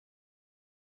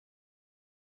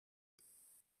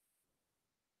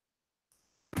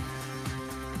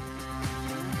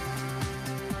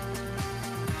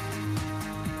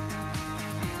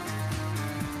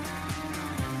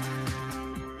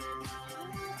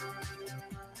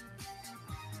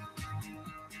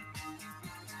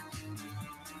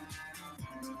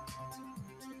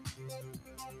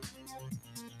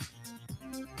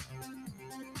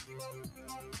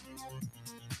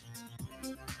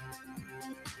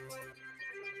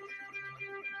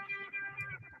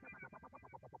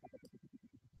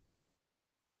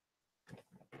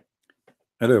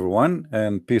Hello, everyone,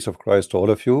 and peace of Christ to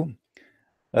all of you.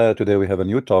 Today we have a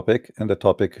new topic, and the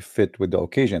topic fit with the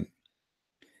occasion.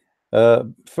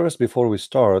 First, before we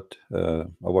start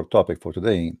our topic for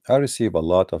today, I receive a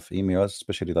lot of emails,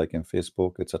 especially like in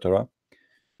Facebook, etc.,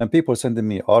 and people sending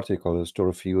me articles to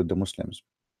refute the Muslims.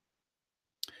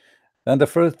 And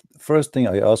the first thing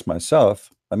I ask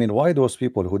myself, I mean, why those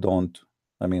people who don't?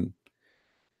 I mean,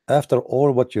 after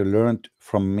all what you learned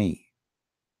from me,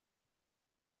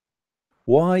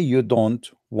 why you don't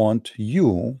want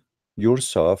you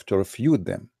yourself to refute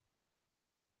them?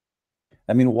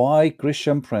 I mean, why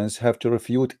Christian Prince have to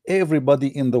refute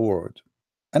everybody in the world?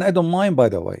 And I don't mind, by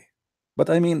the way. But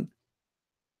I mean,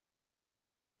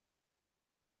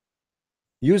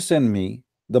 you send me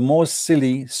the most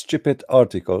silly, stupid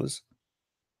articles,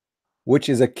 which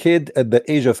is a kid at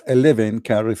the age of 11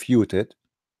 can refute it,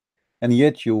 and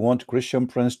yet you want Christian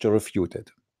Prince to refute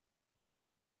it.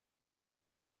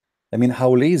 I mean,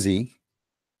 how lazy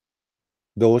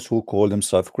those who call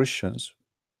themselves Christians,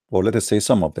 or let us say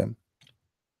some of them.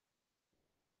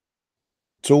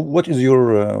 So what is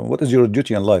your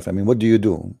duty in life? I mean, what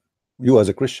do? You as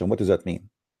a Christian, what does that mean?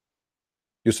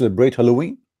 You celebrate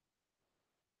Halloween?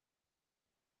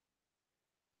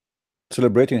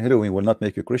 Celebrating Halloween will not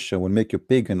make you Christian, will make you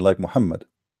pagan like Muhammad.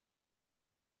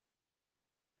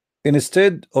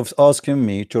 Instead of asking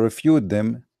me to refute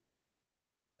them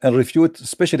and refute,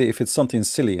 especially if it's something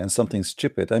silly and something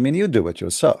stupid, I mean, you do it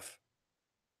yourself.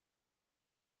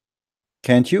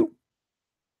 Can't you?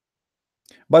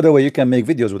 By the way, you can make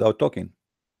videos without talking.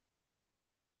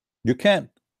 You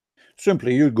can.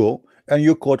 Simply you go and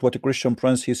you quote what a Christian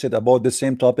Prince he said about the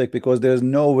same topic, because there's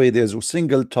no way there's a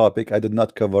single topic I did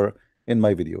not cover in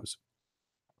my videos.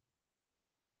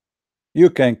 You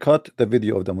can cut the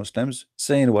video of the Muslims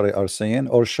saying what they are saying,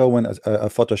 or showing a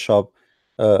Photoshop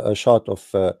a shot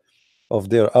of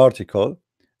their article,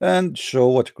 and show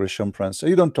what Christian Prince. So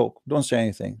you don't talk, don't say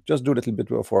anything, just do a little bit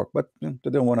of work. But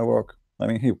they don't want to work. I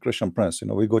mean, he Christian Prince,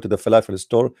 we go to the falafel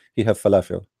store, he have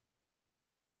falafel.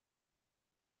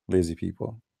 Lazy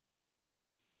people.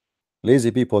 Lazy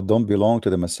people don't belong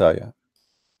to the Messiah.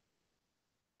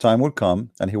 Time will come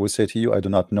and he will say to you, I do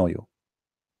not know you.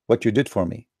 What you did for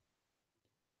me.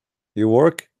 You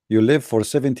work, you live for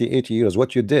 70, 80 years.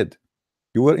 What you did?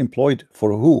 You were employed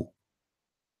for who?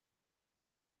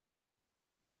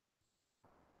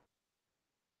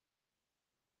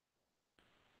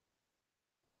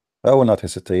 I will not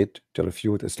hesitate to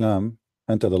refute Islam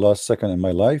until the last second in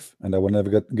my life, and I will never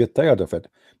get tired of it.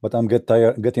 But I'm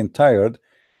getting tired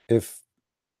if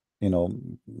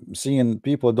seeing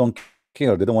people don't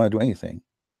care, they don't want to do anything.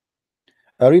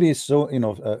 I really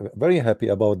very happy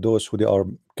about those who they are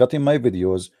cutting my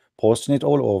videos, posting it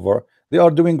all over. They are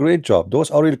doing great job.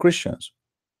 Those are real Christians.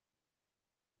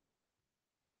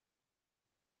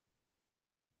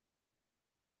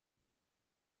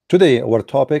 Today our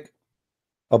topic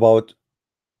about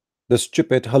the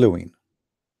stupid Halloween.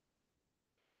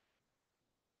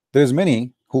 There's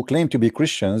many who claim to be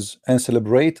Christians and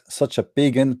celebrate such a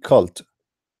pagan cult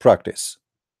practice,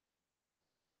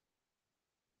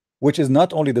 which is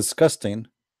not only disgusting,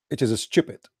 it is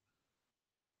stupid,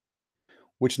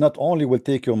 which not only will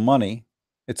take your money,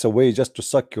 it's a way just to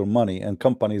suck your money, and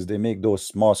companies, they make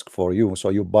those masks for you, so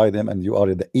you buy them and you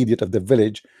are the idiot of the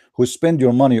village who spend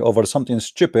your money over something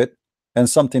stupid and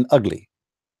something ugly,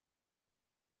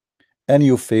 and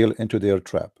you fail into their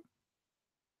trap.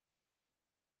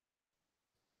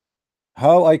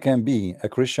 How I can be a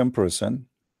Christian person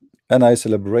and I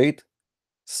celebrate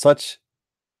such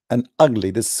an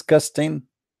ugly, disgusting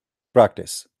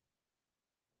practice?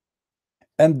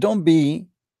 And don't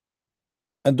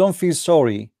feel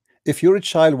sorry if your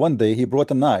child one day he brought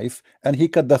a knife and he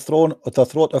cut the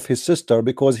throat of his sister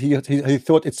because he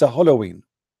thought it's a Halloween.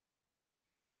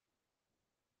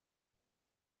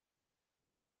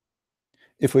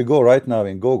 If we go right now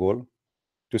in Google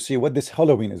to see what this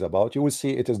Halloween is about, you will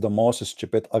see it is the most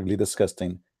stupid, ugly,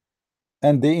 disgusting,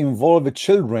 and they involve the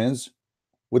children's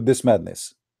with this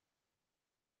madness.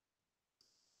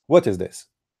 What is this?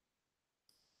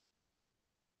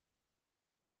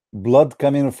 Blood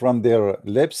coming from their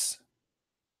lips.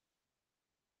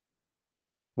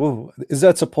 Whoa, is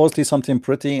that supposedly something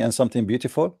pretty and something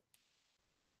beautiful?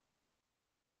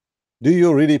 Do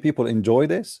you really people enjoy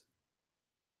this?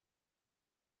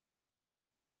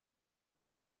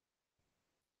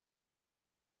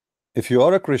 If you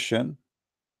are a Christian,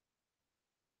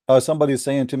 somebody is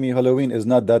saying to me Halloween is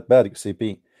not that bad,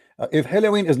 CP. If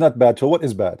Halloween is not bad, so what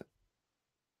is bad?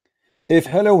 If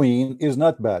Halloween is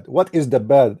not bad, what is the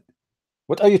bad?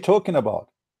 What are you talking about?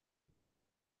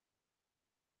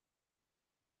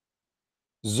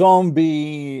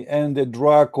 zombie and the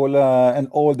Dracula and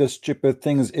all the stupid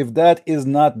things. If that is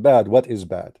not bad, what is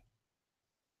bad?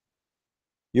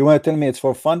 You want to tell me it's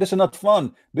for fun? This is not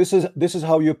fun. This is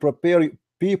how you prepare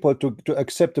people to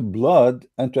accept blood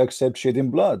and to accept shedding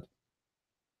blood.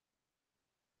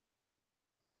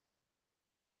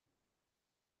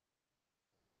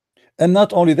 And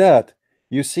not only that,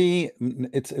 you see,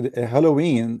 it's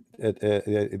Halloween.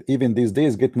 Even these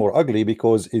days get more ugly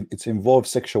because it involves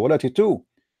sexuality too.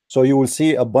 So you will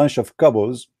see a bunch of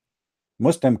couples,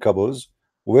 Muslim couples,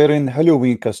 wearing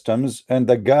Halloween costumes, and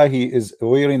the guy he is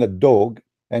wearing a dog,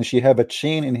 and she have a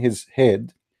chain in his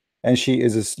head, and she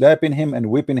is slapping him and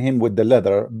whipping him with the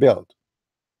leather belt.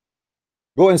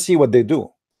 Go and see what they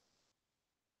do.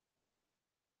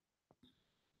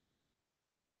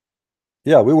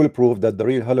 Yeah, we will prove that the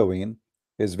real Halloween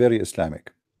is very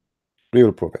Islamic. We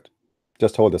will prove it.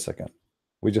 Just hold a second.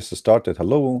 We just started.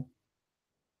 Hello.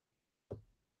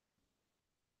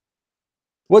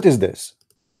 What is this?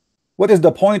 What is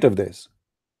the point of this?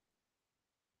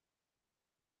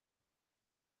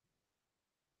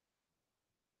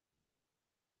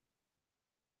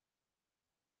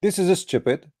 This is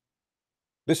stupid.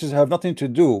 This is have nothing to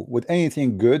do with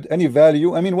anything good, any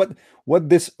value. I mean, what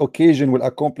this occasion will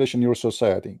accomplish in your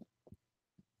society?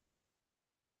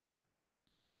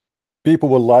 People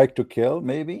will like to kill,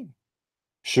 maybe,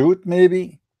 shoot,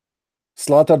 maybe,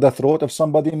 slaughter the throat of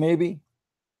somebody, maybe,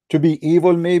 to be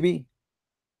evil, maybe,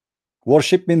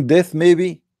 worshiping death,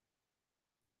 maybe.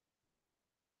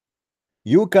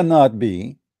 You cannot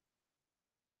be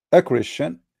a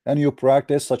Christian and you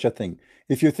practice such a thing.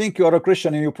 If you think you are a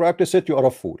Christian and you practice it, you are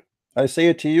a fool. I say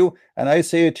it to you, and I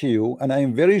say it to you, and I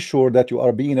am very sure that you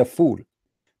are being a fool.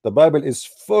 The Bible is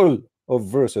full of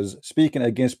verses speaking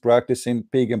against practicing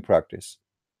pagan practice.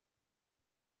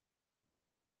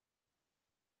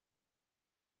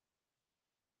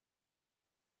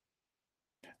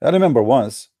 I remember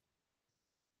once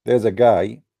there's a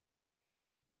guy,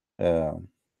 uh,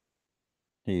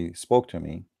 he spoke to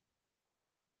me.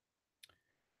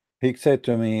 He said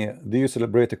to me, "Do you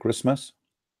celebrate a Christmas?"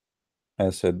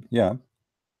 I said, "Yeah."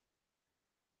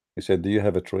 He said, "Do you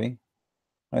have a tree?"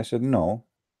 I said, "No,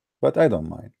 but I don't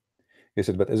mind." He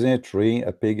said, "But isn't a tree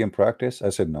a pagan practice?" I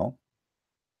said, "No."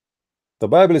 The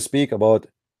Bible speak about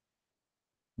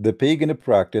the pagan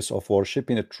practice of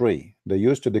worshiping a tree. They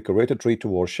used to decorate a tree to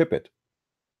worship it.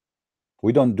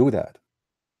 We don't do that.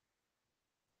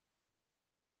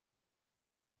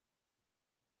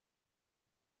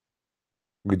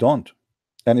 We don't.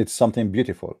 And it's something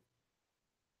beautiful.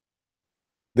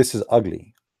 This is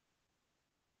ugly.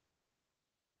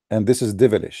 And this is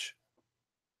devilish.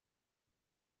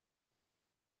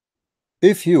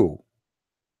 If you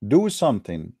do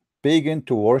something pagan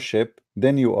to worship,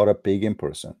 then you are a pagan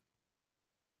person.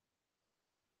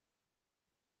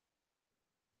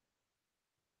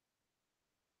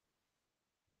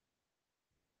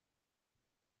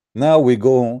 Now we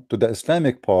go to the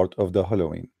Islamic part of the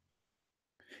Halloween.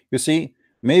 You see,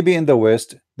 maybe in the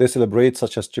West they celebrate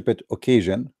such a stupid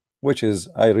occasion, which is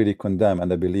I really condemn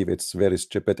and I believe it's very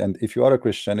stupid. And if you are a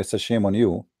Christian, it's a shame on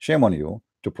you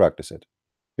to practice it.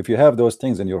 If you have those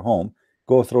things in your home,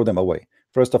 go throw them away.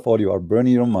 First of all, you are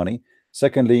burning your money.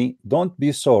 Secondly, don't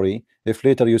be sorry if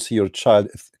later you see your child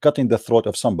cutting the throat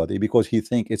of somebody because he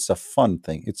think it's a fun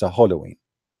thing. It's a Halloween.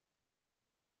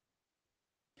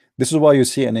 This is why you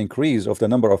see an increase of the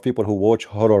number of people who watch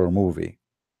horror movie,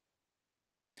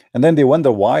 and then they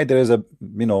wonder why there is a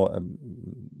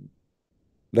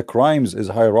the crimes is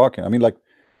hierarchy. I mean, like,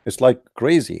 it's like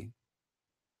crazy.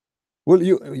 Well,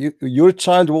 your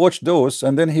child watch those,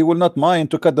 and then he will not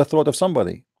mind to cut the throat of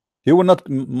somebody. He will not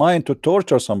mind to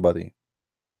torture somebody.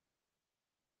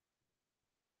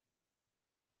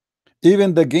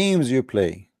 Even the games you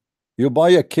play, you buy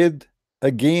a kid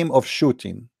a game of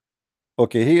shooting.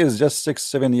 Okay, he is just 6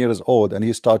 7 years old and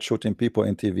he starts shooting people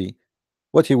in TV.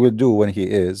 What he will do when he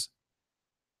is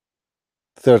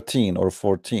 13 or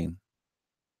 14,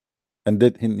 and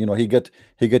that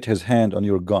he get his hand on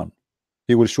your gun,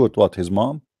 he will shoot what, his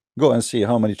mom? Go and see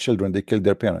how many children they killed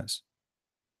their parents.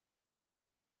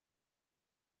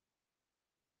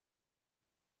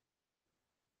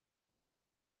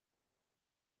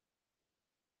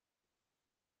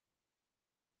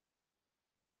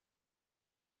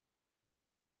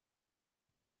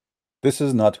 This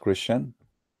is not Christian,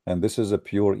 and this is a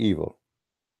pure evil.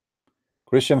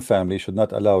 Christian family should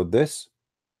not allow this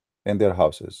in their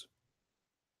houses.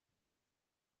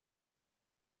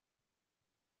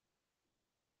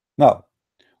 Now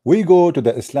we go to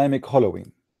the Islamic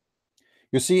Halloween.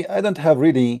 You see, I don't have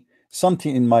really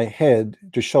something in my head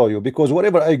to show you, because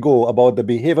wherever I go about the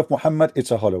behavior of Muhammad,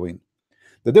 it's a Halloween.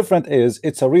 The difference is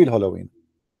it's a real Halloween.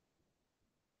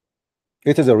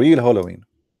 It is a real Halloween.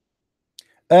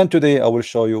 And today I will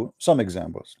show you some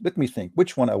examples. Let me think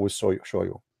which one I will show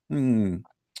you.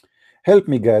 Help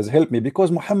me, guys, help me,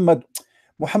 because Muhammad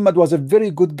was a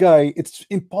very good guy. It's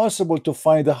impossible to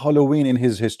find a Halloween in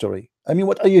his history. I mean,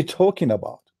 what are you talking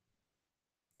about?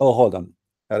 Oh, hold on.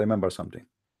 I remember something.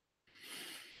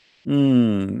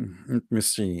 Let me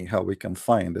see how we can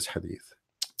find this hadith.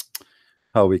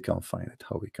 How we can find it.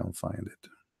 How we can find it.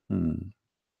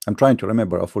 I'm trying to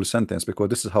remember a full sentence because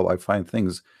this is how I find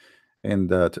things in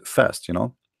that fast, you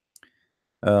know.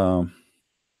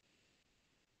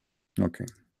 Okay.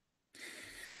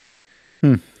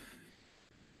 Let's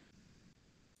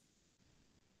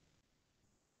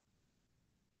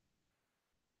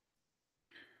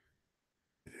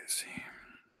see.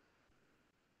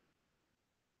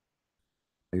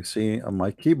 You see,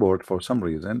 my keyboard for some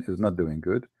reason is not doing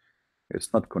good.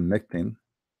 It's not connecting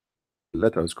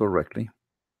letters correctly.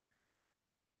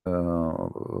 I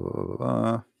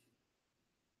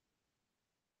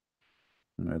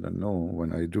don't know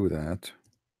when I do that.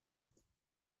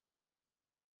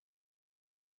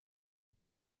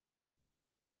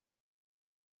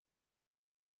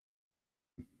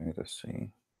 Let us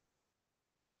see.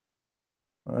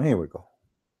 Here we go.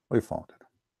 We found it.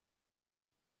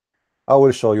 I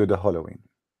will show you the Halloween.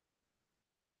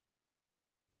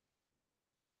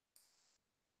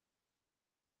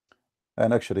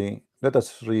 And actually, let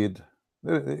us read.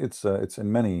 It's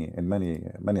in many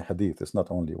hadith. It's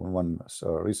not only one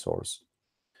resource.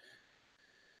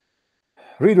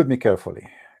 Read with me carefully,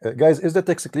 guys. Is the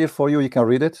text clear for you? You can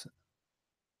read it.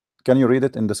 Can you read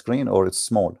it in the screen, or it's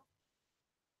small?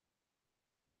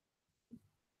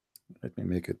 Let me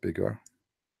make it bigger.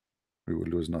 We will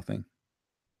lose nothing.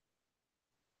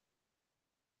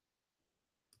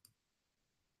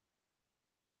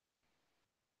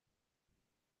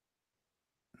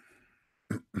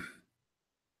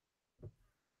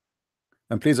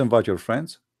 And please invite your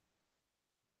friends.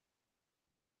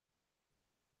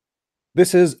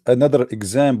 This is another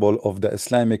example of the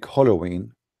Islamic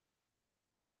Halloween.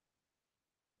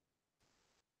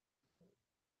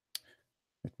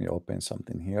 Let me open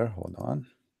something here. Hold on.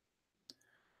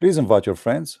 Please invite your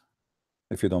friends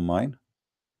if you don't mind.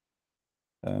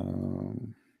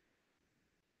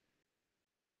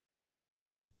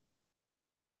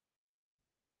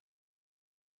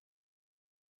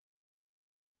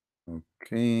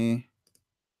 Okay.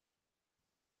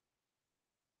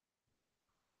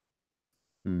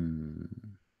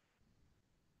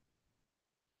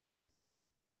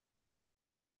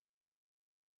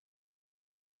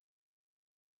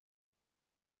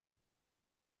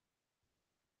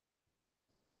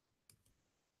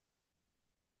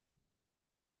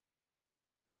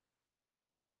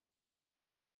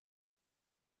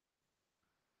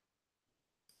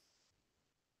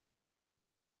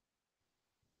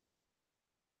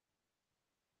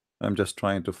 I'm just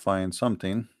trying to find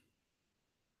something.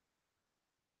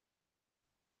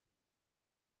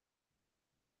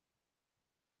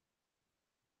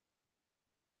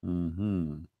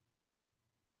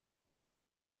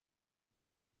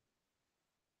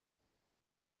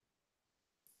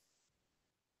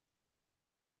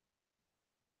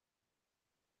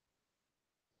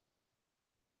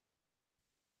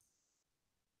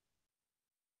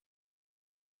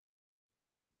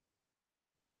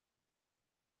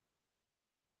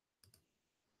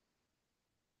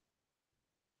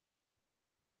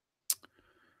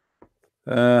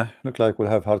 Look like we'll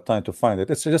have hard time to find it.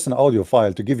 It's just an audio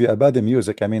file to give you a bad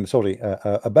music. I mean, sorry,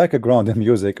 a background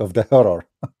music of the horror.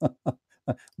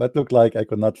 But look like I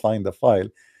could not find the file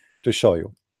to show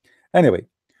you. Anyway,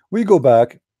 we go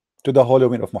back to the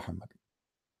Halloween of Muhammad.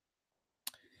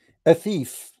 A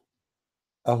thief.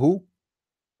 A who?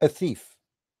 A thief.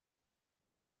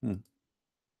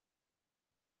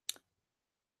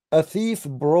 A thief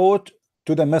brought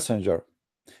to the messenger.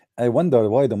 I wonder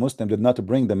why the Muslim did not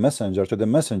bring the messenger to the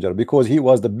messenger, because he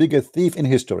was the biggest thief in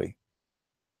history.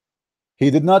 He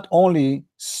did not only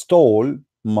stole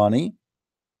money,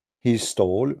 he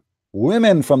stole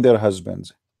women from their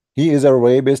husbands. He is a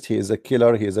rapist, he is a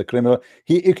killer, he is a criminal.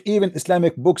 Even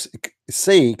Islamic books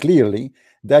say clearly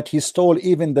that he stole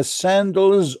even the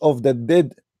sandals of the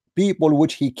dead people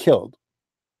which he killed.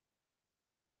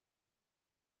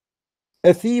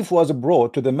 A thief was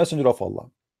brought to the messenger of Allah,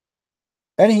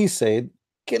 and he said,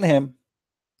 kill him.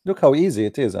 Look how easy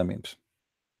it is. I mean,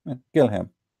 kill him.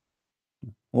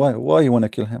 Why you want to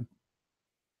kill him?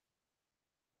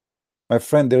 My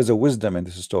friend, there is a wisdom in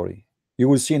this story. you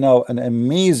will see now an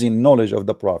amazing knowledge of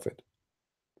the Prophet,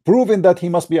 proving that he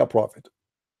must be a prophet.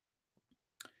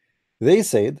 They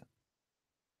said,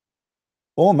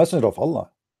 "Oh, Messenger of Allah,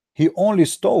 he only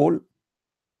stole."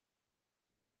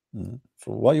 So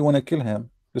why you want to kill him?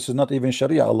 This is not even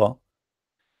Sharia Allah.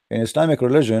 In Islamic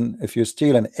religion, if you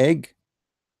steal an egg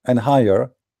and higher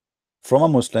from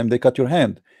a Muslim, they cut your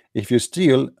hand. If you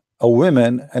steal a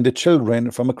woman and the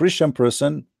children from a Christian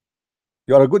person,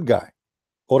 you are a good guy,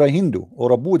 or a Hindu, or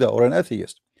a Buddha, or an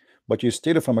atheist. But you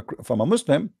steal it from a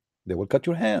Muslim, they will cut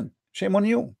your hand. Shame on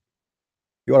you.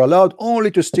 You are allowed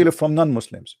only to steal it from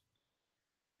non-Muslims.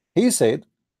 He said,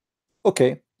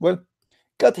 okay, well,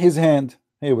 cut his hand.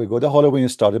 Here we go. The Halloween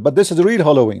started, but this is the real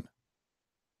Halloween.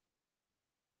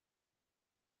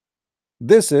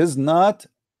 This is not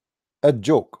a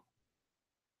joke.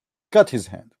 Cut his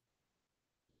hand.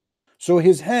 So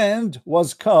his hand was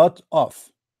cut off.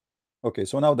 Okay,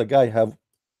 so now the guy have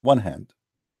one hand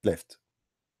left.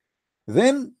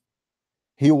 Then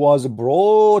he was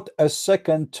brought a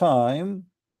second time,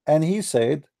 and he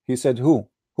said, who?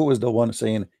 Who is the one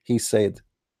saying he said?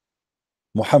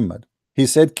 Muhammad. He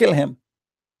said, kill him.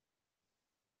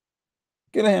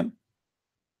 Kill him.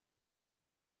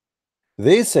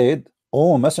 They said,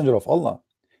 oh, Messenger of Allah,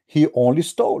 he only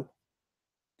stole.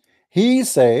 He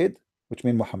said, which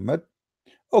means Muhammad,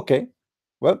 okay,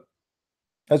 well,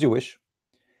 as you wish.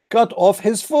 Cut off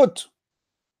his foot.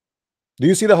 Do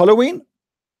you see the Halloween?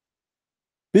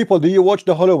 People, do you watch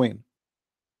the Halloween?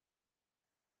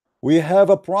 We have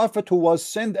a prophet who was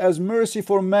sent as mercy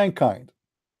for mankind.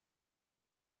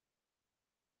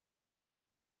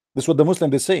 This is what the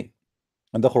Muslims they say.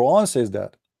 And the Quran says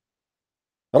that.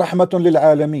 Rahmatun lil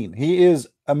alameen. He is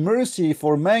a mercy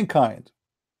for mankind.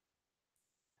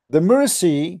 The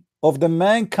mercy of the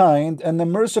mankind and the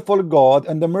merciful God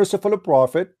and the merciful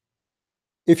prophet.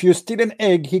 If you steal an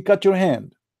egg, he cut your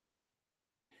hand.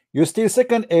 You steal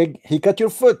second egg, he cut your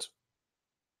foot.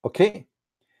 Okay.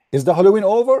 Is the Halloween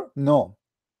over? No.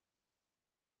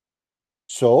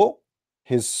 So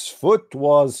his foot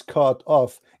was cut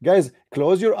off. Guys,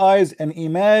 close your eyes and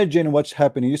imagine what's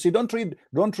happening. You see, don't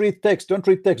read text,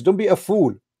 don't be a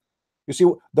fool. You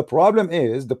see, the problem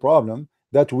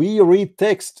that we read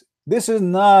text. This is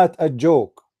not a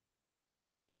joke.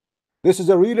 This is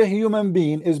a real human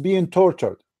being is being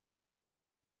tortured.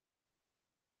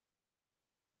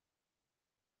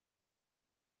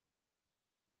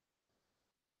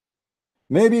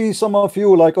 Maybe some of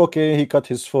you like, okay, he cut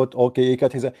his foot, okay, he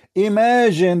cut his hand.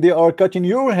 Imagine they are cutting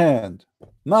your hand,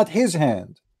 not his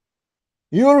hand.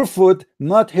 Your foot,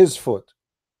 not his foot.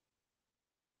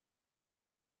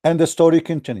 And the story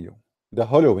continue. The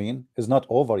Halloween is not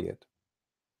over yet.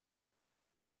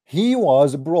 He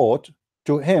was brought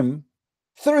to him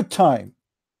third time.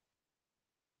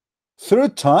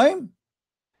 Third time?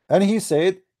 And he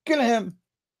said, kill him.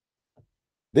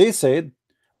 They said,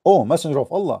 oh, Messenger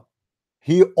of Allah,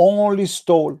 he only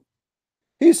stole.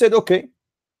 He said, okay,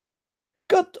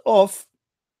 cut off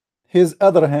his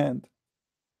other hand.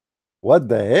 What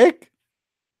the heck?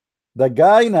 The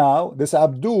guy now, this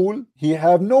Abdul, he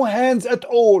have no hands at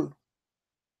all.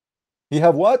 He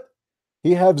have what?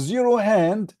 He have 0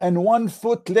 hand and 1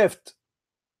 foot left.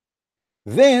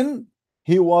 Then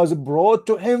he was brought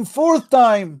to him 4th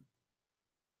time.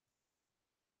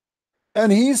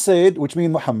 And he said, which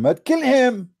means Muhammad, kill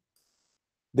him.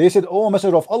 They said, oh,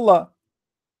 Messenger of Allah,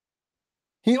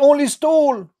 he only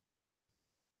stole.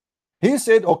 He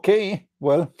said, okay,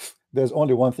 well, there's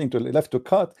only one thing left to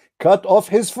cut. Cut off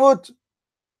his foot.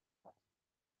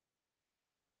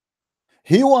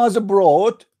 He was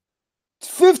brought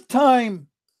 5th time.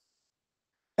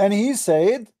 And he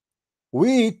said,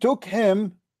 we took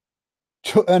him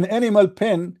to an animal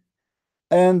pen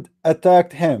and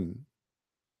attacked him.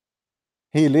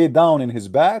 He lay down in his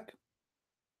back.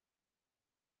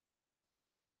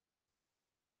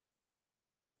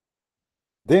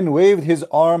 Then waved his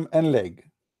arm and leg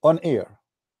on air.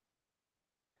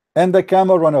 And the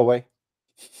camel ran away.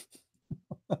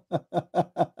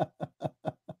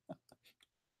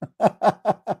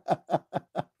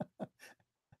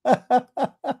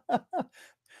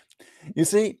 You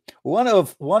see, one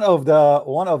of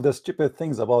the stupid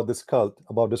things about this cult,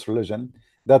 about this religion,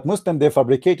 that Muslim, they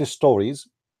fabricate stories,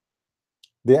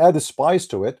 they add a spice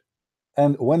to it,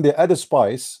 and when they add a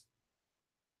spice,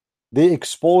 they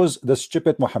expose the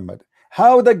stupid Muhammad.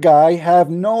 How the guy have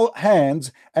no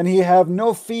hands and he have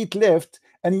no feet left,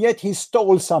 and yet he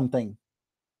stole something.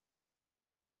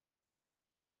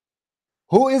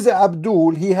 Who is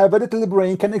Abdul? He have a little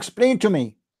brain, can explain to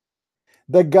me.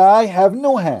 The guy have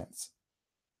no hands.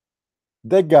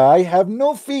 The guy have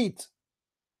no feet.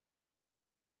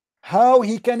 how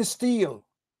he can steal.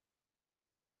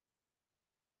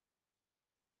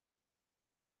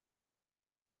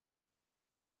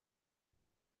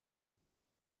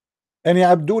 Any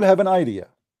Abdul have an idea?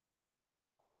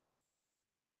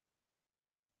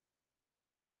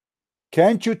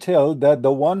 Can't you tell that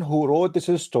the one who wrote this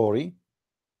story,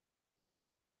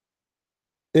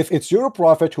 if it's your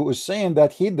prophet who is saying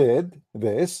that he did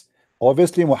this,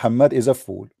 obviously Muhammad is a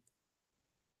fool.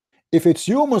 If it's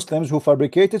you Muslims who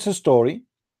fabricated this story,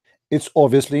 it's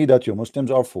obviously that you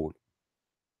Muslims are fool.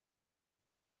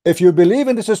 If you believe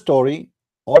in this story,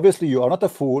 obviously you are not a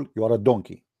fool, you are a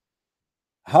donkey.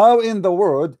 How in the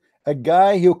world a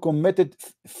guy who committed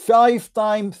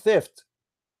 5-time theft,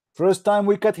 first time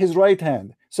we cut his right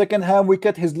hand, second time we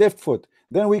cut his left foot,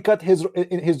 then we cut his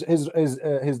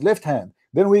left hand,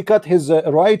 then we cut his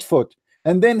right foot,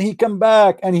 and then he come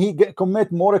back and he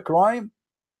commit more crime,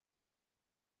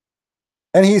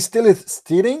 and he still is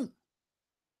stealing?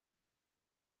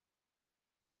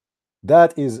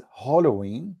 That is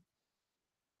Halloween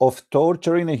of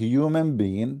torturing a human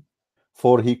being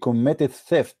for he committed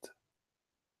theft.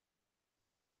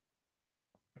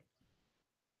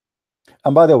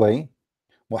 And by the way,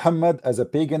 Muhammad, as a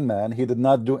pagan man, he did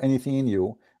not do anything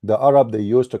new. The Arab, they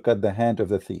used to cut the hand of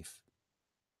the thief.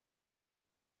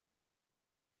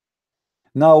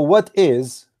 Now, what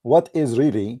is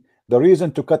really the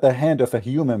reason to cut the hand of a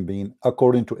human being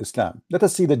according to Islam? Let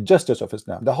us see the justice of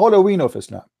Islam, the Halloween of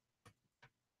Islam.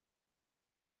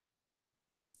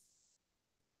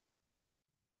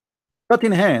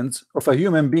 Cutting hands of a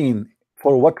human being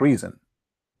for what reason?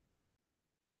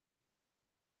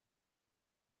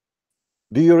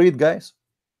 Do you read, guys?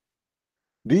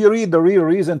 Do you read the real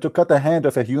reason to cut the hand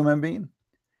of a human being?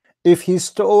 If he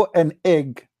stole an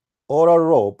egg or a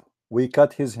rope, we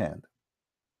cut his hand.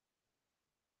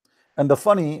 And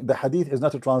the hadith is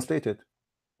not translated.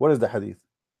 What is the hadith?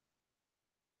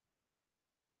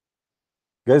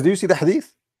 Guys, do you see the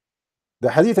hadith?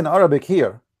 The hadith in Arabic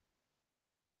here.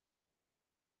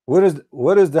 Where is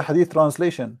the hadith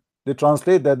translation? They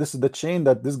translate that this is the chain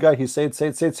that this guy he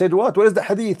said what? Where is the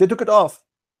hadith? They took it off.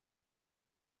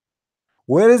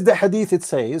 Where is the hadith? It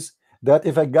says that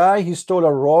if a guy he stole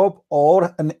a rope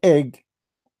or an egg,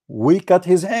 we cut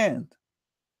his hand.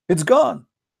 It's gone.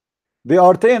 They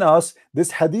are telling us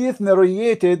this hadith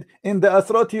narrated in the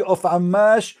authority of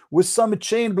Ammash with some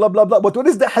chain, blah blah blah. But what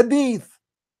is the hadith?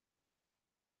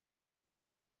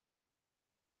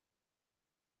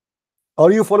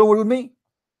 Are you following with me?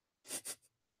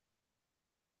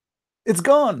 It's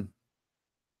gone.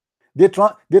 They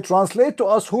translate to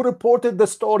us who reported the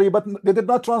story, but they did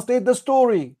not translate the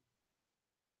story.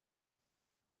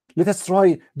 Let us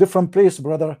try different place,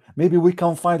 brother. Maybe we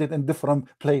can find it in different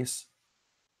place.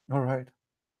 All right.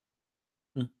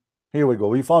 Here we go.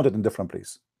 We found it in different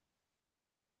place.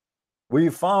 We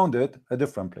found it a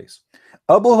different place.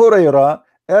 Abu Huraira,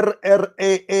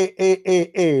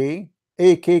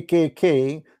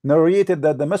 RRAAAAAKKK, narrated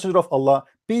that the Messenger of Allah,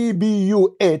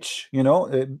 PBUH, you know,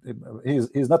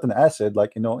 he's not an acid,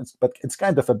 like, you know, but it's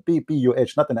kind of a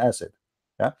PBUH, not an acid.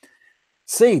 Yeah,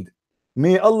 said,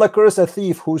 may Allah curse a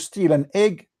thief who steal an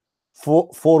egg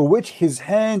for which his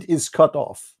hand is cut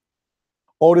off,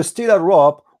 or steal a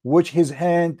rope which his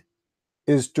hand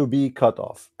is to be cut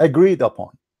off. Agreed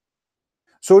upon.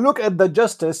 So look at the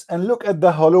justice and look at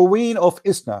the Halloween of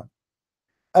Islam.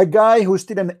 A guy who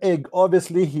steal an egg,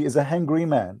 obviously he is a hungry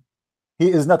man.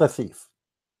 He is not a thief.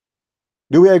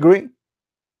 Do we agree?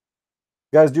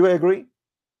 Guys, do you agree?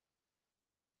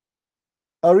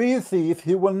 A real thief,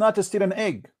 he will not steal an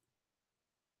egg.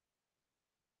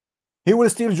 He will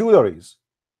steal jewelries.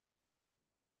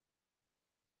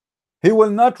 He will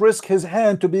not risk his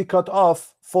hand to be cut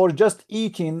off for just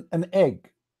eating an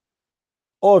egg.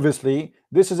 Obviously,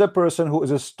 this is a person who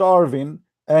is starving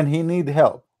and he need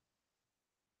help.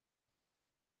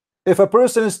 If a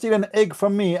person is stealing an egg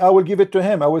from me, I will give it to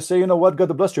him. I will say, you know what,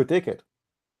 God bless you, take it.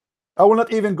 I will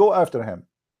not even go after him.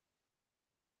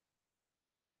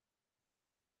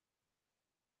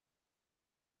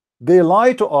 They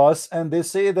lie to us and they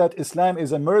say that Islam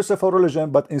is a merciful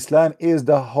religion, but Islam is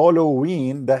the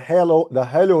Halloween, the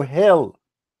hello hell,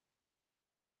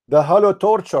 the hello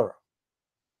torture.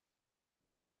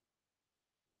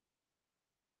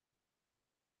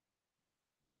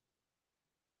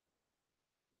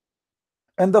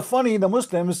 And the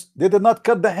Muslims, they did not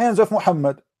cut the hands of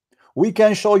Muhammad. We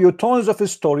can show you tons of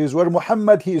stories where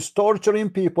Muhammad, he is torturing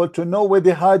people to know where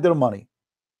they hide their money.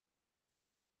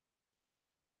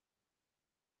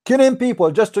 Killing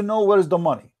people just to know where is the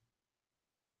money.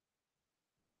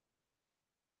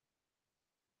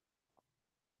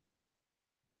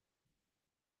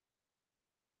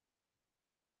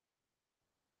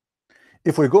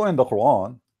 If we go in the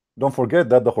Quran, don't forget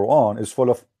that the Quran is full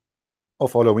of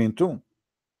Halloween too.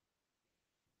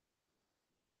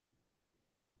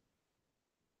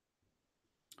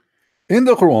 In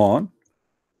the Quran,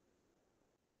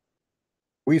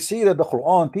 we see that the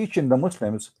Quran teaching the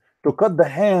Muslims to cut the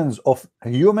hands of a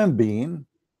human being.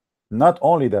 Not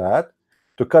only that,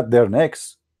 to cut their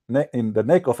necks, in the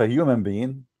neck of a human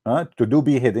being, to do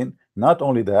beheading. Not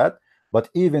only that, but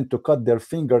even to cut their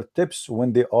fingertips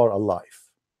when they are alive,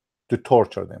 to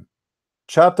torture them.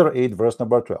 Chapter 8, verse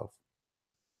number 12.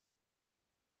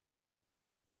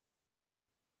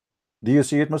 Do you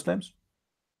see it, Muslims?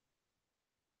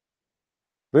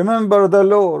 Remember the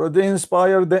Lord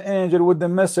inspired the angel with the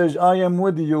message, I am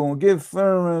with you. Give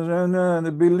firm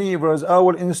and believers. I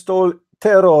will install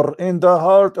terror in the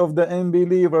heart of the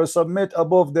unbelievers. Submit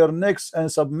above their necks and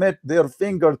submit their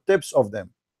fingertips of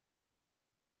them.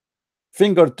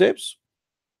 Fingertips?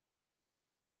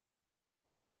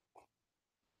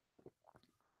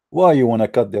 Why you want to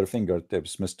cut their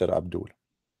fingertips, Mr. Abdul?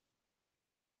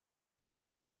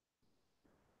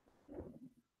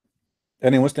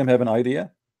 Any Muslim have an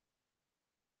idea?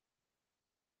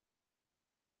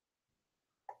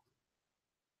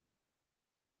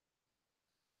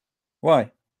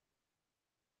 Why?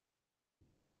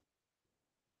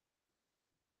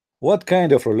 What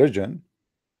kind of religion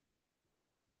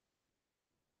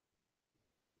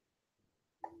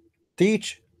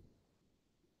teach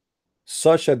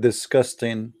such a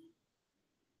disgusting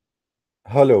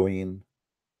Halloween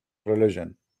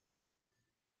religion?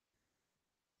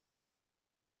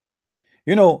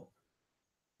 You know,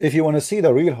 if you want to see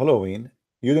the real Halloween,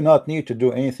 you do not need to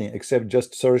do anything except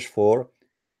just search for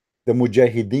the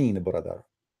Mujahideen, brother.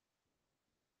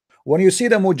 When you see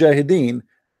the Mujahideen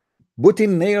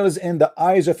putting nails in the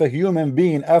eyes of a human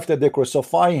being after they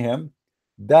crucify him,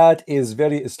 that is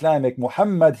very Islamic.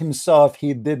 Muhammad himself,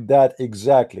 he did that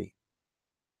exactly.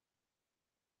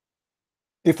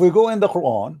 If we go in the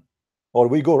Quran, or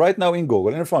we go right now in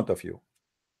Google in front of you,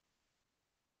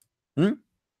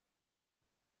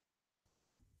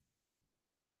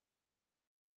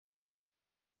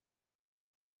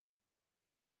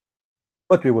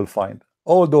 what we will find?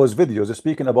 All those videos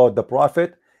speaking about the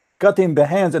Prophet cutting the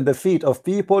hands and the feet of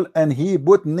people, and he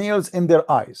put nails in their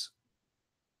eyes.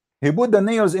 He put the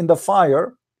nails in the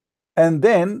fire, and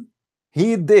then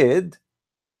he did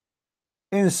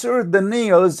insert the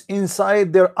nails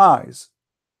inside their eyes,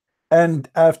 and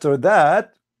after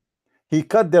that he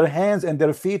cut their hands and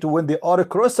their feet when they are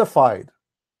crucified.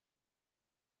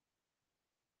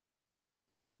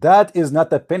 That is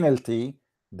not a penalty,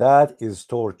 that is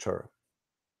torture.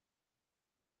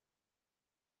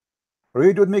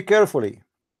 Read with me carefully.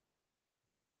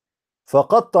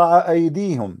 فقطع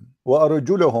أيديهم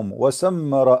وأرجلهم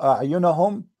وسمر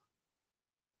أعينهم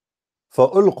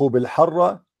فألقوا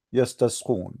بالحرة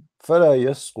يستسقون فلا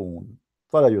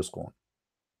يسقون.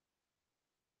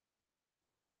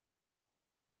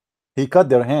 He cut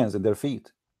their hands and their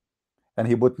feet, and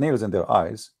he put nails in their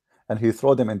eyes, and he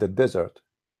threw them in the desert,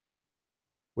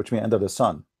 which means under the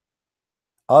sun,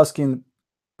 asking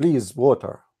please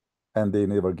water, and they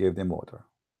never gave them water.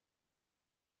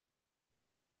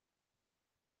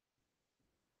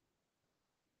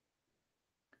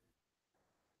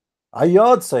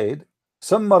 Ayyad said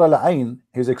Sammar al-Ain.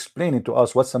 He's explaining to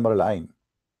us what Sammar al-Ain.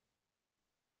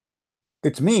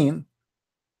 It means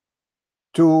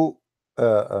to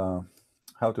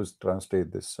how to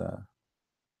translate this?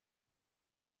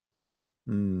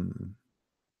 You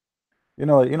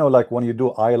know, like when you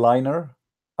do eyeliner,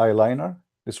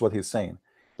 this is what he's saying.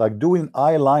 Like doing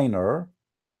eyeliner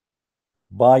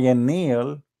by a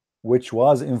nail which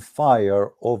was in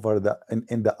fire over the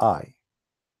in the eye,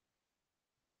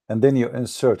 and then you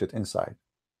insert it inside.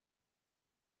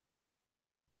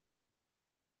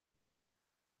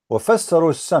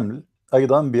 وفسروا السمل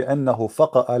أيضا بأنه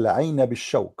فقأ العين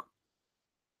بالشوك.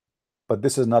 But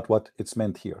this is not what it's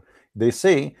meant here. They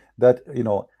say that, you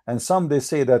know, and some they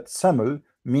say that saml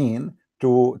mean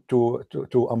to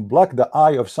unblock the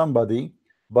eye of somebody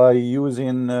by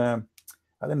using I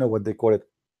don't know what they call it.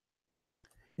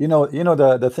 You know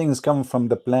the things come from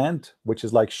the plant, which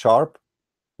is like sharp,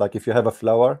 like if you have a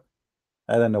flower.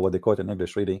 I don't know what they call it in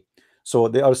English really. So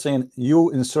they are saying you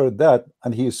insert that,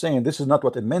 and he is saying this is not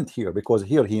what it meant here, because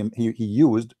here he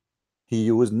used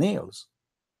nails.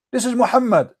 This is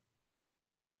Muhammad.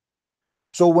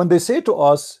 So when they say to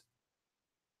us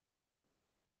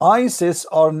ISIS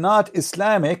are not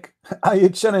Islamic, I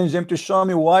challenge them to show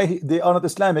me why they are not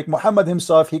Islamic. Muhammad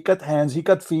himself, he cut hands, he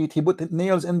cut feet, he put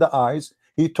nails in the eyes,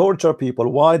 he tortured people.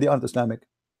 Why they aren't Islamic?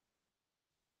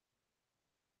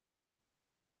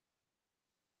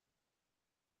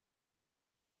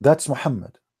 That's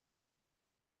Muhammad.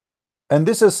 And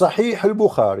this is Sahih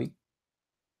al-Bukhari.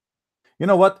 You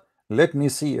know what? Let me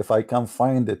see if I can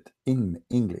find it in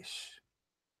English.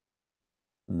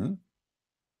 Hmm?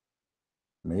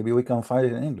 Maybe we can find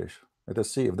it in English. Let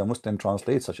us see if the Muslim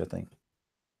translates such a thing.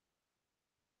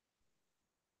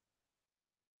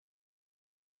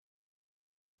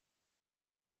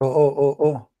 Oh, oh, oh,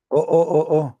 oh, oh, oh, oh,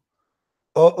 oh,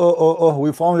 oh, oh, oh, oh,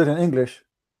 we found it in English.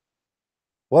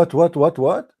 What, what, what,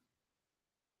 what?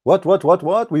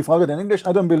 What? We found it in English?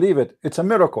 I don't believe it. It's a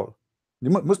miracle. The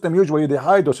Muslim usually they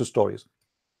hide those stories.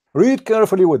 Read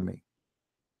carefully with me.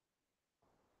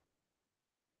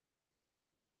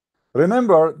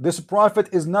 Remember, this prophet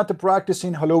is not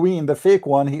practicing Halloween, the fake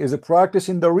one. He is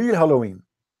practicing the real Halloween.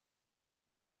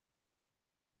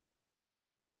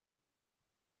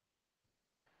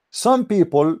 Some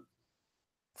people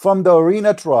from the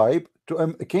Arena tribe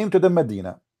came to the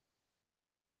Medina,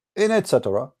 in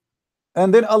etc.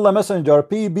 And then Allah Messenger,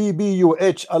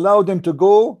 PBBUH, allowed them to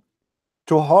go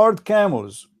to hard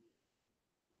camels,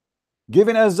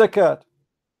 given as zakat.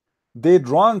 They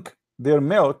drank their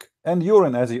milk and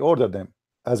urine as he ordered them,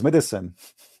 as medicine.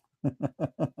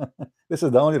 This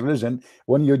is the only religion.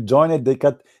 When you join it,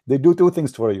 they do two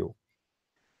things for you.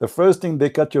 The first thing,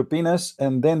 they cut your penis,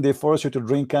 and then they force you to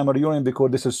drink camel urine because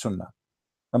this is sunnah.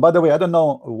 And by the way, I don't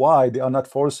know why they are not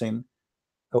forcing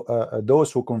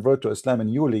those who convert to Islam in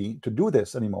Yuli to do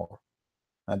this anymore.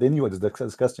 And they knew it's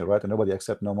disgusting, right? And nobody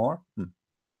accept no more.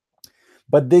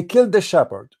 But they killed the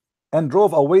shepherd and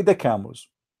drove away the camels.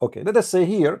 Okay, let us say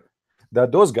here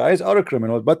that those guys are a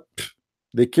criminal, but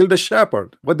they killed the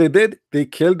shepherd. What they did, they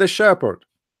killed the shepherd.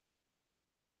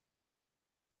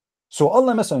 So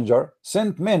Allah Messenger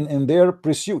sent men in their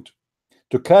pursuit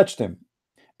to catch them,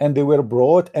 and they were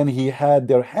brought, and he had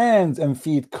their hands and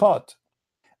feet cut,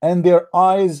 and their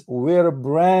eyes were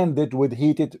branded with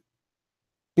heated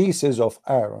pieces of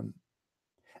iron,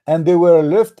 and they were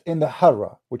left in the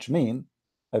Harra, which means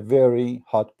a very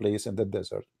hot place in the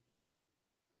desert,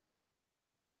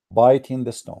 biting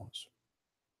the stones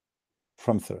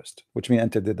from thirst, which means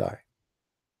until they die.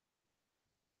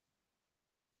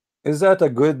 Is that a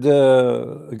good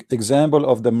example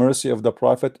of the mercy of the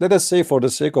prophet? Let us say, for the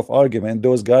sake of argument,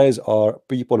 those guys are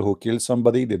people who killed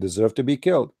somebody, they deserve to be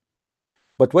killed.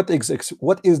 But what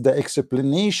is the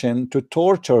explanation to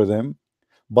torture them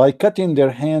by cutting their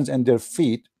hands and their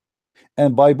feet,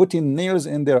 and by putting nails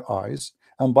in their eyes,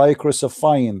 and by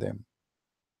crucifying them?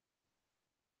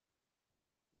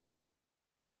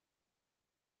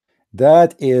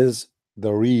 That is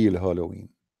the real Halloween.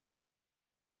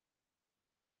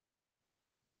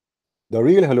 The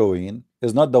real Halloween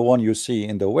is not the one you see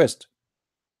in the West,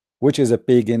 which is a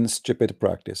pagan, stupid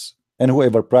practice. And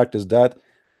whoever practiced that,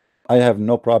 I have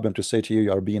no problem to say to you,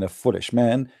 you are being a foolish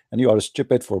man, and you are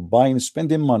stupid for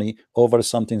spending money over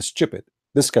something stupid,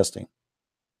 disgusting.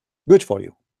 Good for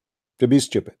you to be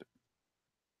stupid.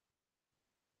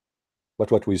 But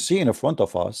what we see in front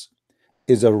of us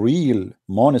is a real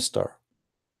monster,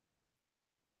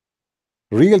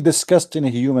 real disgusting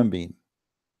human being.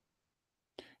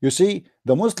 You see,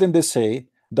 the Muslim, they say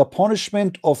the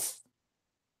punishment of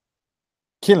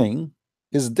killing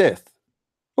is death.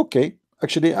 Okay,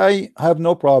 actually I have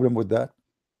no problem with that.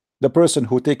 The person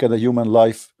who taken a human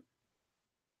life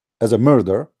as a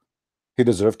murder, he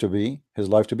deserves to be his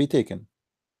life to be taken,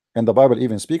 and the Bible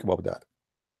even speak about that.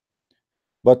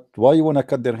 But why you want to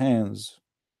cut their hands,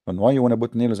 and why you want to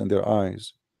put nails in their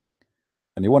eyes,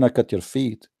 and you want to cut your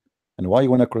feet, and why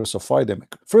you want to crucify them?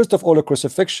 First of all, a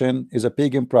crucifixion is a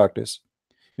pagan practice.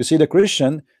 You see, the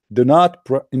Christian do not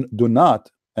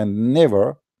and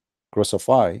never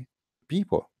crucify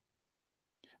people.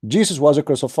 Jesus was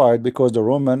crucified because the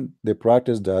Roman, they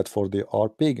practiced that, for they are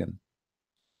pagan.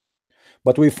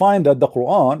 But we find that the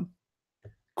Quran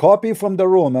copy from the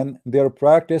Roman their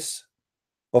practice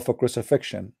of a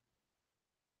crucifixion.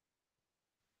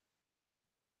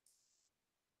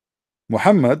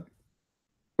 Muhammad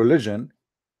religion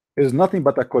is nothing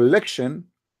but a collection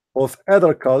of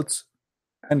other cults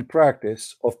and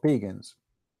practice of pagans.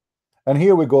 And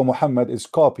here we go, Muhammad is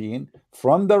copying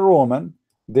from the Roman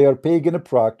their pagan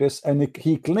practice, and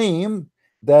he claimed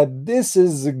that this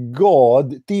is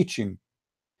God teaching.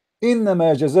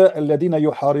 إنما جزاء الذين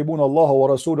يحاربون الله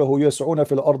ورسوله يسعون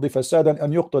في الأرض فسادا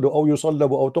أن يقتلوا أو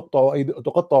يصلبوا أو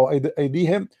تقطع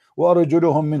أيديهم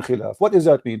وأرجلهم من خلاف. What does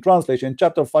that mean? Translation,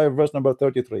 chapter 5, verse number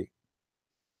 33.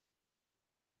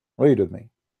 Read with me.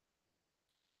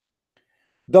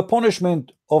 The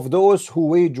punishment of those who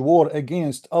wage war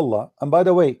against Allah. And by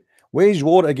the way, wage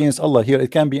war against Allah here, it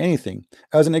can be anything.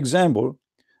 As an example,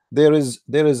 there is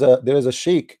a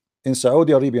sheikh in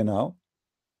Saudi Arabia now.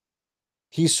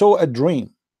 he saw a dream.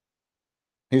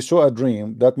 He saw a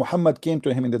dream that Muhammad came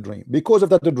to him in the dream. Because of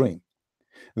that the dream,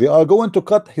 they are going to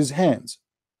cut his hands,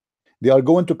 they are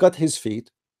going to cut his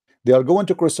feet, they are going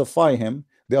to crucify him,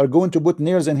 they are going to put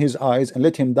nails in his eyes and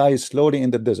let him die slowly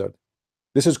in the desert.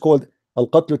 This is called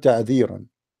al-qatl ta'dhiran.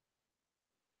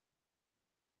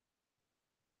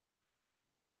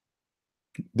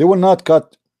 They will not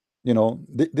cut,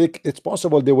 it's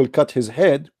possible they will cut his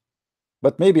head,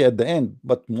 but maybe at the end,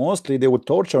 but mostly they would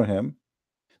torture him.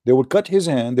 They would cut his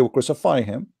hand, they would crucify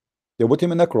him, they put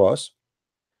him in a cross,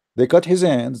 they cut his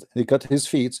hands, they cut his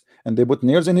feet, and they put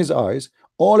nails in his eyes.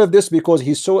 All of this because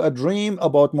he saw a dream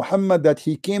about Muhammad, that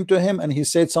he came to him and he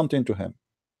said something to him.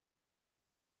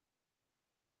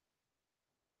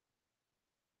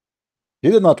 He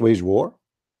did not wage war.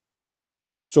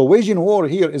 So waging war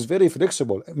here is very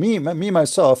flexible. Me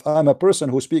myself, I'm a person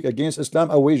who speak against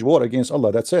Islam. I wage war against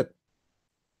Allah. That's it.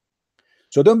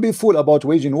 So don't be fooled about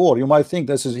waging war. You might think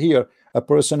this is here a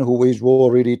person who waged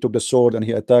war, really took the sword and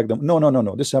he attacked them. No, no, no,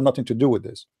 no. This has nothing to do with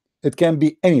this. It can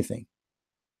be anything.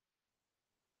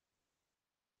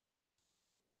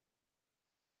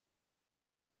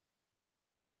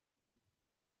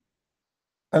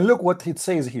 And look what it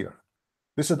says here.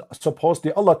 This is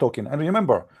supposedly Allah talking. And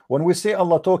remember, when we say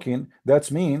Allah talking,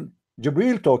 that's mean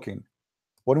Jibril talking.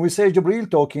 When we say Jibril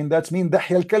talking, that's mean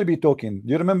Dahya al-Kalbi talking.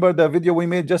 Do you remember the video we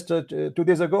made just 2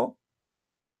 days ago?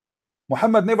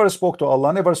 Muhammad never spoke to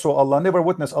Allah, never saw Allah, never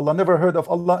witnessed Allah, never heard of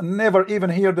Allah, never even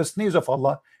heard the sneeze of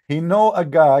Allah. He know a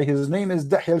guy, his name is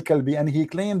Dahya al-Kalbi, and he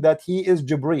claimed that he is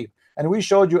Jibril. And we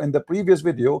showed you in the previous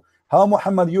video how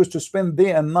Muhammad used to spend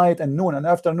day and night and noon and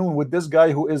afternoon with this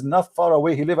guy who is not far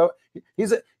away.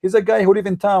 He's a guy who live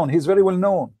in town. He's very well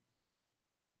known.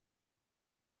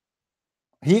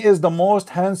 He is the most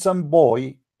handsome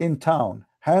boy in town,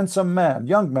 handsome man,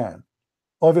 young man.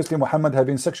 Obviously Muhammad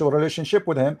having sexual relationship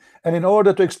with him, and in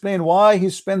order to explain why he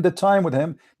spent the time with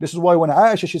him, this is why when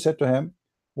Aisha, she said to him,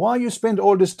 why you spend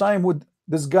all this time with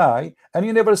this guy and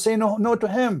you never say no to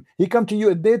him? He come to you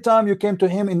at daytime, you came to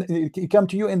him he come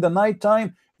to you in the night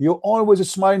time, you always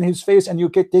smile in his face and you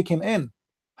can take him in.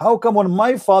 How come when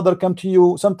my father come to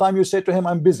you, sometime you say to him,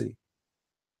 I'm busy?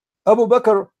 Abu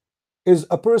Bakr is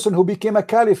a person who became a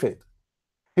caliphate.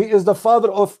 He is the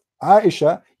father of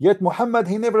Aisha, yet Muhammad,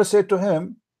 he never said to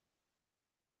him,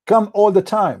 come all the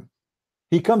time.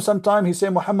 He comes sometime, he say,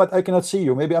 Muhammad, I cannot see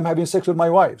you, maybe I'm having sex with my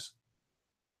wives.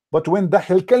 But when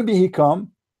Dahya al-Kalbi he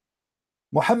come,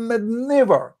 Muhammad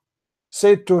never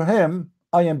said to him,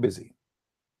 I am busy.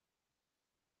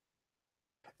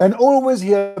 And always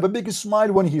he have a big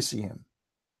smile when he see him.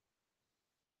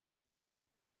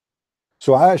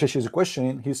 So Aisha, she's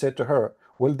questioning, he said to her,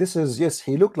 well, this is, yes,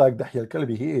 he looked like Dahya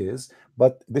al-Kalbi, he is,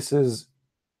 but this is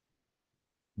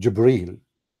Jibril.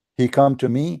 He come to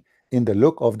me in the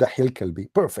look of Dahya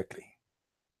al-Kalbi, perfectly,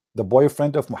 the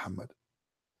boyfriend of Muhammad.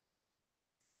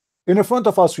 In front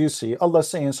of us we see Allah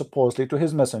saying supposedly to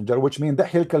his messenger, which means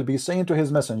Dahya al-Kalbi saying to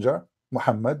his messenger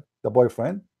Muhammad, the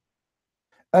boyfriend,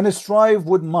 and strive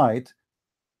with might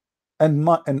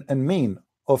and mean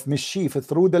of mischief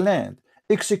through the land,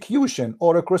 execution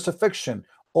or a crucifixion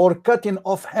or cutting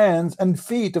off hands and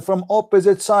feet from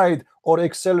opposite side or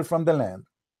excel from the land.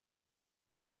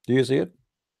 Do you see it?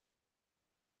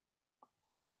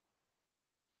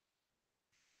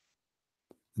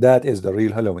 That is the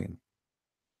real Halloween.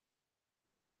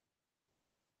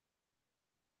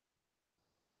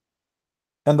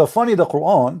 And the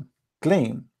Quran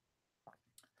claim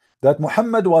that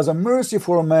Muhammad was a mercy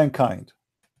for mankind.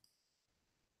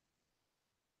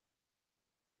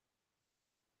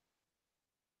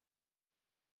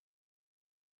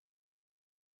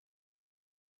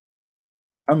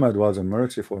 Muhammad was a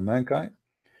mercy for mankind.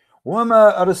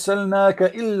 وَمَا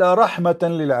أَرْسَلْنَاكَ إِلَّا رَحْمَةً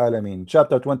لِلْعَالَمِينَ.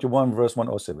 Chapter 21 verse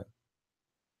 107.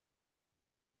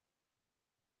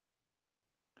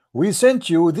 We sent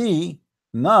you thee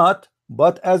not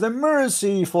but as a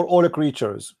mercy for all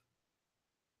creatures.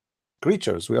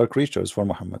 Creatures, we are creatures for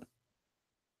Muhammad.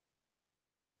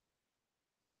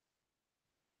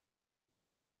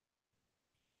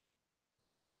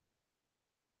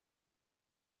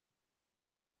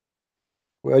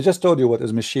 Well, I just told you what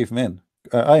is mischief mean.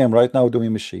 I am right now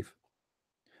doing mischief.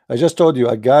 I just told you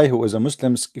a guy who is a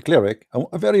Muslim cleric,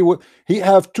 he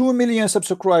have 2 million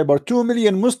subscriber, 2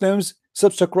 million Muslims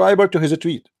subscriber to his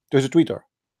tweet, to his Twitter.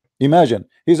 Imagine,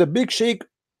 he's a big sheikh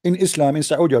in Islam in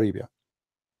Saudi Arabia.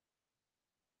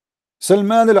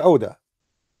 Salman al-Auda.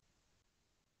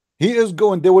 He is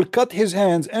going, they will cut his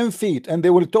hands and feet and they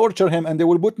will torture him and they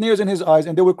will put nails in his eyes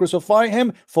and they will crucify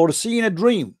him for seeing a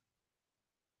dream.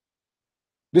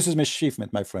 This is mischief,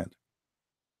 my friend.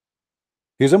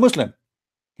 He's a Muslim.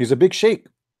 He's a big sheikh.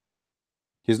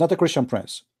 He's not a Christian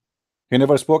prince. He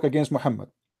never spoke against Muhammad.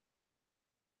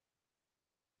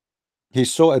 He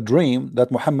saw a dream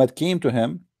that Muhammad came to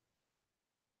him,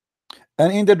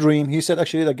 and in the dream he said,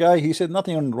 actually the guy, he said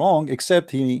nothing wrong,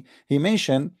 except he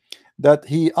mentioned that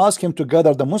he asked him to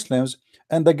gather the Muslims,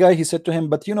 and the guy, he said to him,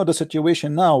 but you know the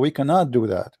situation now, we cannot do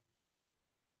that.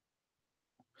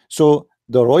 So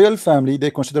the royal family,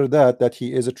 they consider that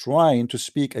he is trying to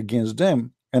speak against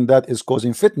them, and that is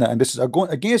causing fitna, and this is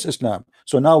against Islam.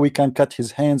 So now we can cut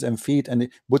his hands and feet and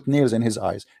put nails in his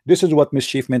eyes. This is what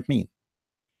mischievement mean.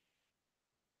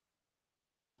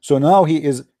 So now he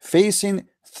is facing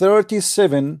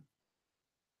 37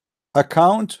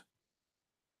 account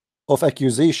of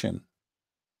accusation,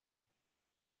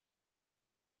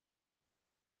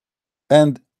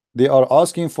 and they are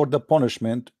asking for the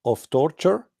punishment of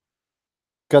torture,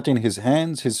 cutting his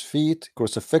hands, his feet,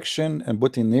 crucifixion, and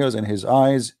putting nails in his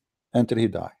eyes until he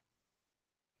die.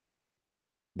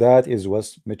 That is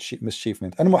what's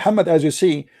mischievement. And Muhammad, as you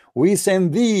see, we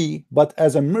send thee but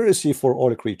as a mercy for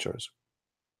all creatures.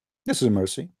 This is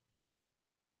mercy.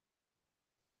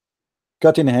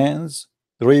 Cutting hands,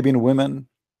 raping women,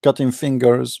 cutting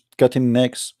fingers, cutting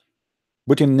necks,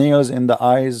 putting nails in the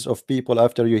eyes of people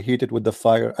after you heat it with the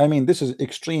fire. I mean, this is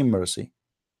extreme mercy.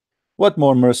 What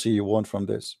more mercy you want from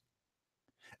this?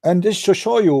 And this to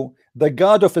show you the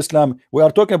God of Islam. We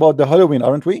are talking about the Halloween,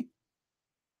 aren't we?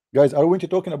 Guys, are we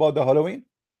talking about the Halloween?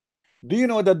 Do you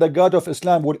know that the God of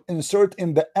Islam would insert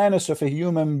in the anus of a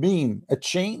human being a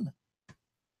chain?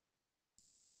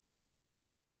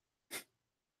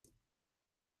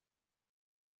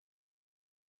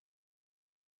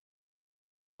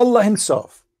 Allah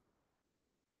himself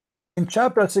in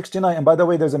chapter 69, and by the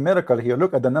way, there's a miracle here.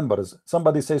 Look at the numbers.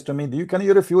 Somebody says to me, can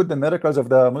you refute the miracles of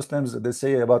the Muslims they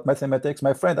say about mathematics?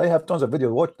 My friend, I have tons of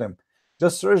videos. Watch them.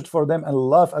 Just search for them and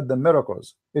laugh at the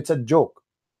miracles. It's a joke.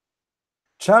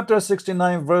 Chapter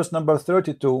 69, verse number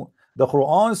 32, the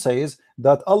Quran says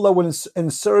that Allah will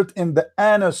insert in the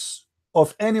anus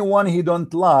of anyone he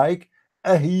don't like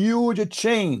a huge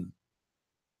chain.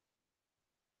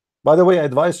 By the way, I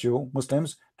advise you,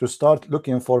 Muslims, to start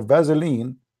looking for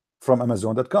Vaseline from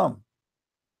Amazon.com.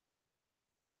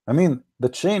 I mean, the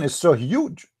chain is so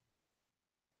huge.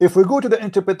 If we go to the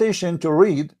interpretation to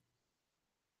read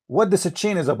what this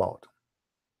chain is about,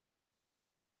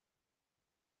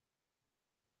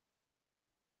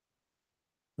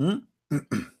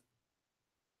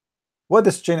 what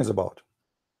this chain is about,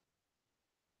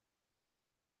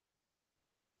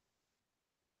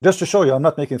 just to show you I'm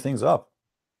not making things up.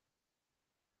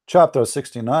 Chapter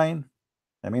 69,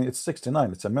 I mean, it's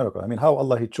 69, it's a miracle. I mean, how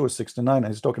Allah he chose 69 and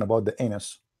he's talking about the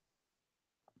anus?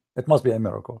 It must be a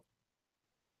miracle.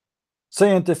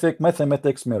 Scientific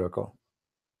mathematics miracle.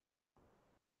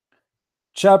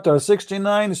 Chapter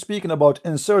 69 is speaking about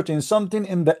inserting something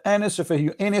in the anus of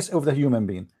the human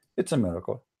being. It's a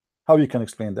miracle. How you can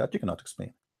explain that? You cannot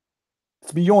explain.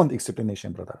 It's beyond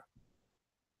explanation, brother.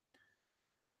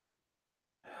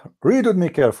 Read with me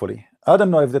carefully. I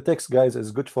don't know if the text, guys,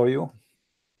 is good for you.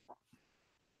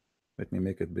 Let me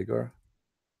make it bigger.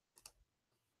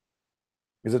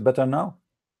 Is it better now?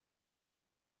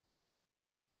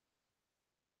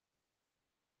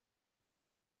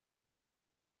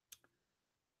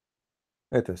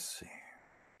 Let us see.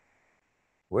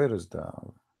 Where is the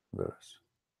verse?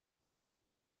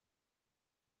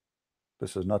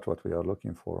 This is not what we are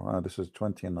looking for. This is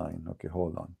 29. Okay,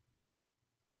 hold on.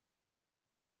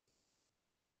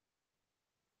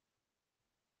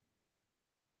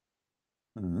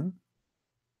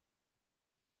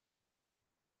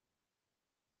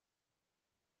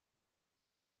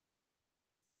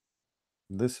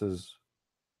 This is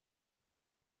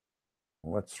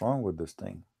what's wrong with this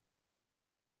thing.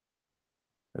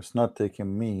 It's not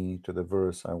taking me to the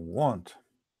verse I want.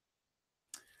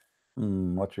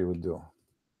 What we will do,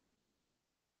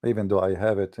 even though I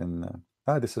have it in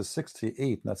this is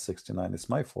 68, not 69. It's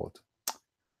my fault.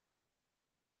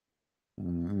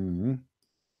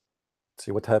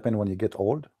 See what happened when you get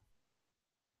old?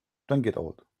 Don't get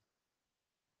old.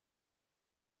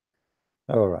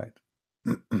 All right.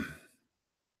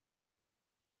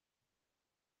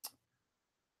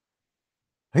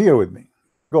 Here with me.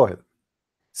 Go ahead.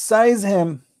 Size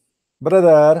him,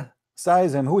 brother.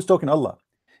 Size him. Who's talking? Allah.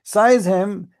 Size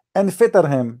him and fetter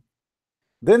him.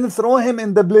 Then throw him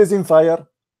in the blazing fire.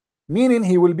 Meaning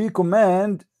he will be he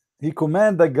command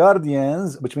the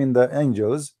guardians, which mean the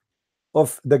angels,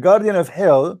 of the guardian of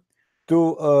hell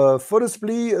to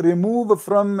forcibly remove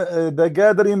from the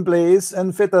gathering place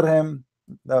and fetter him.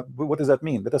 What does that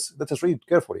mean? Let us read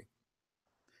carefully.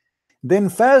 Then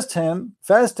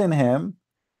fasten him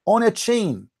on a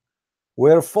chain,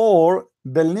 wherefore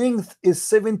the length is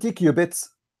 70 cubits.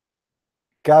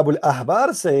 Kabul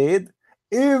Ahbar said,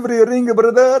 every ring,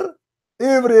 brother,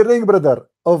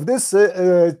 of this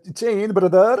chain,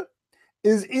 brother,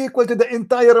 is equal to the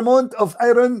entire amount of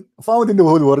iron found in the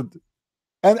whole world.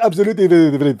 And absolutely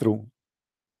very, very true.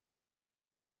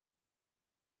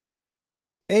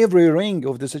 Every ring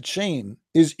of this chain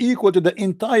is equal to the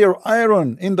entire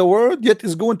iron in the world, yet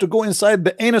is going to go inside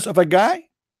the anus of a guy.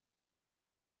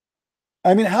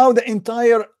 I mean, how the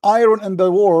entire iron in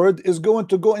the world is going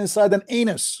to go inside an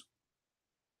anus?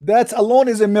 That alone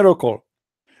is a miracle.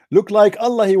 Look like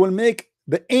Allah, He will make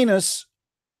the anus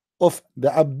of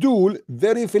the Abdul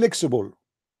very flexible.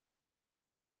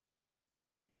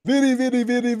 Very, very,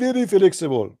 very, very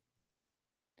flexible.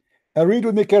 And read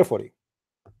with me carefully.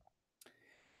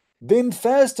 Then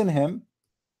fasten him,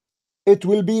 it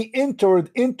will be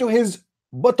entered into his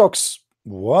buttocks.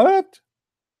 What?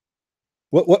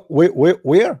 What?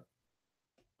 Where?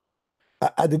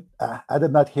 I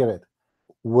did not hear it.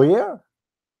 Where?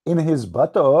 In his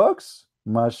buttocks?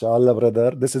 MashaAllah,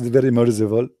 brother. This is very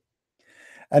merciful.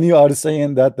 And you are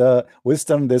saying that the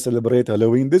Western, they celebrate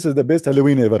Halloween. This is the best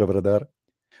Halloween ever, brother.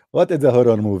 What is a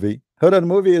horror movie? Horror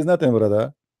movie is nothing,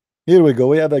 brother. Here we go.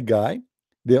 We have a guy.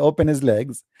 They open his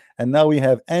legs. And now we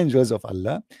have angels of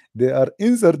Allah. They are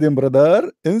inserting,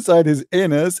 brother, inside his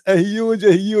anus, a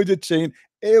huge chain.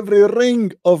 Every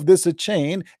ring of this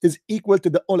chain is equal to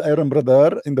the all iron,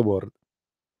 brother, in the world.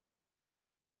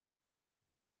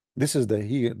 This is the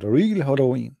real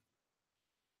Halloween.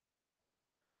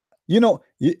 You know,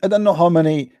 I don't know how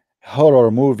many horror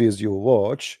movies you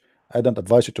watch. I don't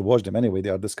advise you to watch them anyway. They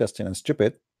are disgusting and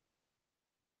stupid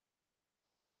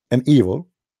and evil.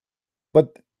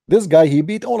 But this guy, he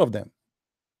beat all of them.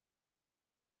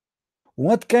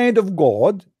 What kind of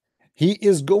God he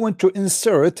is going to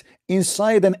insert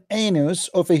inside an anus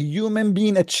of a human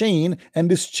being, a chain, and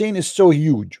this chain is so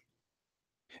huge?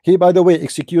 He, by the way,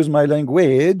 excuse my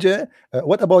language,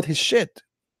 what about his shit?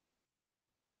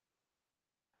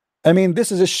 I mean,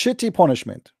 this is a shitty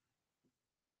punishment.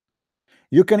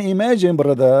 You can imagine,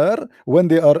 brother, when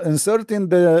they are inserting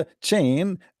the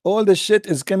chain, all the shit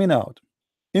is coming out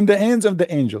in the hands of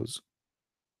the angels.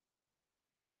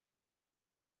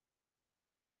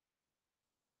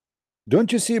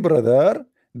 Don't you see, brother,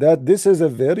 that this is a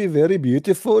very, very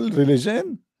beautiful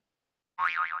religion?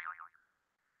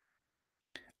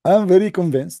 I'm very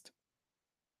convinced.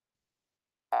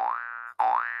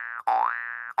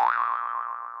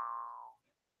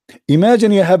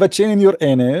 Imagine you have a chain in your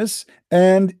anus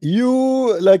and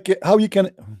you like how you can,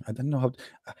 I don't know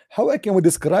how I can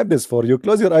describe this for you.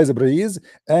 Close your eyes, please,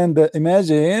 and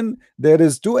imagine there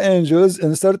is two angels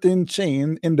inserting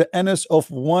chain in the anus of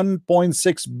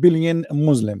 1.6 billion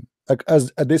Muslim.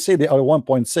 As they say, they are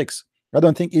 1.6. I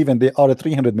don't think even they are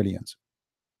 300 millions.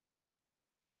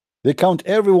 They count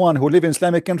everyone who live in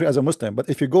Islamic country as a Muslim, but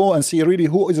if you go and see really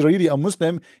who is really a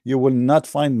Muslim, you will not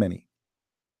find many.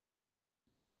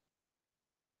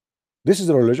 This is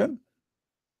a religion,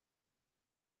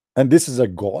 and this is a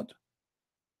God.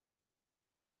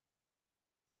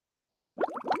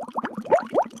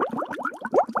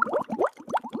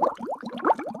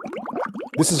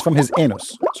 This is from his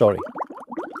anus. Sorry.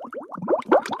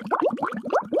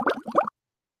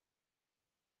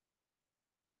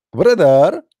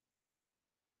 Brother,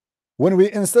 when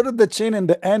we inserted the chain in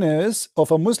the anus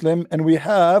of a Muslim and we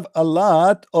have a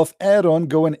lot of iron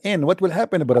going in, what will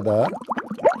happen, brother?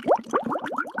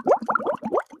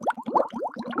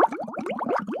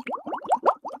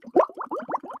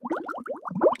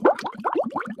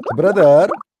 Brother,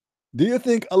 do you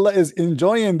think Allah is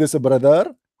enjoying this,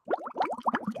 brother?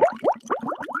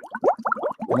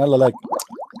 And Allah like,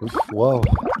 wow,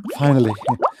 finally,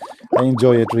 I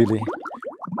enjoy it really.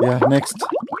 Yeah, next,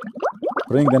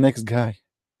 bring the next guy.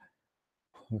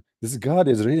 This God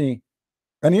is really,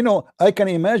 and you know, I can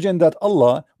imagine that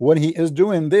Allah, when he is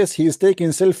doing this, he is taking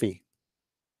selfie.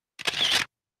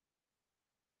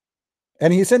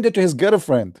 And he sent it to his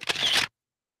girlfriend.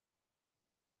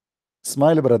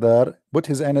 Smile, brother. Put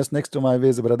his anus next to my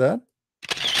face, brother.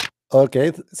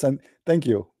 Okay, thank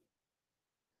you.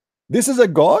 This is a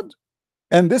God,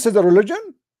 and this is a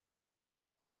religion.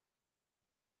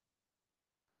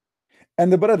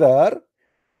 And the brother,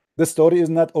 the story is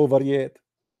not over yet.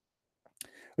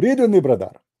 Read with me,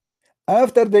 brother.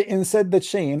 After they insert the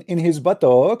chain in his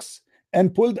buttocks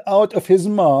and pulled out of his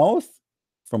mouth,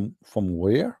 from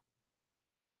where?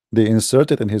 They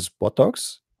insert it in his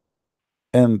buttocks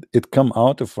and it come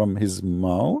out from his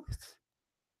mouth.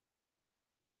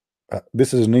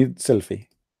 This is need selfie.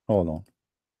 Hold on.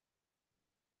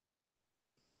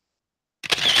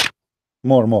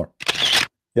 More.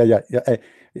 Yeah.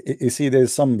 You see,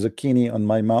 there's some zucchini on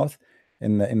my mouth,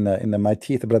 in my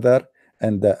teeth, brother.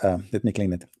 And let me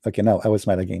clean it. Okay, now I will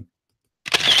smile again.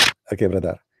 Okay,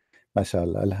 brother.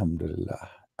 MashaAllah, Alhamdulillah.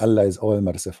 Allah is all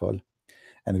merciful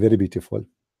and very beautiful.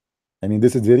 I mean,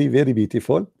 this is very, very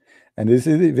beautiful. And this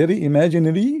is a very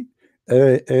imaginary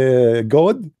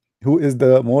God who is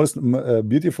the most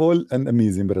beautiful and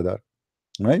amazing, brother.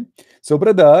 Right? So,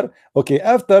 brother, okay,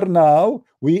 after now,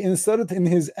 we insert in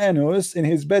his anus, in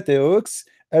his buttocks,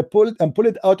 pull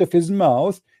it out of his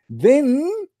mouth.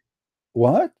 Then,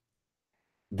 what?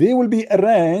 They will be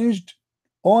arranged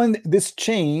on this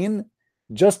chain,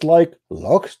 just like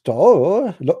lock,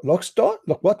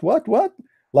 what?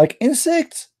 Like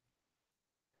insects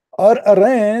are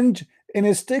arranged in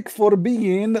a stick for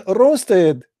being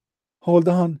roasted. Hold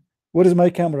on. Where is my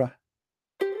camera?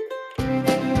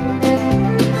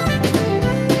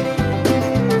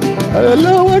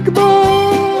 Allahu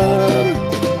Akbar!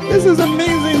 This is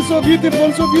amazing. So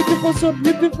beautiful, so beautiful, so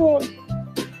beautiful.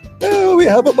 Oh, we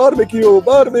have a barbecue.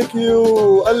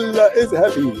 Allah is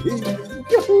happy.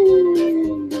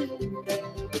 Yahoo!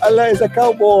 Allah is a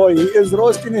cowboy. He is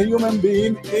roasting a human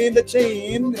being in the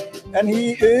chain, and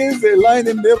he is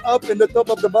lining them up in the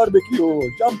top of the barbecue.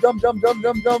 Jump.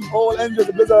 All angels,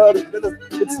 blizzard.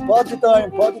 It's party time.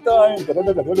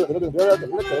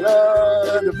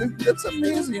 That's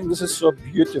amazing. This is so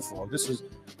beautiful. This is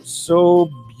so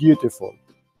beautiful.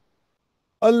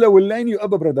 Allah will line you up,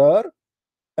 brother,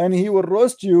 and he will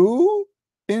roast you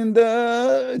in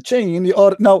the chain.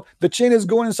 Or now the chain is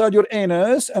going inside your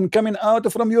anus and coming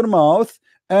out from your mouth,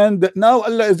 and now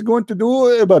Allah is going to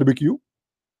do a barbecue.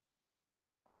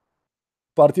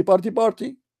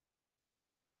 Party.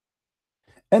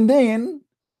 And then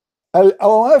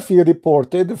Al-Awafi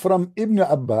reported from Ibn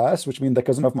Abbas, which means the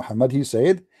cousin of Muhammad, he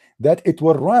said that it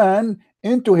will run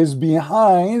into his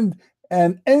behind,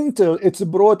 and until it's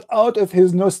brought out of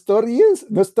his nostrils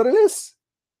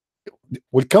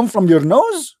will come from your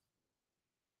nose.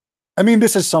 I mean,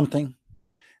 this is something.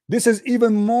 This is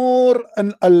even more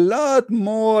and a lot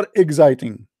more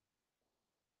exciting.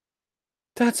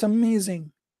 That's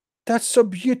amazing. That's so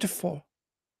beautiful.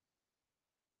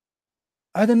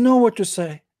 I don't know what to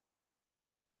say.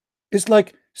 It's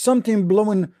like something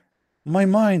blowing my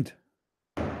mind.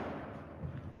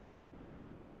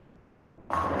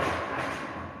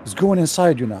 It's going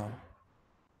inside you now.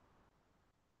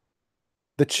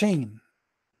 The chain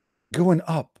going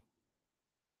up.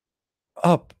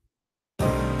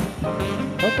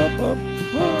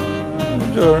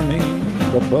 Journey.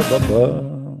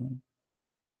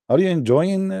 Are you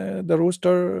enjoying the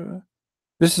rooster?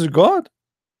 This is God.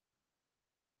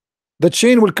 The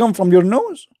chain will come from your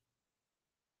nose.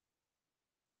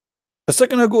 A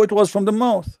second ago it was from the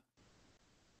mouth.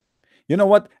 You know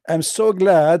what? I'm so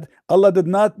glad Allah did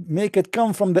not make it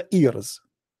come from the ears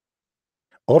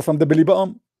or from the belly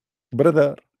button,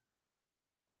 brother,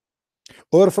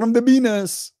 or from the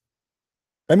penis.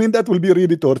 I mean, that will be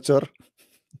really torture.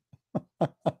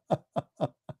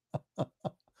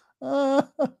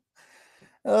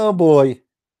 Oh boy.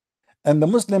 And the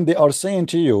Muslim, they are saying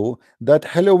to you that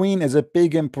Halloween is a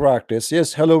pagan practice.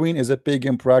 Yes, Halloween is a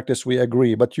pagan practice, we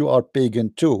agree, but you are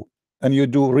pagan too, and you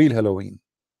do real Halloween.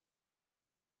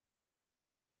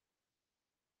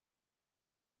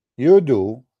 You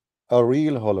do a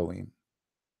real Halloween.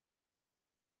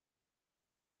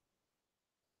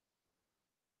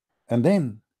 And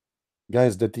then,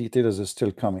 guys, the details are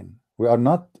still coming. We are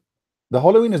not, the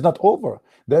Halloween is not over.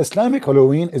 The Islamic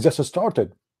Halloween is just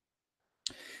started.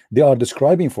 They are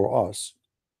describing for us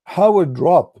how a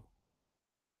drop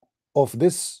of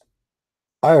this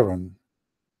iron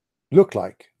look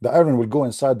like. The iron will go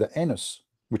inside the anus,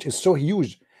 which is so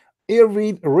huge.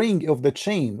 Every ring of the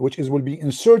chain, which is will be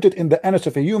inserted in the anus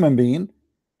of a human being,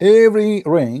 every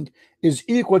ring is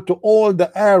equal to all the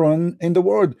iron in the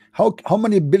world. How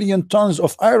many billion tons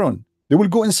of iron they will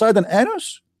go inside an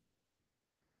anus?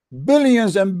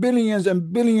 Billions and billions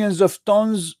and billions of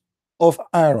tons of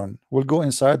iron will go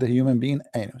inside the human being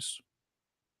anus.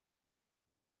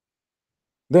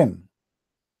 Then,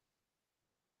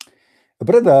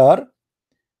 brother,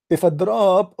 if a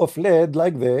drop of lead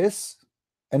like this,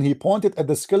 and he pointed at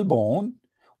the skull bone,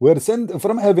 were sent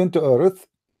from heaven to earth,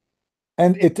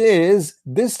 and it is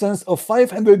distance of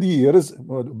 500 years.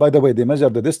 By the way, they measure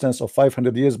the distance of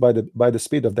 500 years by the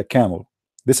speed of the camel.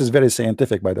 This is very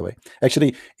scientific, by the way.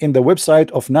 Actually, in the website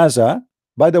of NASA,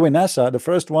 by the way, NASA, the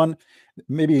first one,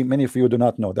 maybe many of you do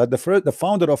not know that the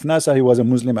founder of NASA, he was a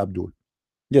Muslim, Abdul.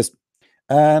 Yes,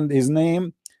 and his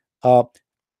name,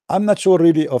 I'm not sure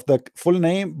really of the full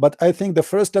name, but I think the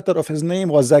first letter of his name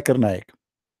was Zakir Naik.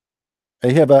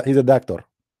 He's a doctor.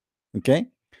 Okay,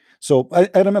 so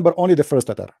I remember only the first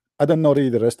letter. I don't know really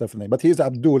the rest of the name, but he's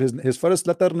Abdul. His first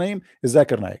letter name is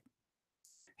Zakir Naik.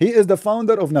 He is the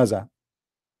founder of NASA.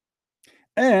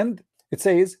 And it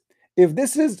says, if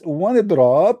this is one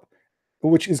drop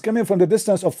which is coming from the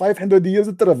distance of 500 years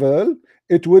travel,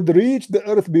 it would reach the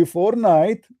earth before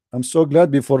night. I'm so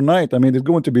glad before night. I mean, it's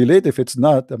going to be late if it's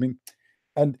not. I mean,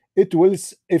 and it will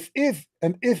if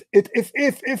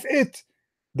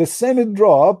the same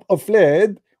drop of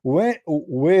lead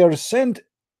were sent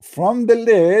from the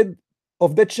lead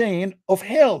of the chain of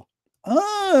hell.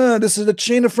 This is the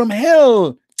chain from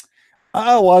hell.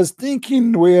 I was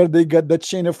thinking where they got the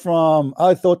chain from.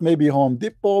 I thought maybe Home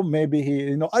Depot,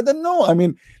 maybe I don't know. I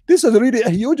mean, this is really a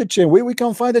huge chain. Where we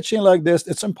can find a chain like this?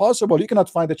 It's impossible. You cannot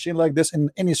find a chain like this in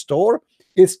any store.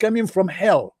 It's coming from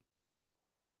hell.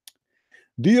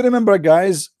 Do you remember,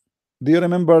 guys? Do you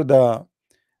remember the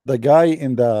guy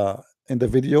in the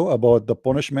video about the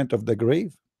punishment of the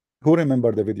grave? Who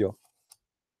remember the video?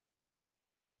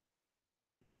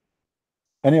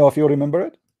 Any of you remember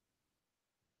it?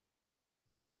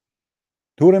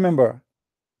 Who remember?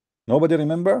 Nobody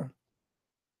remember?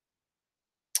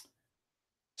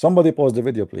 Somebody pause the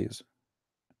video, please.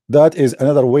 That is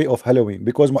another way of Halloween,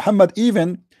 because Muhammad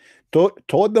even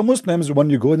taught the Muslims,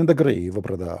 when you go in the grave,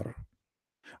 brother,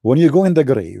 when you go in the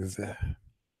grave,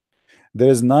 there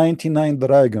is 99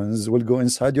 dragons will go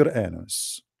inside your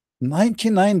anus.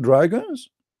 99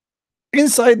 dragons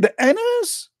inside the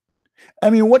anus? I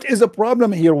mean, what is the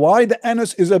problem here? Why the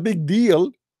anus is a big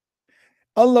deal?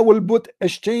 Allah will put a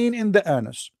chain in the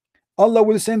anus. Allah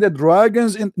will send the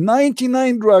dragons in.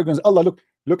 99 dragons. Allah,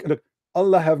 look.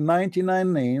 Allah have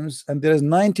 99 names, and there is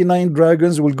 99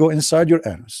 dragons will go inside your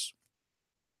anus.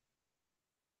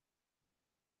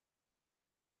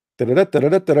 I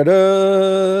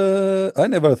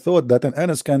never thought that an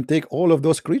anus can take all of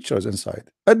those creatures inside.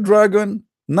 A dragon,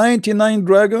 99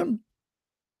 dragon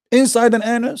inside an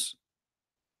anus.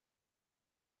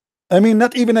 I mean,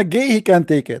 not even a gay he can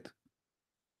take it.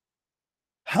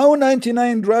 How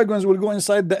 99 dragons will go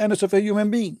inside the anus of a human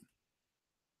being?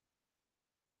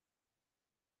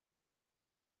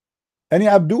 Any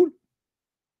Abdul?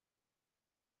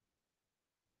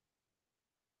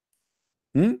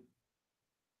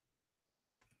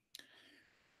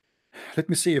 Let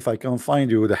me see if I can find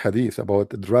you the hadith about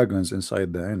the dragons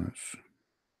inside the anus.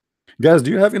 Guys,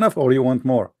 do you have enough, or you want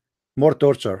more? More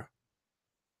torture?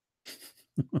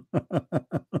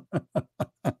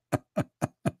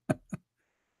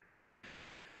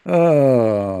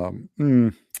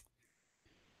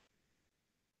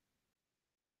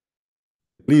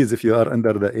 Please, if you are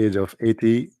under the age of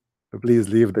 80, please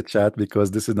leave the chat,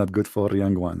 because this is not good for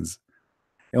young ones.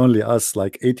 Only us,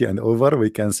 like 80 and over, we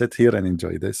can sit here and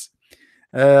enjoy this.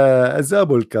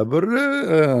 Azabul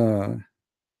Kabr.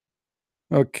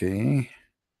 Okay.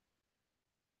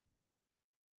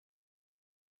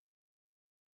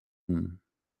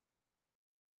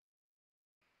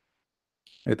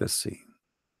 Let us see.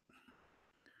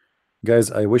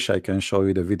 Guys, I wish I can show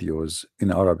you the videos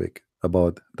in Arabic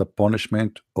about the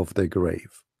punishment of the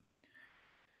grave.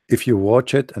 If you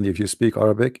watch it and if you speak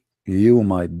Arabic, you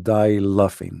might die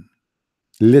laughing.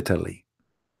 Literally.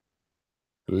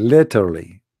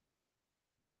 Literally.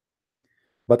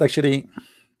 But actually,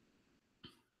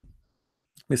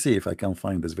 let me see if I can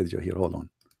find this video here. Hold on.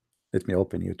 Let me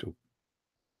open YouTube.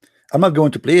 I'm not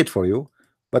going to play it for you,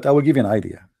 but I will give you an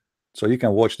idea, so you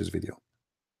can watch this video.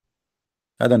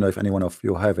 I don't know if any one of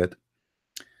you have it.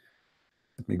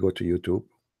 Let me go to YouTube.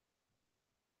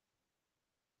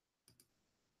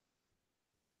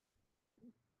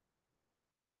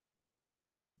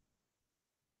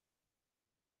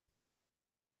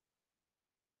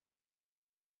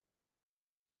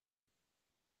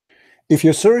 If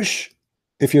you search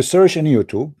in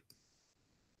YouTube,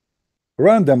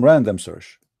 random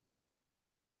search,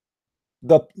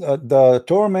 the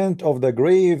torment of the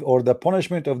grave or the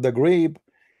punishment of the grave,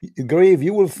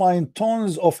 you will find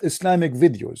tons of Islamic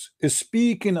videos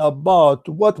speaking about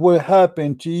what will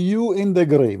happen to you in the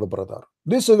grave, brother.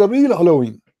 This is the real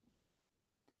Halloween.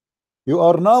 You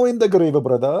are now in the grave,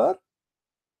 brother,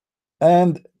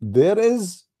 and there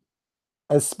is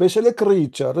a special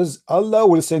creatures Allah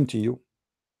will send to you.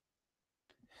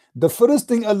 The first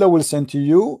thing Allah will send to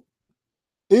you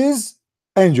is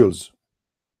angels.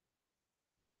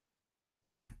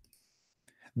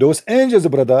 Those angels,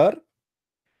 brother,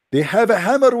 they have a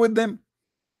hammer with them.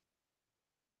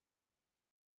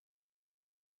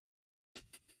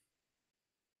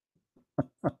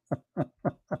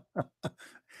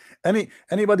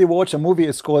 Anybody watch a movie?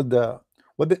 It's called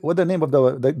what the name of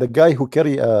the guy who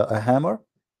carry a hammer?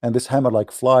 and this hammer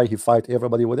like fly, he fight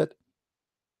everybody with it.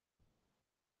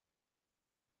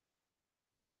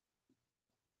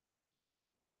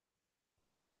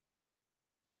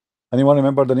 Anyone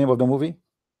remember the name of the movie?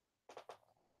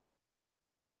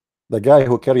 The guy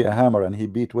who carry a hammer and he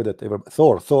beat with it.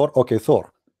 Thor. Okay,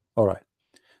 Thor. All right.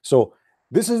 So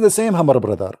this is the same hammer,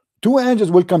 brother. Two angels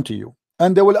will come to you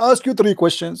and they will ask you three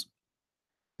questions.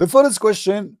 The first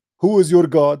question, who is your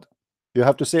God? You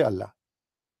have to say Allah.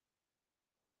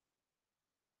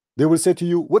 They will say to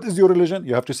you, what is your religion?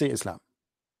 You have to say Islam.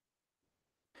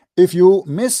 If you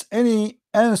miss any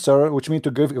answer, which means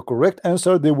to give a correct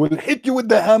answer, they will hit you with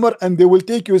the hammer and they will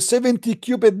take you 70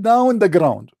 cubits down the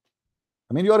ground.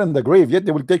 I mean, you are in the grave, yet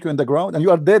they will take you in the ground and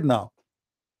you are dead now.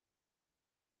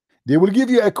 They will give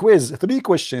you a quiz, three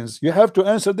questions. You have to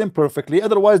answer them perfectly.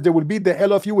 Otherwise, they will beat the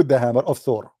hell of you with the hammer of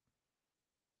Thor.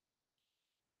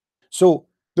 So,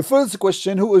 the first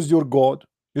question, who is your God?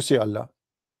 You say Allah.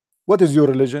 What is your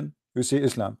religion? You say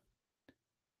Islam.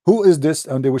 Who is this?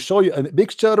 And they will show you a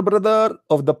picture, brother,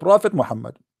 of the Prophet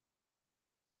Muhammad.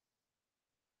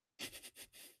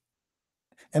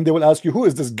 And they will ask you, who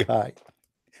is this guy?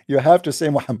 You have to say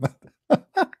Muhammad.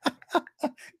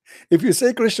 If you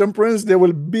say Christian Prince, they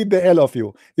will beat the hell of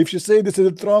you. If you say this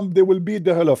is Trump, they will beat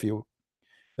the hell of you.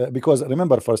 Because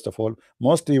remember, first of all,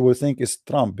 mostly will think it's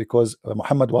Trump because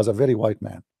Muhammad was a very white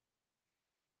man.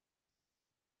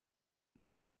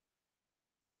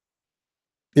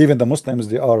 Even the Muslims,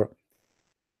 they are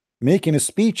making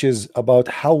speeches about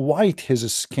how white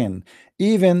his skin,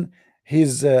 even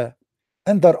his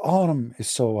underarm is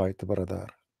so white, brother.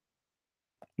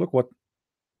 Look what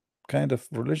kind of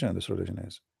religion this religion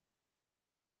is.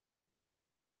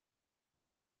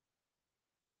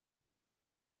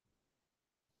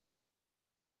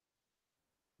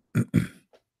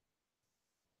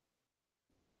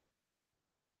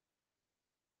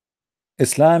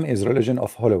 Islam is religion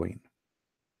of Halloween.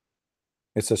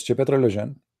 It's a stupid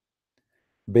religion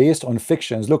based on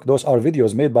fictions. Look, those are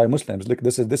videos made by Muslims. Look,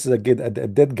 this is a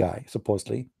dead guy,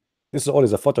 supposedly. This is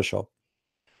always a Photoshop.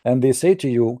 And they say to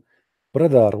you,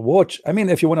 brother, watch. I mean,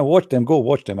 if you want to watch them, go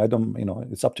watch them. I don't,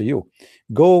 it's up to you.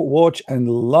 Go watch and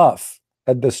laugh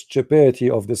at the stupidity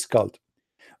of this cult.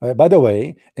 By the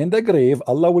way, in the grave,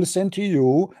 Allah will send to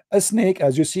you a snake,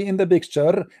 as you see in the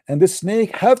picture, and this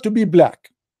snake have to be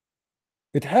black.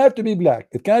 It had to be black.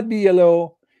 It can't be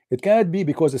yellow. It can't be,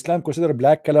 because Islam consider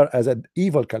black color as an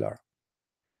evil color.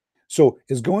 So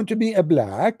it's going to be a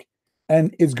black,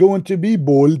 and it's going to be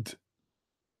bold.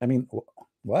 I mean,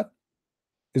 what?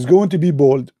 It's going to be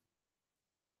bold.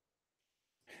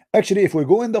 Actually, if we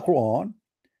go in the Quran,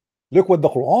 look what the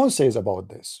Quran says about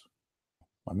this.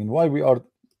 I mean, why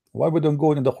we don't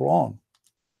go in the Quran?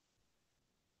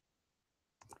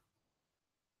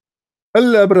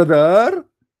 Allah, brother,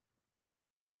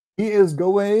 he is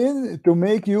going to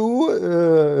make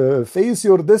you face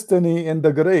your destiny in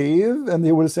the grave, and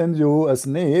he will send you a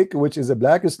snake, which is a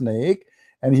black snake,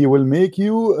 and he will make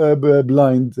you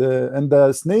blind, and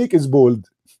the snake is bold.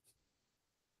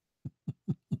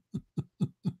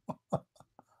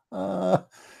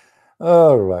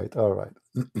 All right.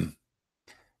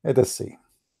 Let us see.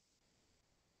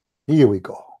 Here we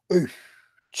go.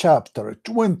 Chapter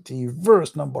 20,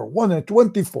 verse number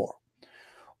 124.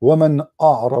 ومن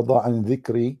أعرض عن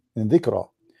ذكرى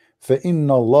فإن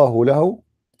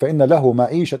له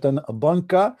معيشة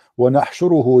ضنكا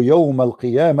ونحشره يوم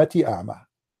القيامة أعمى.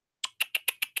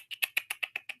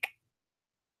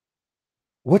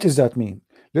 What does that mean?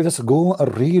 Let us go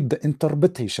and read the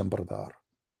interpretation, brother.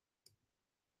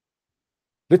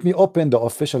 Let me open the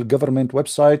official government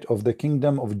website of the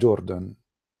Kingdom of Jordan.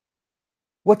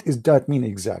 What does that mean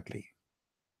exactly?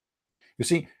 You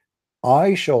see,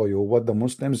 I show you what the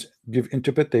Muslims give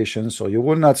interpretation, so you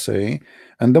will not say,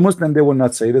 and the Muslim, they will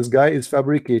not say this guy is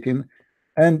fabricating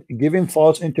and giving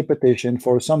false interpretation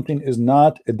for something is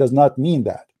not, it does not mean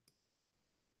that.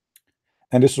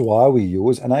 And this is why we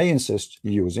use, and I insist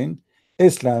using,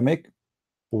 Islamic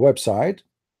website,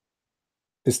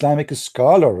 Islamic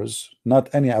scholars, not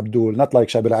any Abdul, not like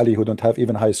Shabil Ali, who don't have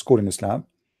even high school in Islam.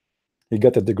 He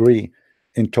got a degree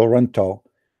in Toronto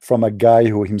from a guy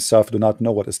who himself do not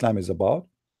know what Islam is about.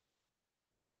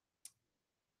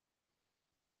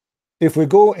 If we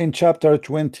go in chapter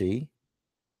 20,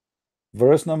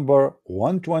 verse number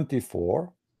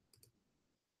 124,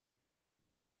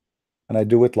 and I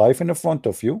do it live in the front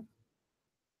of you.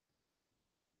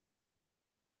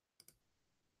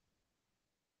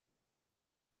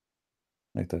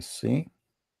 Let us see.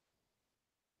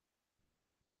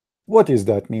 What does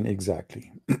that mean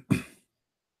exactly?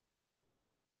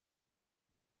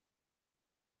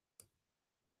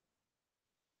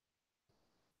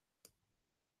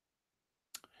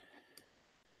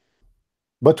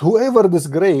 But whoever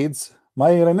disgrades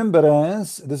my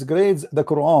remembrance, disgrades the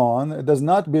Quran, does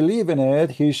not believe in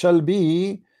it, he shall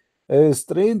be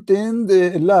strengthened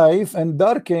life and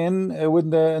darken with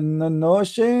the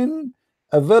notion,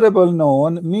 a variable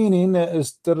known, meaning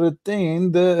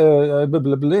strengthened,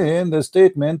 the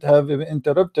statement have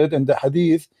interrupted in the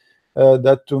hadith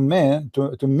that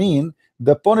to mean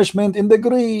the punishment in the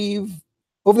grave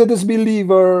of the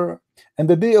disbeliever, and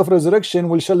the day of resurrection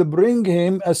we shall bring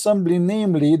him assembly,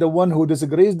 namely the one who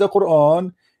disagrees the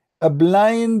Quran, a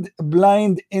blind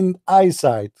in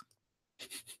eyesight.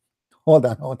 Hold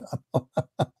on, hold on.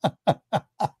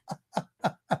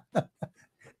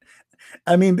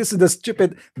 I mean, this is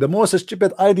the most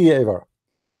stupid idea ever.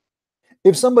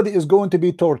 If somebody is going to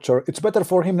be tortured, it's better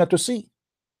for him not to see.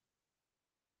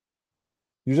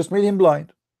 You just made him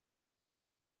blind.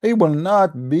 He will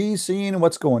not be seeing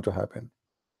what's going to happen.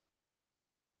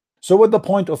 So what's the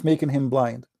point of making him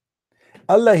blind?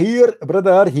 Allah here,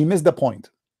 brother, he missed the point.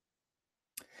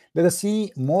 Let us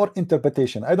see more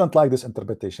interpretation. I don't like this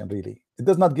interpretation, really. It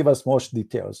does not give us most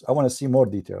details. I want to see more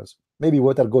details. Maybe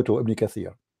we better go to Ibn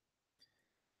Kathir.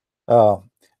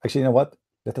 Actually, you know what?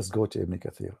 Let us go to Ibn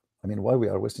Kathir. I mean, why we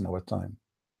are wasting our time?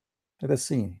 Let us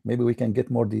see. Maybe we can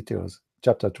get more details.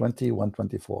 Chapter 20,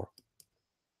 124.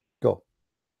 Go.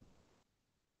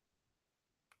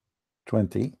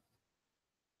 20.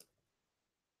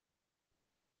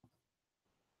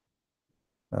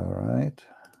 All right.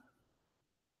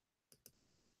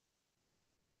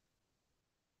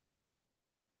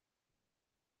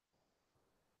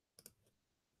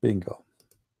 Bingo.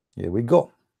 Here we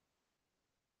go.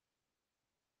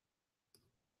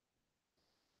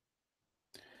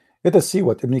 Let us see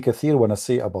what Ibn Kathir want to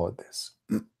say about this.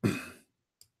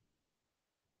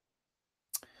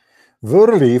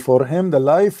 Verily, for him the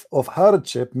life of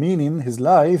hardship, meaning his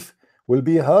life will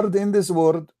be hard in this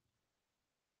world.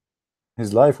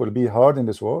 His life will be hard in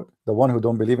this world. The one who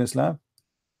don't believe in Islam.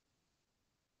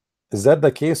 Is that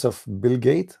the case of Bill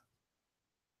Gates?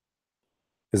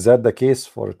 Is that the case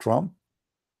for Trump?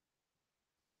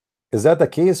 Is that the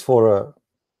case for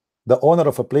the owner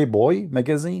of a Playboy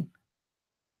magazine?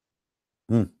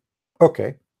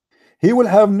 Okay. He will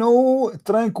have no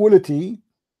tranquility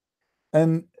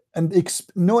and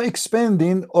no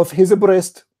expanding of his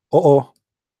breast. I'm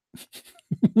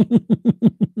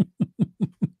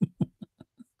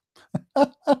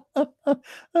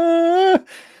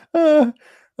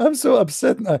so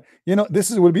upset. You know,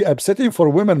 this will be upsetting for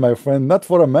women, my friend, not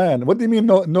for a man. What do you mean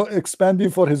no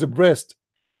expanding for his breast?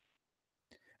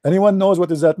 Anyone knows what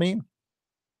does that mean?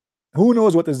 Who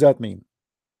knows what does that mean?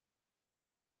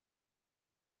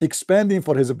 Expanding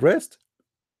for his breast?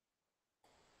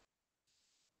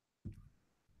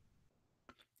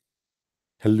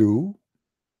 Hello?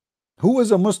 Who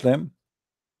is a Muslim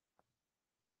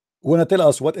want to tell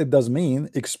us what it does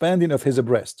mean, expanding of his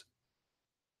breast?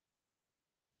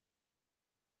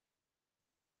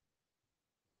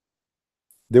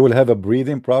 They will have a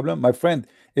breathing problem, my friend.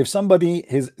 If somebody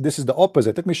this is the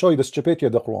opposite. Let me show you the stupidity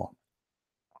of the Quran.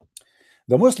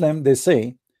 The Muslim, they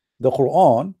say the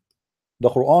Quran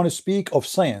speak of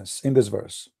science in this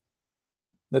verse.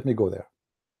 Let me go there.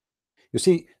 You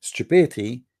see,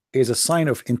 stupidity is a sign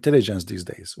of intelligence these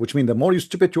days, which means the more you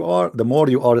stupid you are, the more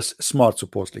you are smart,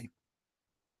 supposedly.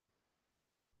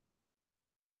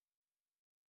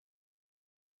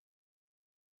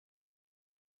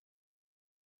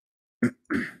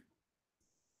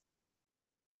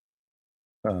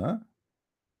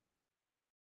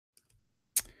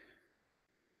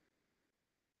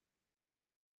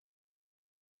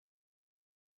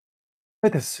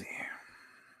 Let us see.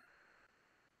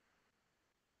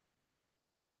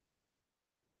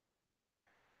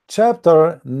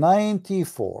 Chapter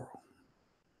 94.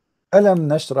 ألم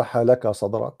نشرح لك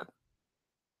صدرك.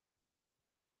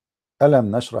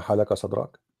 ألم نشرح لك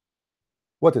صدرك.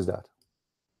 What is that?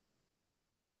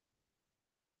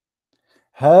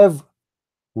 Have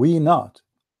we not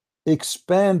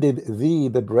expanded thee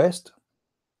the breast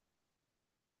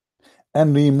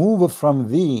and removed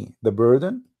from thee the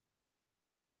burden?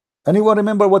 Anyone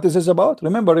remember what this is about?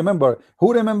 Remember.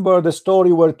 Who remember the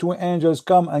story where two angels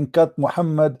come and cut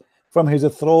Muhammad from his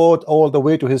throat all the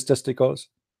way to his testicles?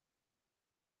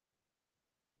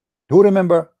 Who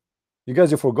remember? You guys,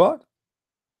 you forgot?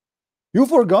 You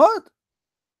forgot?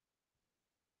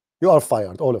 You are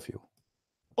fired, all of you.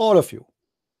 All of you.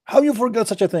 How you forgot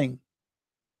such a thing?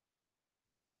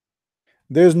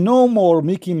 There's no more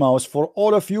Mickey Mouse for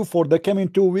all of you for the coming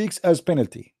 2 weeks as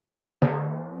penalty.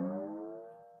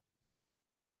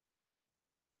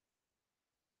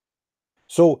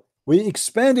 So we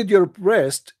expanded your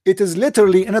breast. It is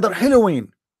literally another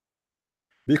Halloween.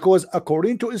 Because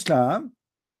according to Islam,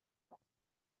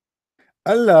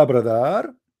 Allah,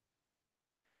 brother,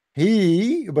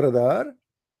 he, brother,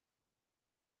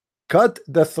 cut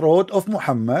the throat of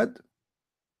Muhammad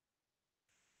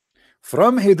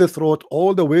from his throat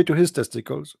all the way to his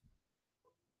testicles.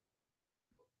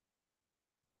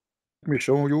 Let me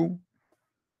show you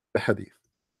the hadith.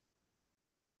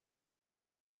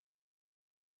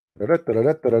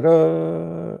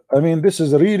 I mean, this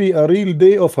is really a real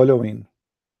day of Halloween.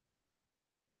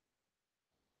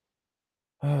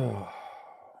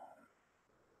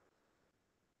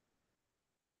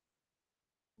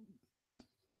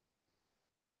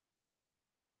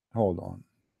 Hold on.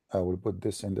 I will put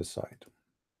this in the side.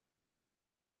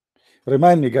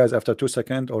 Remind me, guys, after 2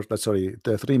 seconds or sorry,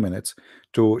 3 minutes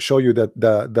to show you that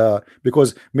the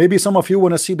because maybe some of you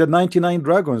want to see the 99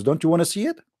 dragons. Don't you want to see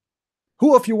it?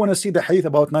 Who of you want to see the hadith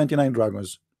about 99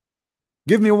 dragons?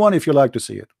 Give me one if you like to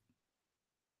see it.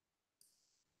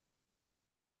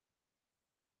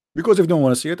 Because if you don't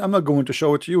want to see it, I'm not going to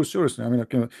show it to you. Seriously, I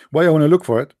mean, why I want to look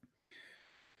for it,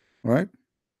 right?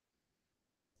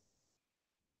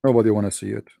 Nobody want to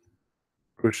see it.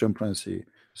 Christian Prince,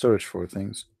 search for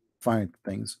things, find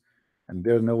things, and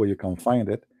there's no way you can find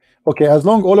it. Okay, as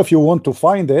long all of you want to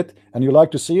find it and you like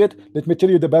to see it, let me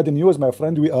tell you the bad news, my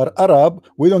friend. We are Arab.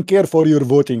 We don't care for your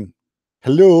voting.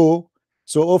 Hello.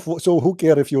 So who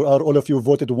care if you are all of you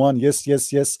voted one? Yes,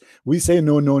 yes, yes. We say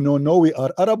no, no, no, no. We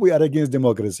are Arab. We are against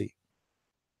democracy.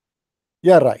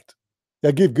 Yeah, right.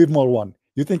 Yeah, give more one.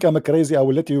 You think I'm a crazy? I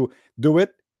will let you do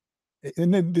it.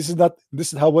 And then this is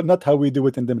how not how we do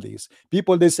it in the Middle East.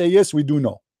 People they say yes, we do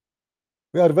no.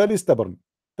 We are very stubborn.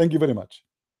 Thank you very much.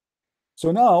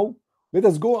 So now let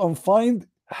us go and find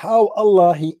how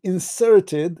Allah he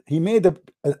made a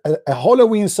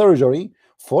Halloween surgery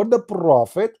for the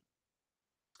Prophet,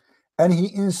 and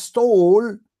he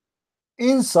installed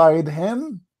inside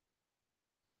him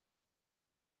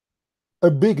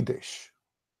a big dish,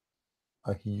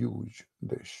 a huge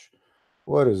dish.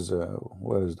 Where is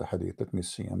the hadith? Let me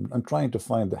see. I'm trying to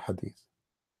find the hadith.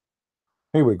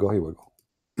 Here we go. Here we go.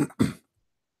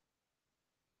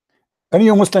 Any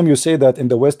Muslim you say that in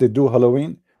the West they do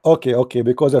Halloween? Okay,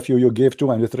 because of you gave 2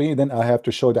 and 3, then I have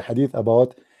to show the hadith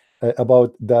about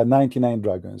the 99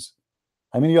 dragons.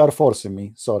 I mean, you are forcing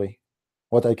me. Sorry,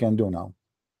 what I can do now?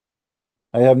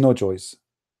 I have no choice.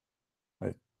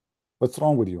 Right. What's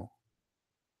wrong with you?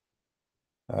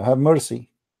 Have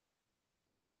mercy.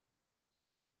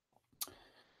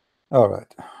 All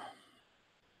right.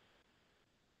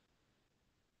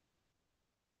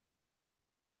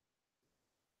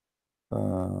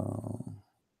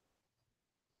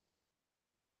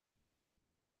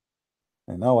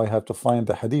 And now I have to find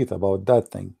the hadith about that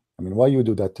thing. I mean, why you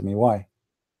do that to me? Why?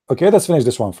 Okay, let's finish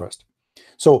this one first.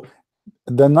 So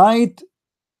the night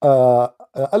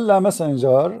Allah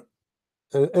Messenger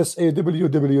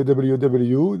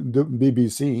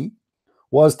SAWWWWBBC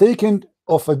was taken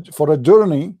for a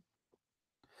journey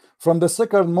from the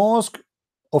sacred mosque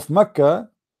of Mecca,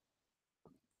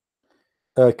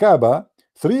 Kaaba.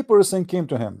 3 persons came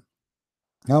to him.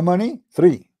 How many?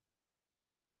 3.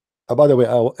 By the way,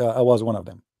 I was one of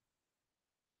them.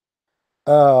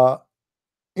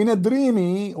 In a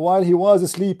dreamy while he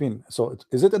was sleeping. So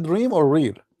is it a dream or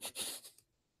real?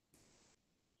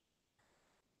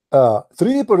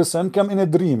 3 persons come in a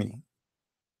dreamy.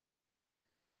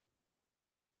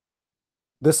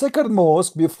 The sacred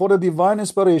mosque before the divine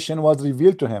inspiration was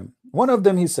revealed to him. One of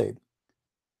them he said,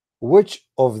 which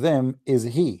of them is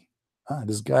he?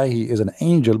 This guy, he is an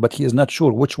angel, but he is not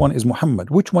sure which one is Muhammad.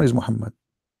 Which one is Muhammad?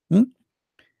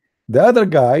 The other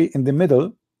guy in the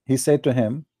middle, he said to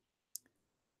him,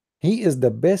 he is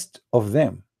the best of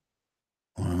them.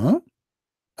 I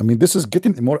mean, this is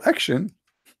getting more action.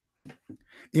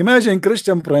 Imagine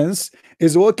Christian Prince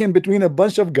is walking between a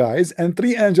bunch of guys and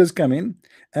 3 angels come in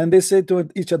and they say to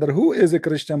each other, who is a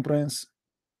Christian Prince?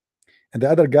 And the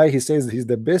other guy, he says he's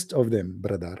the best of them,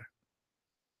 brother.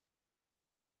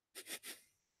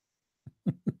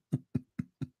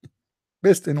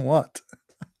 Best in what?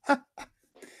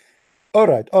 All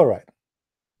right.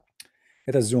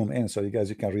 Let us zoom in so you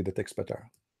guys can read the text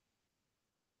better.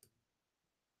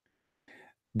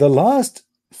 The last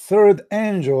 3rd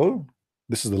angel,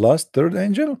 this is the last 3rd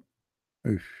angel.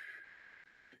 Oof.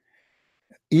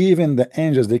 Even the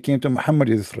angels, they came to Muhammad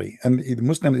is 3, and the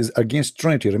Muslim is against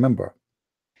Trinity. Remember,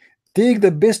 take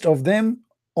the best of them.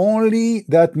 Only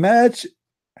that match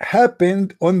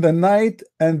happened on the night,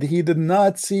 and he did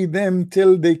not see them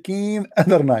till they came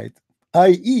other night,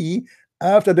 i.e.,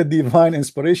 after the divine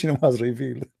inspiration was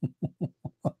revealed.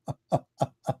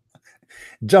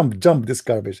 Jump this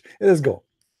garbage. Let's go.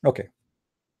 Okay.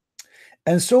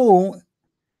 And so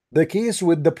the case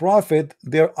with the prophet,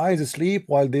 their eyes sleep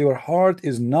while their heart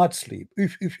is not sleep.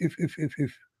 If.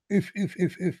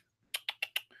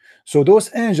 So those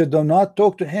angels do not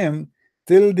talk to him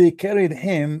till they carried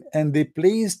him and they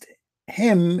placed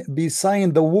him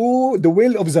beside the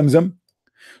well of Zamzam.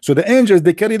 So the angels,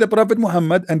 they carry the Prophet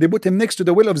Muhammad and they put him next to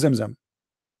the well of Zamzam.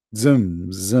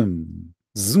 Zim, zim,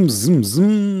 zim, zim,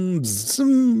 zim,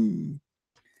 zim.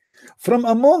 From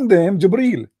among them,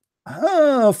 Jibril.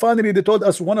 Finally, they told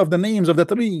us one of the names of the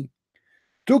three.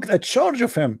 Took a charge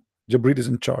of him. Jibril is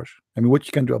in charge. I mean, what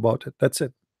you can do about it? That's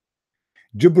it.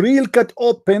 Jibril cut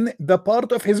open the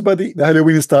part of his body. The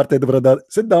Halloween started, brother.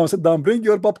 Sit down. Bring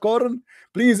your popcorn.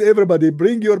 Please, everybody,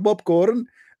 bring your popcorn.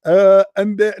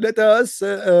 And let us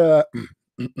let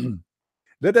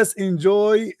us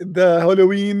enjoy the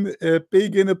Halloween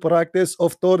pagan practice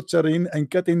of torturing and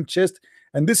cutting chest.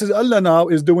 And this is Allah now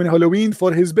is doing Halloween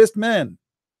for his best man.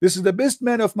 This is the best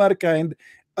man of mankind.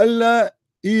 Allah,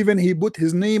 even he put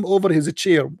his name over his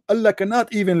chair. Allah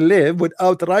cannot even live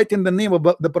without writing the name of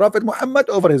the Prophet Muhammad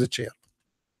over his chair.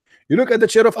 You look at the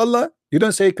chair of Allah, you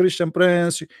don't say Christian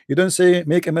Prince, you don't say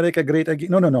make America great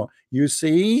again. No, no, no. You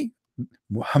say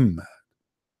Muhammad.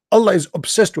 Allah is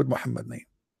obsessed with Muhammad name.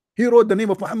 He wrote the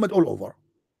name of Muhammad all over.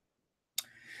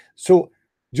 So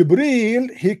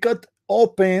Jibril, he cut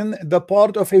open the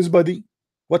part of his body.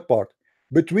 What part?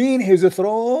 Between his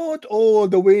throat all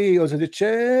the way to the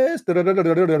chest,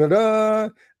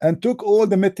 and took all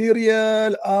the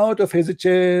material out of his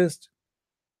chest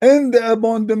and the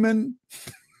abandonment.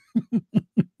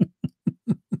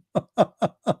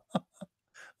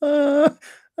 Oh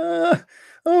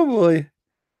boy,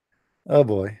 oh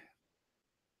boy.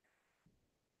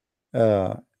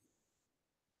 Uh,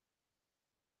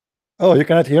 oh, you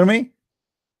cannot hear me?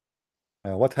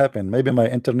 What happened? Maybe my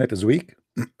internet is weak.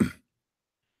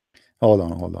 Hold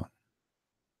on, hold on.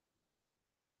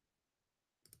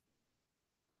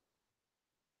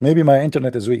 Maybe my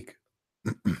internet is weak.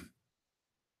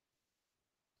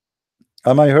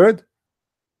 Am I heard?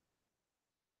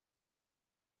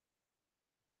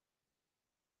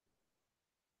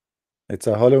 It's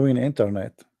a Halloween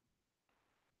internet.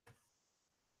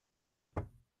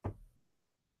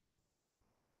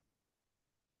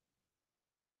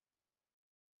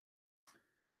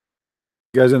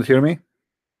 You guys didn't hear me?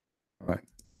 All right.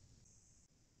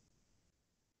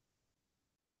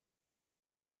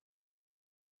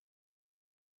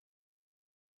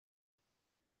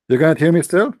 You can't hear me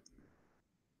still?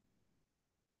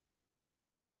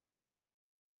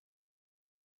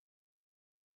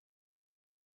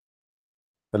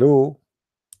 Hello?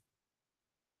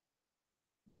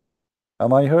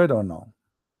 Am I heard or no?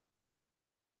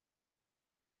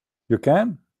 You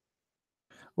can?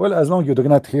 Well, as long as you do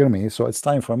not hear me, so it's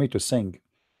time for me to sing.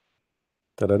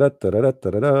 Ta-da-da, ta-da-da,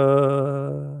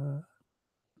 ta-da-da.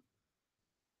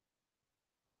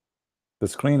 The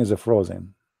screen is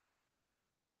frozen.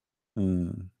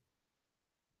 I'm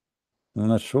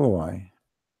not sure why.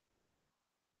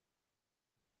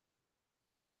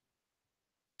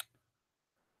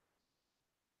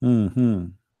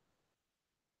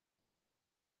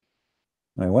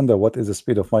 I wonder what is the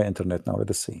speed of my internet now. Let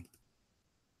us see.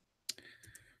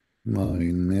 My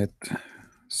net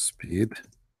speed.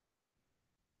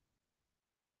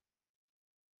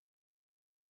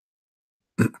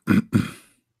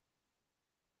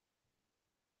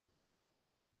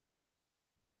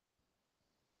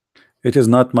 It is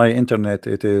not my internet,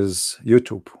 it is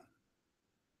YouTube.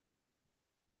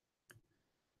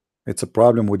 It's a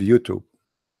problem with YouTube.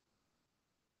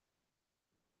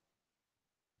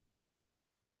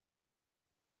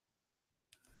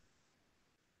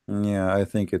 Yeah, I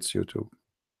think it's YouTube.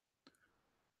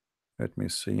 Let me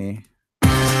see.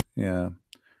 Yeah.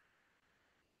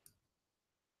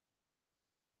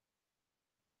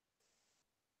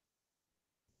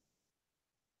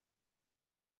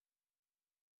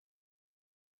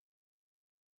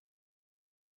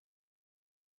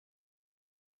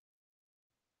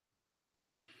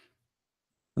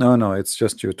 No, no, it's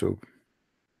just YouTube.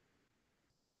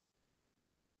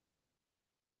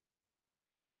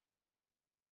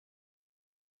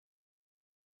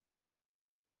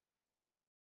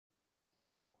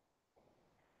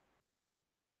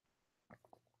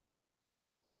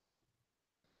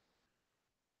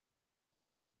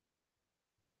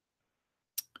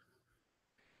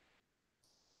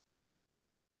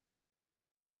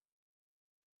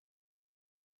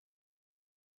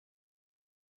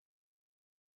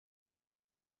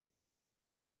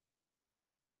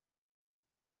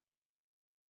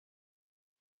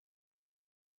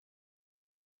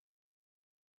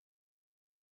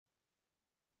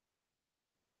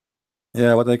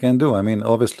 Yeah, what I can do? I mean,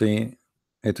 obviously,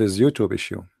 it is YouTube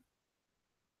issue.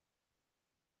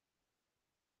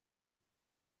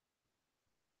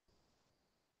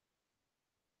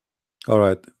 All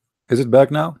right. Is it back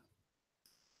now?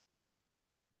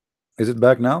 Is it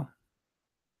back now?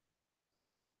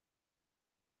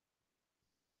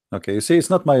 Okay. You see, it's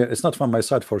not from my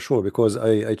side for sure because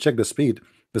I checked the speed.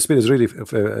 The speed is really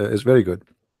is very good.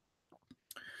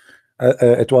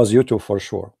 It was YouTube for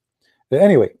sure.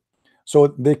 Anyway, so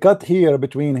they cut here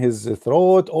between his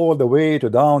throat all the way to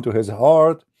down to his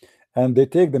heart, and they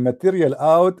take the material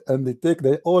out and they take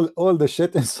the all the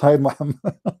shit inside Muhammad,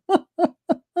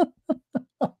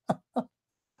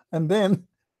 and then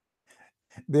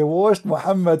they washed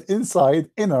Muhammad inside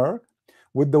inner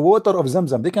with the water of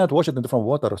Zamzam. They cannot wash it in different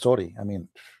water. Sorry, I mean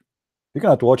you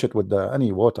cannot wash it with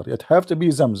any water. It have to be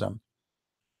Zamzam.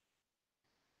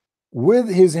 With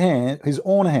his hand, his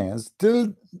own hands,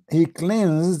 till he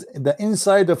cleansed the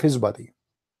inside of his body.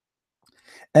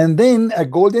 And then a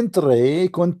golden tray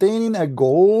containing a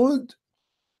gold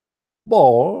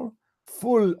ball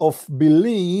full of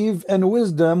belief and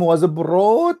wisdom was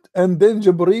brought, and then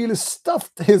Jibril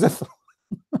stuffed his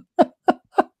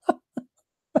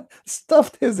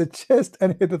chest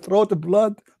and his throat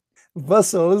blood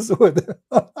vessels with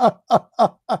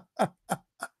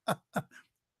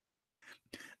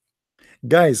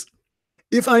guys,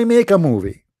 if I make a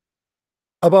movie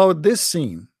about this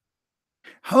scene,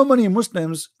 how many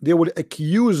Muslims they will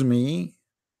accuse me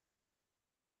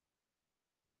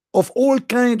of all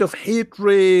kind of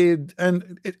hatred,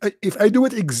 and if I do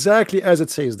it exactly as it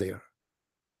says there,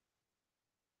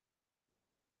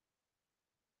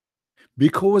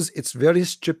 because it's very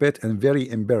stupid and very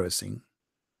embarrassing.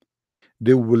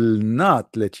 They will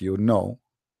not let you know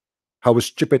how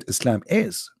stupid Islam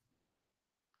is.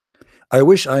 I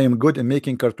wish I am good in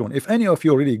making cartoon. If any of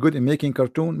you are really good in making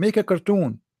cartoon, make a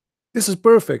cartoon. This is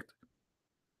perfect.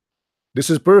 This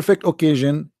is perfect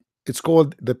occasion. It's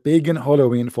called the pagan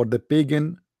Halloween for the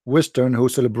pagan Western who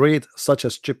celebrate such a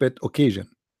stupid occasion.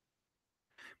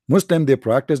 Muslim they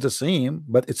practice the same,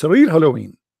 but it's a real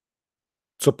Halloween,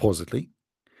 supposedly.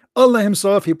 Allah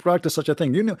himself he practiced such a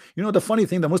thing. You know the funny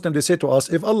thing, the Muslim they say to us,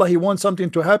 if Allah he wants something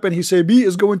to happen, he say B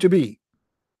is going to be.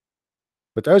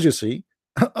 But as you see,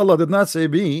 Allah did not say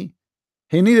B.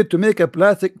 He needed to make a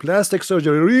plastic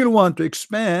surgery, a real one, to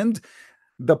expand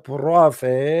the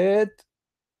prophet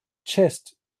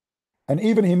chest. And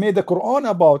even he made the Quran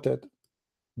about it,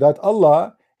 that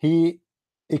Allah he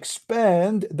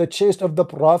expand the chest of the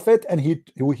prophet and he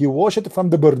wash it from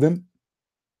the burden.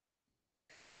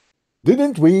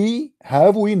 Didn't we?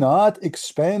 Have we not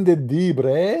expanded the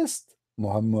breast,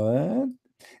 Muhammad,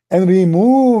 and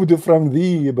removed from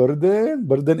the burden?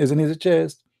 Burden is in his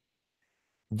chest.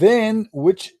 Then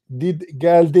which did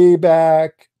Galde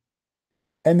back,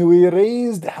 and we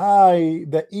raised high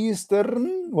the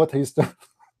eastern, what eastern?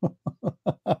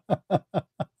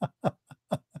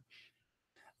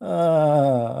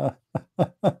 Ah.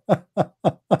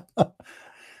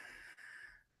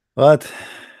 what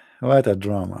what a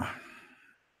drama.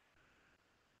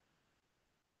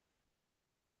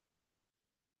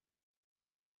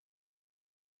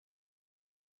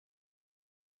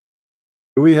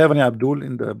 Do we have any Abdul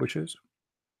in the bushes?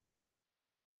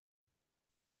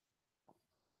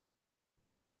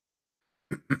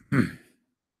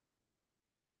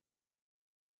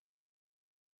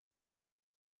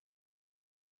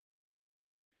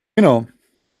 You know,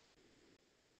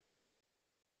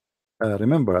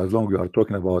 remember, as long we are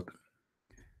talking about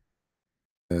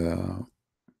uh,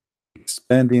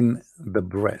 expanding the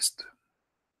breast,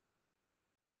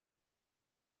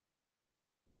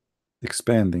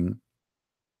 expanding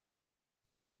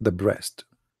the breast.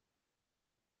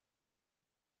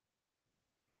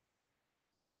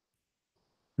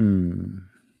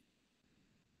 Hmm.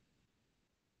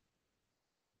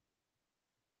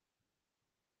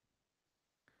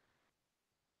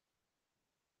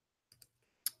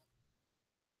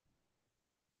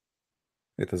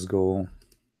 Let us go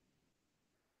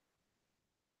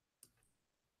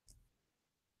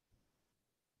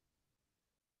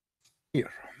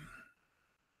here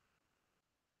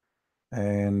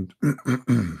and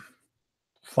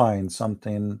find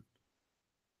something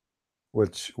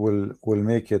which will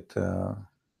make it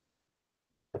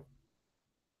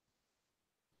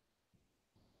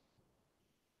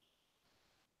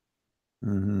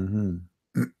mhm.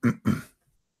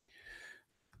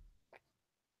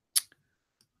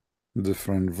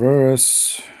 different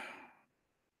verse.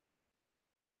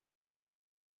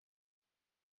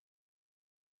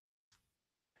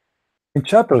 In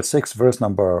chapter 6, verse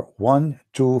number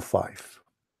 125,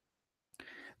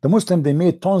 The Muslim, they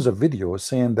made tons of videos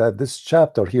saying that this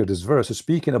chapter here, this verse, is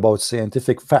speaking about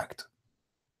scientific fact.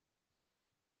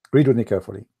 Read with me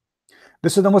carefully.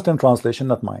 This is the Muslim translation,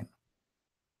 not mine.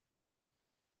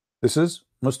 This is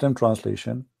Muslim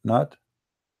translation, not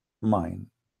mine.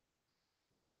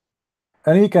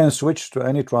 And you can switch to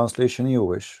any translation you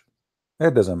wish.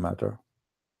 It doesn't matter.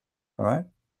 All right.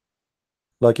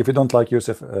 Like if you don't like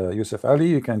Yusuf Ali,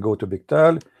 you can go to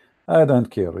Biktal. I don't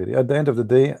care really. At the end of the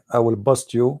day, I will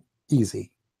bust you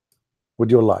easy with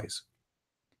your lies.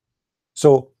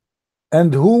 So,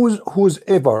 and who's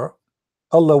ever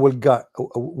Allah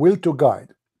will to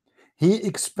guide, He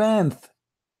expandeth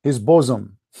His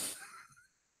bosom.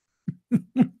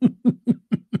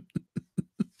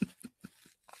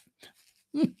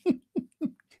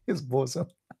 His bosom.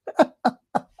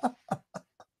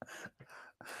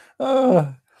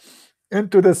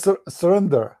 Into the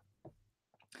surrender,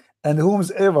 and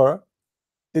whomsoever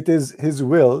it is His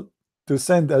will to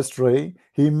send astray,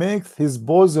 He makes his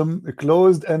bosom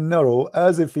closed and narrow,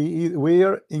 as if he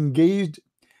were engaged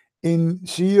in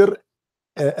sheer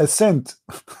ascent.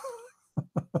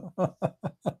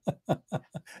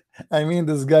 I mean,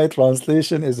 this guy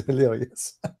translation is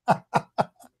hilarious.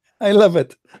 I love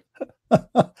it.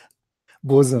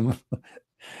 Bosom.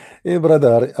 Hey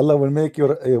brother, Allah will make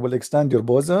your will extend your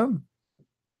bosom.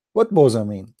 What bosom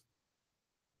mean?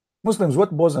 Muslims,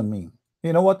 what bosom mean?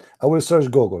 You know what? I will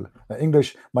search Google.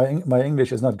 English, my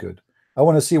English is not good. I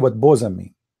want to see what bosom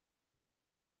mean.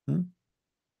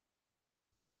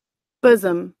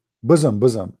 Bosom.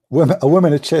 Bosom. A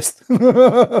woman at chest.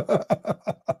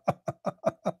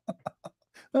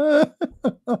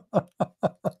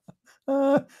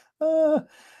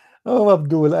 Oh,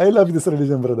 Abdul, I love this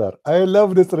religion, brother. I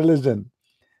love this religion.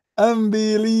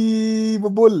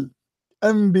 Unbelievable.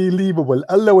 Unbelievable.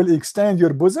 Allah will extend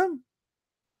your bosom?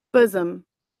 Bosom.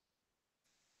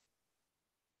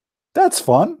 That's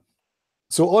fun.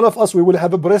 So all of us, we will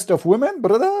have a breast of women,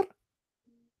 brother?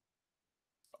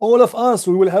 All of us,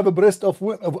 we will have a breast of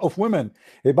women.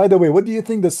 Hey, by the way, what do you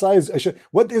think the size?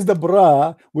 What is the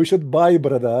bra we should buy,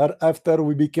 brother, after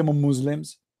we become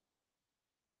Muslims?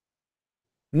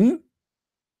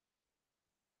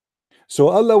 So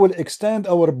Allah will extend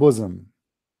our bosom.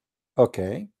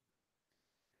 Okay.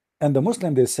 And the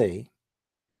Muslim, they say,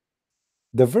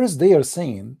 the verse they are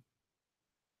saying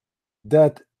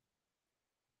that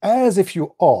as if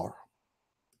you are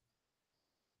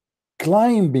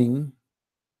climbing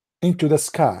into the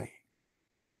sky,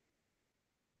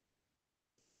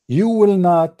 you will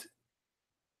not,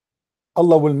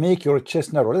 Allah will make your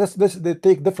chest narrow. They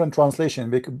take different translation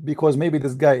because maybe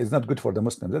this guy is not good for the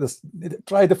Muslims. Let us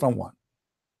try a different one.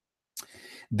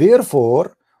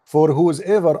 Therefore, for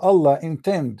whosoever Allah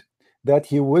intend that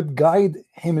He would guide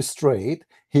him straight,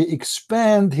 He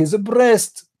expand his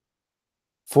breast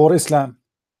for Islam.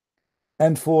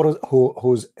 And for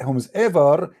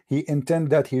whomsoever He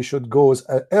intend that he should go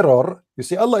error. You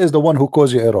see, Allah is the one who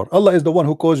cause you error. Allah is the one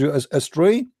who cause you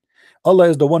astray. Allah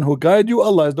is the one who guide you.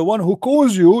 Allah is the one who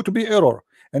cause you to be error.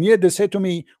 And yet they say to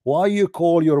me, why you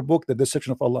call your book The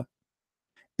Deception of Allah?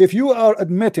 If you are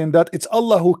admitting that it's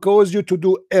Allah who caused you to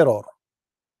do error,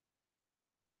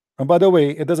 and by the way,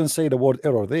 it doesn't say the word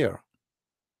error there.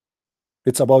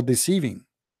 It's about deceiving.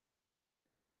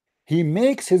 He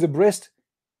makes his breast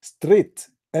straight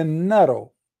and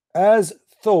narrow, as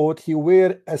thought he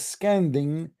were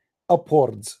ascending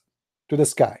upwards to the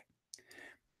sky.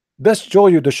 That's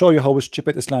to show you how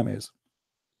stupid Islam is.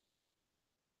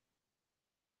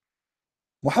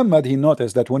 Muhammad, he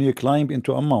noticed that when you climb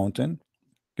into a mountain,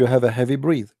 you have a heavy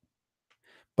breath,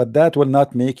 but that will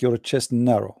not make your chest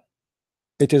narrow.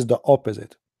 It is the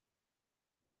opposite.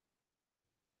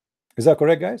 Is that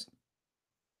correct, guys?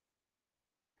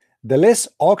 The less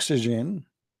oxygen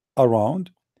around,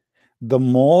 the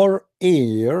more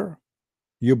air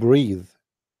you breathe.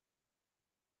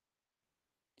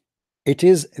 It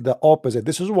is the opposite.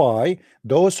 This is why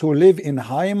those who live in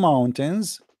high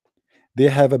mountains, they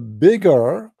have a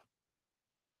bigger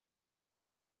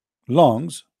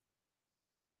lungs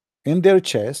in their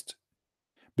chest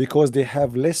because they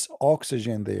have less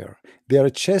oxygen there. Their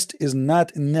chest is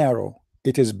not narrow,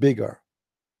 it is bigger.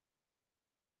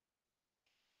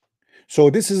 So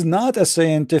this is not a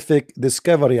scientific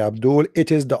discovery, Abdul.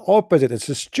 It is the opposite.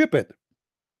 It's stupid.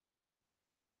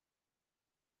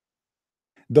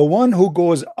 The one who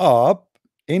goes up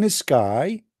in the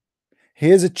sky,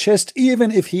 his chest,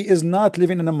 even if he is not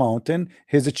living in a mountain,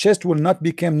 his chest will not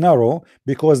become narrow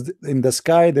because in the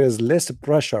sky there is less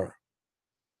pressure.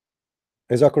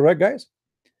 Is that correct, guys?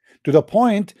 To the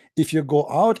point, if you go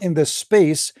out in the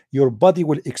space, your body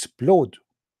will explode.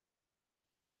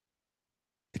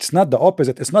 It's not the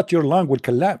opposite. It's not your lung will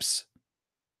collapse.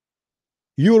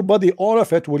 Your body, all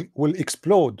of it will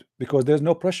explode because there's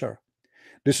no pressure.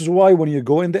 This is why when you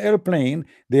go in the airplane,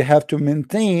 they have to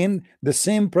maintain the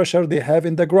same pressure they have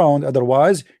in the ground.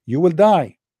 Otherwise, you will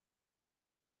die.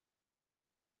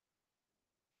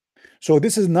 So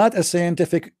this is not a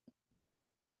scientific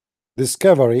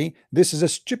discovery. This is a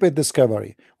stupid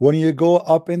discovery. When you go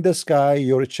up in the sky,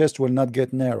 your chest will not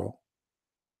get narrow.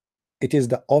 It is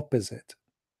the opposite.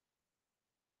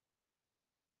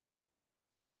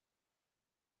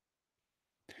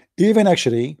 Even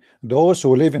actually, those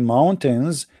who live in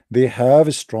mountains, they have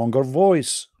a stronger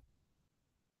voice.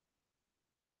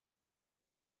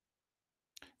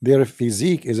 Their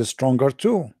physique is stronger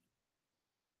too.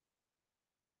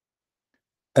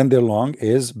 And their lung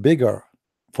is bigger,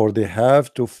 for they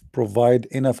have to provide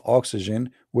enough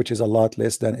oxygen, which is a lot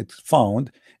less than it's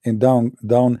found in down.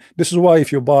 This is why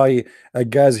if you buy a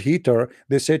gas heater,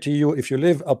 they say to you, if you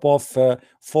live above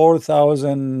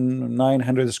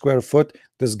 4,900 square foot,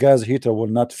 this gas heater will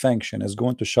not function. It's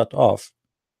going to shut off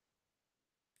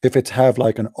if it have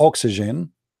like an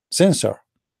oxygen sensor.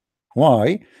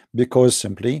 Why? Because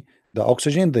simply the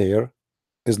oxygen there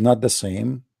is not the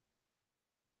same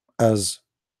as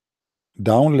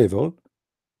down level,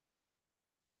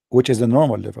 which is the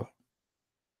normal level.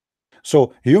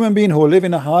 So human being who live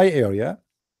in a high area,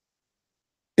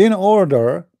 in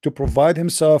order to provide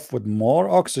himself with more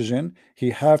oxygen, he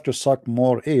have to suck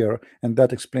more air, and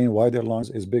that explains why their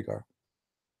lungs is bigger.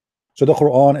 So the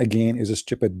Quran again is a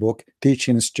stupid book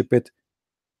teaching stupid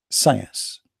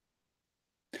science.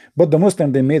 But the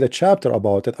Muslim, they made a chapter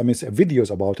about it, I mean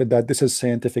videos about it, that this is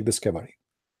scientific discovery.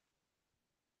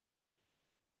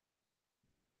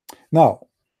 Now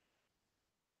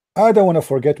I don't want to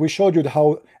forget, we showed you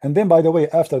how, and then by the way,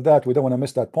 after that, we don't want to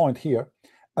miss that point here.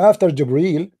 After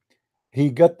Jibril, he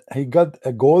got a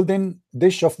golden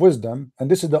dish of wisdom,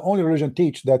 and this is the only religion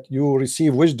teach that you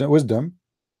receive wisdom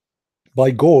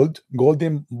by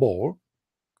golden bowl.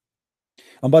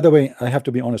 And by the way, I have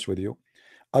to be honest with you,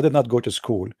 I did not go to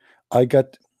school. I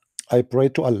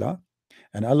prayed to Allah,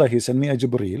 and Allah, he sent me a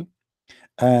Jibril.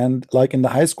 And like in the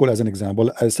high school, as an example,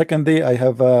 a second day I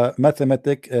have a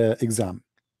mathematic exam.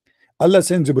 Allah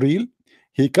sent Jibril,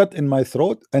 he cut in my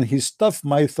throat and he stuffed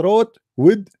my throat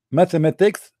with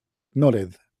mathematics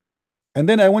knowledge. And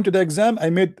then I went to the exam. I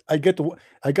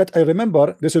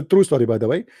remember, this is a true story by the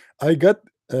way, I got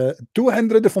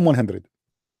 200 from 100.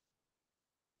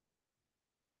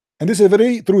 And this is a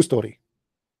very true story.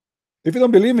 If you don't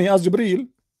believe me, ask Jibril.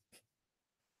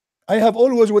 I have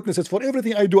always witnesses for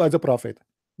everything I do as a prophet.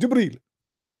 Jibril.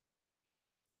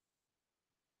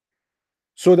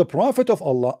 So the prophet of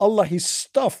Allah, he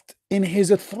stuffed in his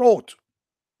throat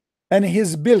and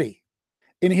his belly,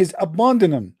 in his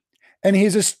abdomen and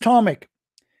his stomach,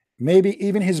 maybe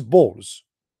even his balls,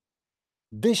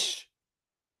 dish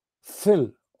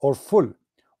full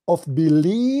of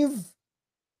belief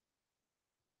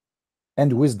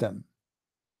and wisdom.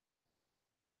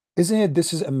 Isn't it?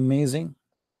 This is amazing.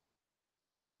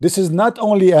 This is not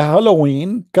only a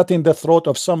Halloween cutting the throat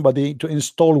of somebody to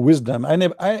install wisdom.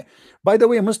 By the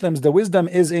way, Muslims, the wisdom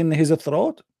is in his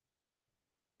throat,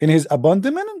 in his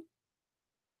abdomen,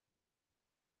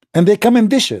 and they come in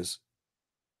dishes.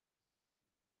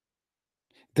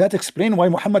 That explains why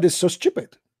Muhammad is so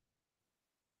stupid.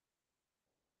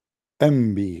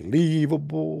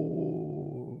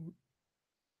 Unbelievable.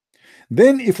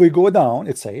 Then if we go down,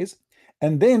 it says,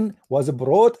 and then was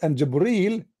brought and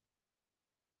Jibril,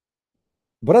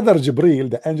 brother Jibril,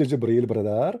 the angel Jibril,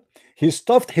 brother, he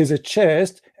stuffed his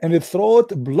chest and his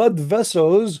throat blood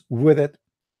vessels with it.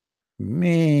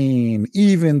 Man,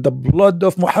 even the blood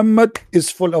of Muhammad is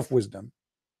full of wisdom.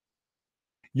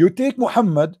 You take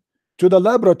Muhammad to the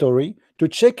laboratory to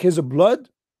check his blood,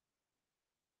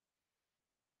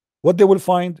 what they will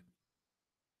find?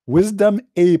 Wisdom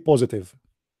A positive.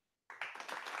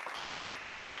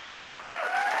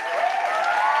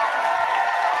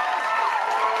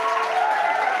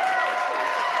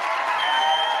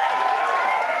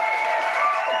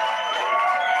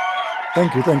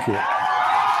 Thank you, thank you.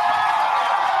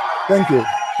 Thank you.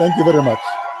 Thank you very much.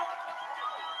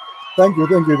 Thank you,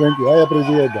 thank you, thank you. I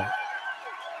appreciate that.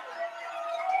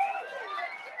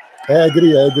 I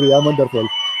agree, I'm wonderful.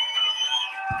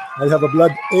 I have a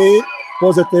blood A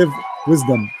positive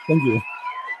wisdom. Thank you.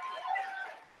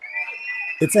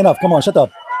 It's enough. Come on, shut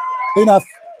up. Enough.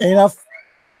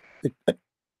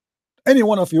 Any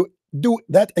one of you do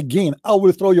that again, I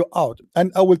will throw you out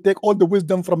and I will take all the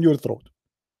wisdom from your throat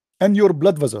and your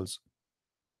blood vessels.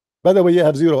 By the way, you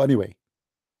have zero anyway.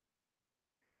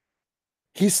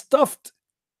 He stuffed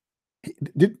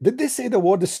Did they say the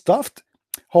word stuffed?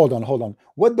 Hold on, hold on.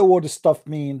 What the word stuffed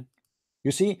mean?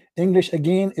 You see, English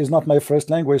again is not my first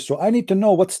language, so I need to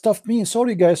know what stuff means.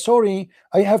 Sorry, guys, sorry.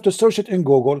 I have to search it in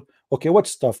Google. Okay, what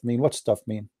stuff mean? What stuff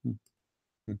mean?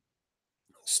 Hmm.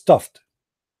 Stuffed.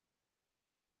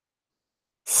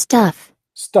 Stuff.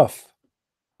 Stuff.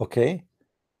 Okay.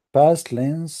 Past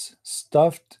tense,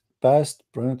 stuffed, past,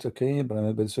 okay,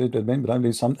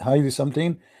 some highly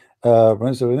something,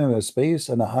 space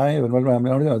and a high,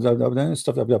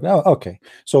 stuff. Okay,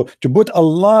 so to put a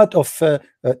lot of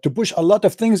to push a lot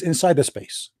of things inside the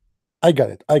space. I got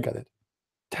it. I got it.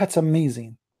 That's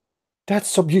amazing. That's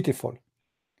so beautiful.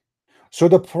 So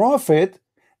the prophet,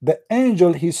 the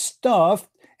angel, he stuffed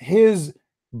his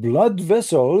blood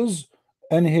vessels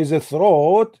and his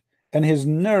throat and his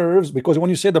nerves, because when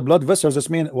you say the blood vessels, this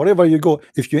means wherever you go,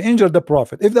 if you injure the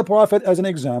prophet, if the prophet, as an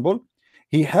example,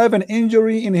 he have an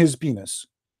injury in his penis,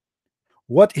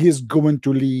 what he's going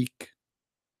to leak,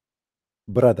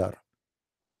 brother?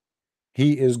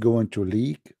 He is going to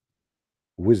leak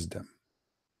wisdom,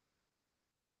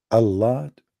 a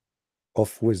lot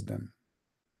of wisdom.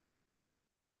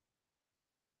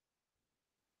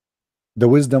 The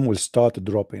wisdom will start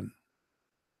dropping.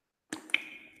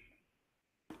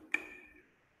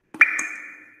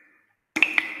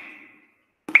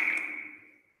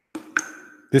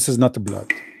 This is not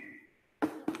blood.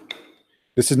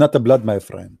 This is not the blood, my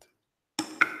friend.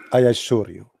 I assure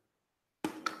you.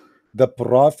 The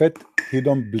prophet, he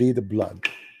don't bleed blood.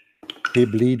 He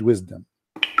bleed wisdom.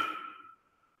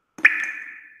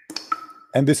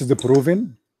 And this is the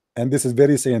proven, and this is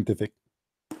very scientific.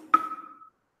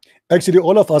 Actually,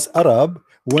 all of us Arab,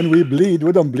 when we bleed,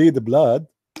 we don't bleed the blood.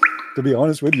 To be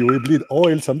honest with you, we bleed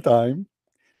oil sometime.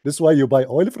 This is why you buy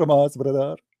oil from us,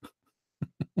 brother.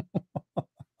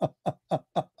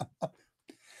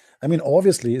 I mean,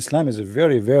 obviously, Islam is a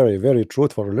very, very, very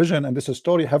truthful religion, and this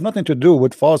story have nothing to do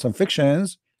with false and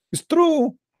fictions. It's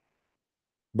true,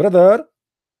 brother.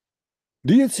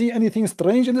 Do you see anything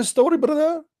strange in this story,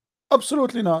 brother?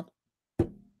 Absolutely not.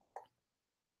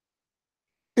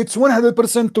 It's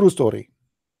 100% true story,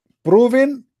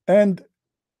 proven, and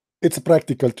it's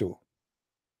practical too.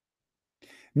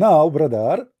 Now,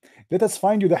 brother, let us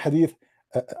find you the hadith.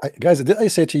 Guys, did I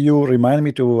say to you, remind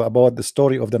me to about the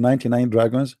story of the 99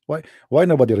 dragons? Why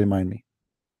nobody remind me?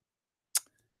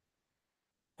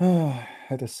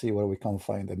 Let us see where we can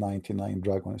find the 99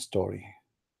 dragon story.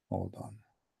 Hold on.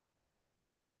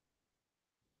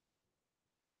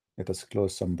 Let us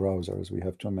close some browsers. We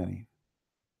have too many.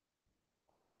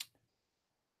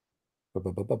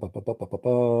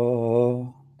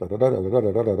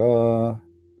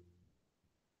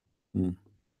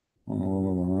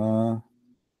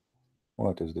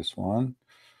 What is this one?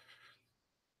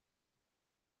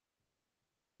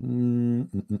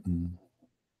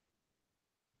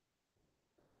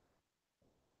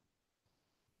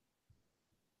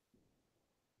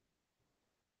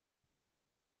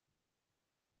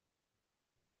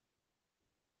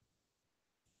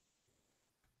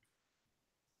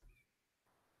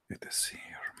 Let us see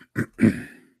here.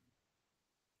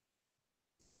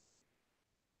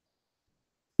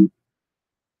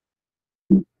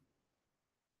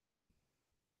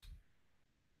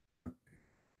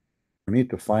 We need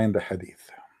to find the hadith.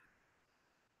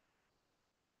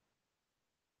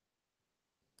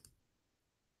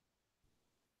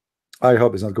 I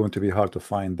hope it's not going to be hard to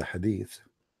find the hadith.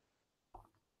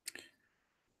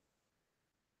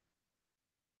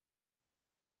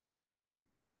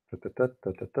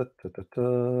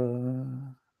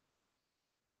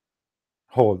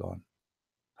 Hold on.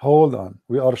 Hold on.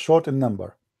 We are short in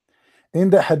number. In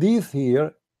the hadith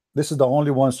here, this is the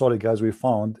only one, sorry guys, we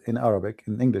found in Arabic,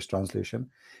 in English translation.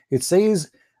 It says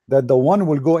that the one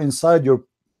will go inside your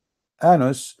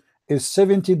anus is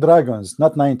 70 dragons,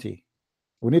 not 90.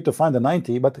 We need to find the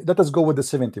 90, but let us go with the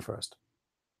 70 first.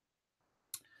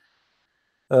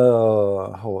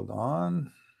 Hold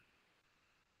on.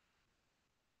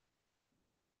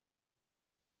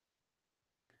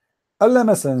 Allah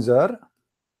Messenger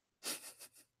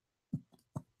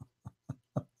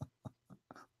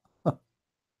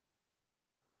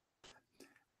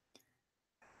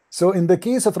so in the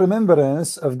case of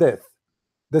remembrance of death,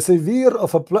 the severe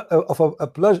of a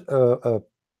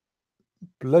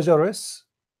pleasurous,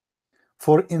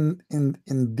 for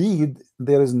indeed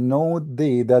there is no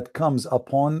day that comes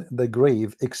upon the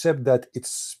grave except that it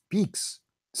speaks,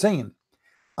 saying,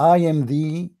 I am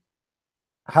the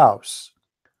house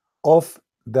of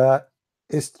the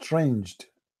estranged.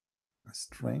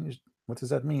 Estranged? What does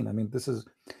that mean? I mean, this is,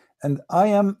 and I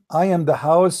am the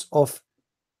house of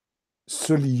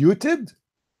saluted.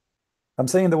 I'm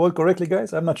saying the word correctly,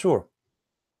 guys? I'm not sure.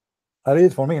 I read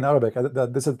it for me in Arabic.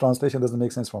 This is translation doesn't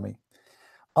make sense for me.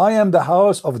 I am the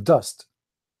house of dust.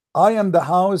 I am the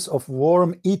house of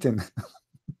worm eaten.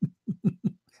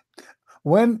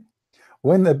 when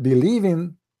a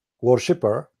believing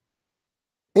worshipper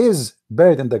is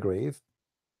buried in the grave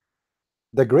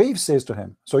says to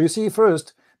him. So you see,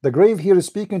 first, the grave here is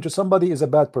speaking to somebody is a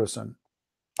bad person.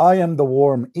 I am the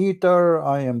worm eater,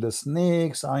 I am the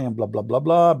snakes, I am blah blah blah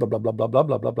blah blah blah blah blah blah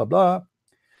blah blah blah blah.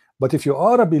 But if you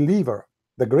are a believer,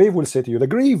 the grave will say to you, the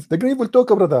grave will talk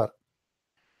about that.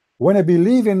 When a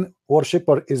believing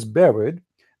worshipper is buried,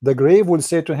 the grave will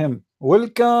say to him,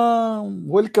 welcome,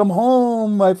 welcome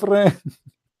home, my friend.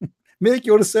 Make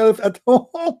yourself at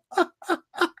home.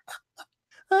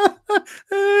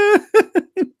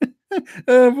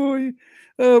 Oh boy,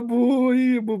 oh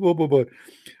boy, boy.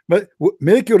 But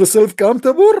make yourself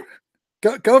comfortable.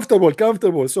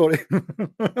 Comfortable. Sorry.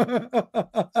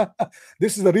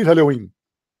 This is the real Halloween.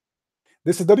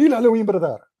 This is the real Halloween,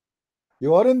 brother.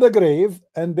 You are in the grave,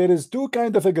 and there is two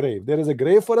kinds of a grave. There is a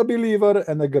grave for a believer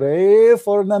and a grave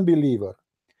for an unbeliever.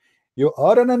 You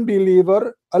are an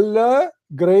unbeliever. Allah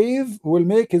grave will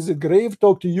make his grave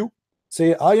talk to you.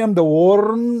 Say, I am the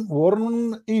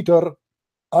worm eater.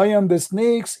 I am the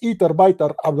snake's eater,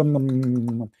 biter.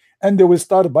 And they will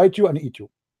start bite you and eat you.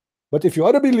 But if you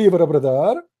are a believer,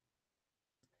 brother,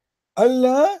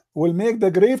 Allah will make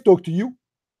the grave talk to you.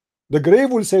 The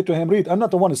grave will say to him, read, I'm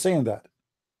not the one saying that.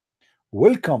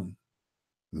 Welcome.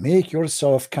 Make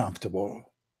yourself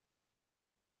comfortable.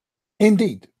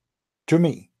 Indeed, to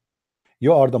me,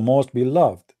 you are the most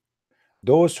beloved.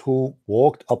 Those who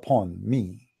walked upon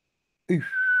me. Eesh,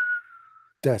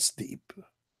 that's deep.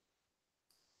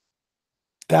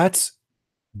 That's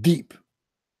deep.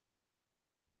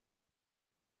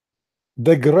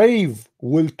 The grave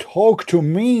will talk to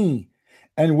me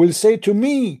and will say to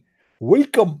me,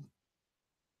 welcome.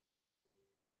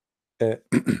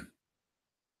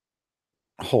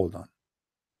 Hold on.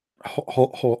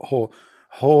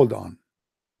 Hold on.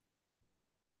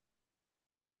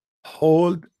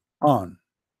 Hold on.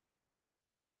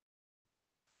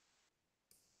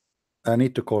 I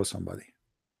need to call somebody.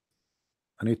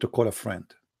 I need to call a friend.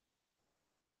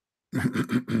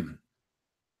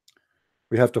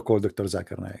 We have to call Dr.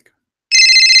 Zakir Naik.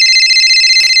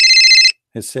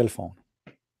 His cell phone.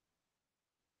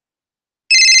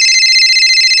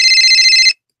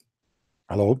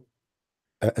 Hello.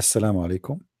 Assalamu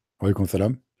alaikum. Walaikum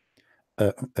salam.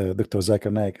 Dr.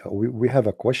 Zakir Naik, we have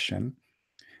a question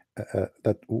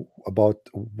that about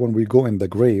when we go in the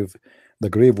grave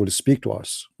will speak to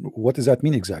us. What does that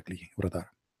mean exactly,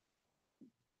 brother?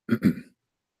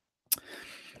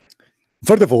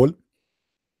 First of all,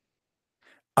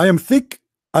 I am thick.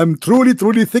 I'm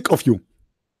truly thick of you.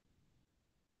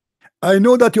 I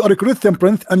know that you are a Christian,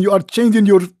 Prince, and you are changing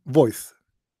your voice.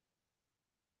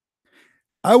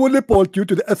 I will report you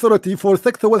to the authority for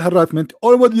sexual harassment,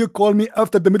 or what you call me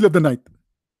after the middle of the night.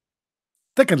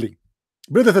 Secondly,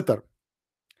 brother sister,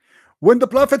 when the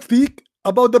prophet speak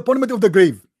about the punishment of the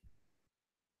grave,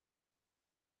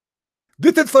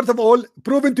 this is first of all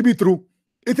proven to be true.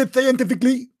 It is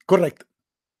scientifically correct.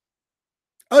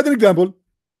 As an example,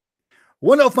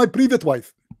 one of my previous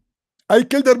wives, I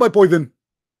killed her by poison.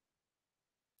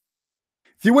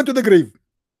 She went to the grave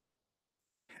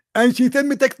and she sent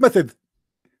me text message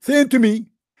saying to me,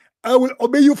 I will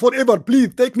obey you forever.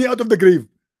 Please take me out of the grave,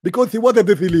 because he was a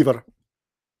disbeliever.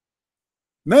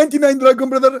 99 dragon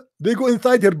brother, they go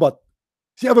inside her butt.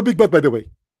 She have a big butt, by the way.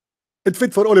 It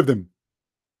fits for all of them.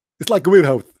 It's like a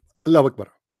warehouse. Allahu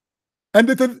Akbar. And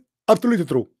this is absolutely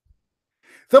true.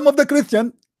 Some of the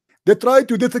Christians, they try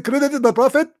to discredit the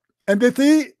prophet and they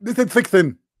say this is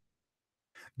fiction.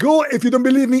 Go, if you don't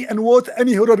believe me, and watch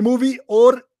any horror movie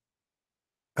or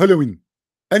Halloween,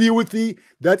 and you will see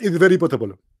that is very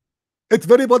possible. It's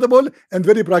very possible and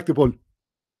very practical.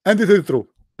 And this is true.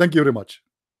 Thank you very much.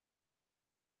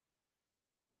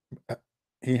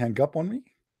 He hung up on me?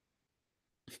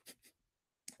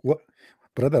 What?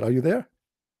 Brother, are you there?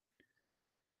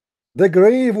 The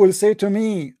grave will say to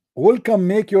me, welcome,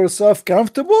 make yourself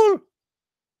comfortable.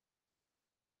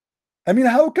 I mean,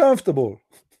 how comfortable?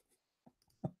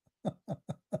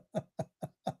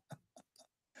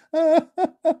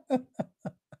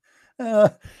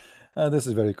 This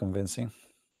is very convincing.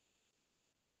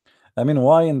 I mean,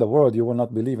 why in the world you will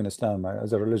not believe in Islam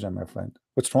as a religion, my friend?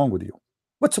 What's wrong with you?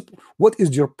 What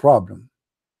is your problem?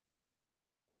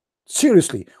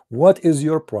 Seriously, what is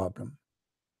your problem?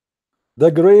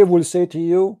 The grave will say to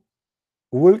you,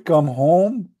 welcome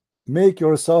home, make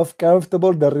yourself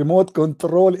comfortable, the remote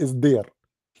control is there.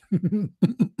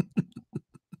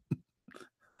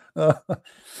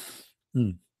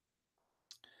 Hmm.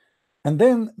 And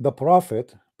then the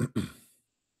prophet,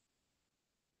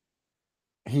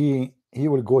 he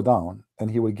will go down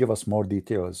and he will give us more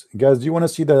details. Guys, do you want to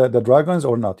see the dragons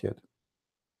or not yet?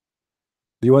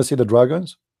 Do you want to see the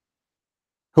dragons?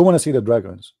 Who want to see the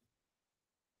dragons?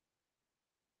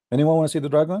 Anyone want to see the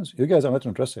dragons? You guys are not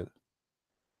interested.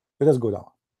 Let us go down.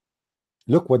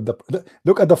 Look what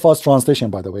look at the fast translation,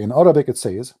 by the way. In Arabic it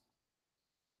says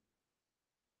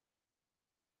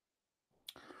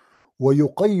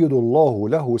ويقيد الله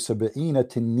له 70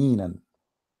 تنينا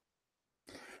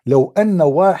لو أن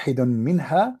واحد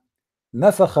منها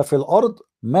نفخ في الأرض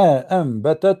ما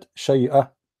أنبتت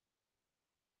شيئا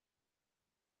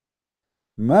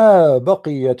ما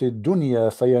بقيت الدنيا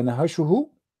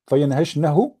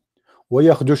فينهشنه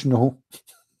ويخدشنه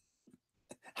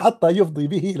حتى يفضي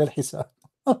به إلى الحساب.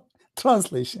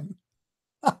 Translation.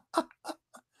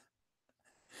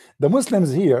 The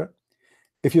Muslims here,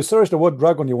 if you search the word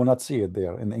dragon, you will not see it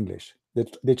there in English.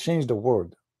 They changed the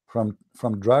word from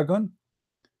dragon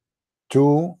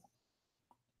to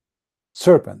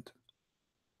serpent.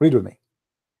 Read with me.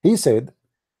 He said,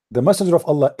 the messenger of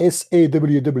Allah,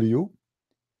 SAWW,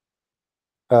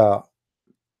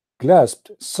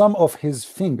 clasped some of his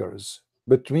fingers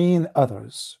between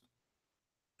others.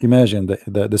 Imagine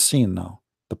the scene now.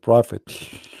 The prophet,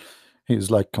 he's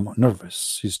like, come on,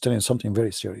 nervous. He's telling something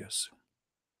very serious.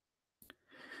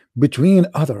 Between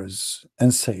others,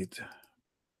 and said,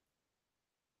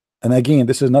 and again,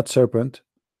 this is not serpent,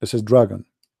 this is dragon.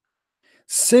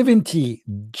 70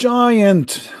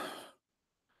 giant.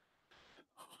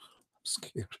 I'm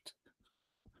scared.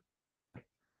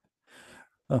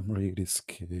 I'm really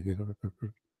scared.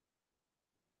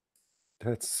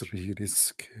 That's really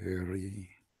scary.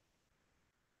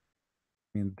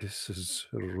 I mean, this is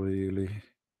really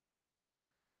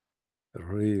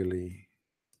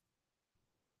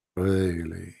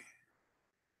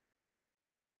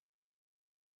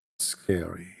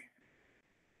scary.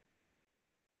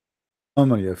 How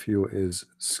many of you is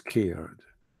scared?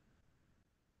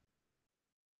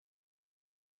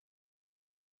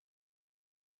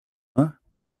 Huh?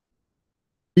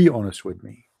 Be honest with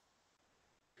me.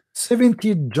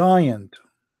 70 giant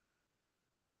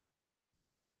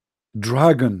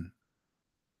dragon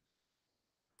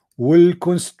will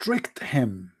constrict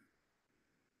him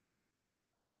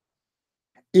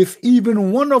if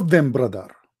even one of them,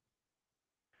 brother,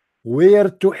 were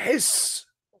to hiss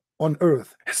on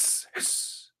earth. Hiss,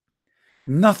 hiss.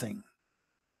 Nothing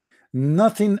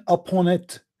upon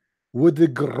it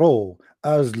would grow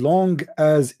as long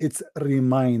as it's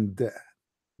remained.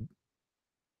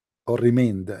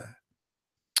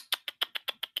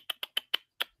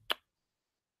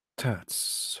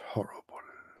 That's horrible.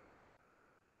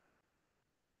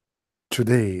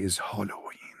 Today is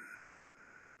Halloween.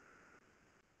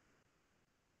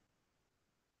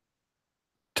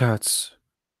 That's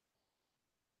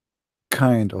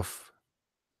kind of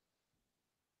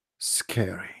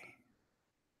scary.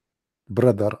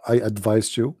 Brother, I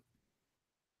advise you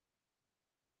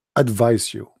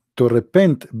to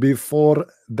repent before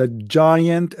the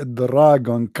giant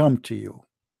dragon come to you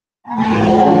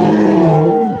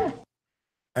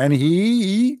and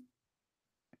he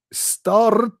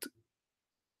start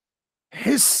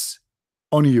hiss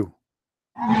on you,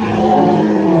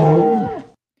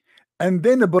 and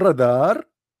then, brother,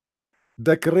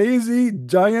 the crazy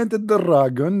giant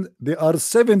dragon, there are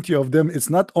 70 of them. It's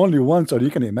not only one, so you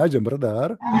can imagine,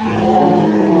 brother.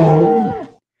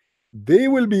 They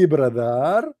will be,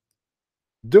 brother,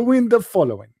 doing the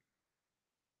following.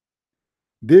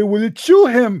 They will chew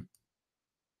him.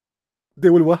 They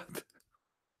will what?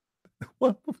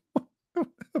 What?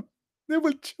 They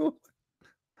will chew.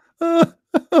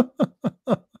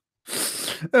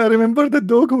 I remember the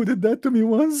dog who did that to me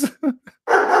once.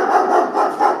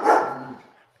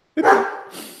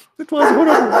 It was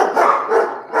horrible.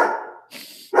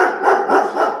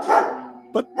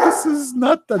 But this is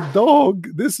not a dog.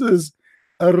 This is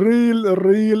a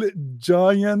real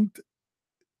giant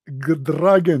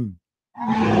dragon.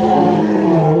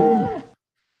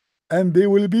 And they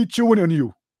will be chewing on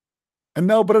you. And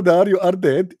now, brother, you are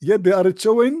dead, yet they are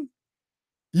chewing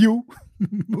you.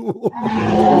 Oh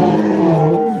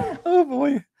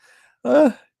boy.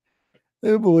 Oh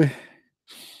boy.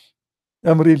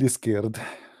 I'm really scared.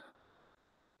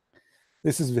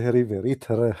 This is very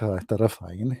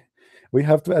terrifying. We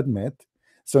have to admit.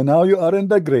 So now you are in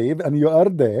the grave and you are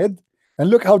dead. And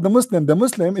look how the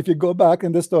Muslim, if you go back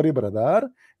in the story, brother,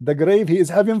 the grave, he is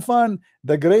having fun.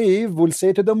 The grave will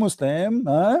say to the Muslim,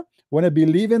 when a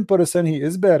believing person he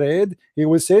is buried, he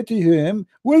will say to him,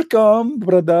 welcome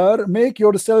brother, make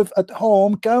yourself at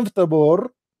home, comfortable.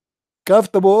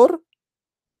 Comfortable,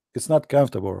 it's not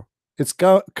comfortable, it's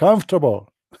comfortable.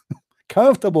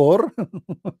 Comfortable.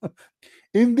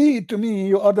 Indeed, to me,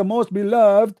 you are the most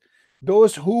beloved,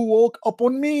 those who walk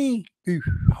upon me.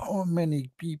 How many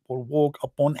people walk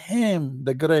upon him,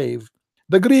 the grave?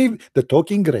 The grave, the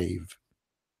talking grave.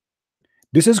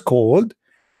 This is called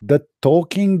the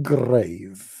talking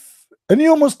grave. And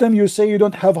you Muslim, you say you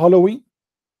don't have Halloween?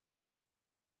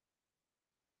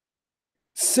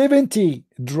 70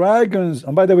 dragons,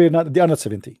 and by the way, they are not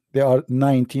 70, they are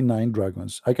 99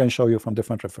 dragons. I can show you from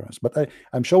different reference, but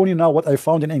I'm showing you now what I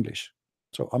found in English.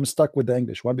 So I'm stuck with the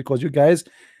English one because you guys,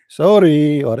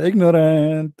 sorry, you are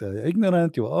ignorant.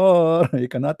 Ignorant you are. You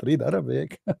cannot read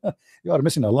Arabic. You are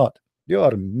missing a lot. You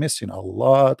are missing a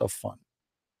lot of fun.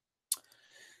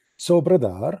 So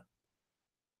brother,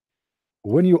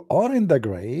 when you are in the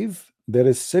grave, there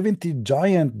is 70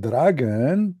 giant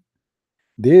dragon.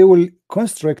 They will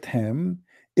constrict him.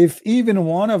 If even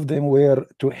one of them were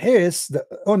to hiss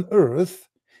on earth,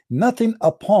 nothing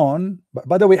upon.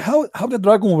 By the way, how the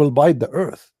dragon will bite the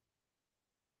earth?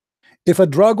 If a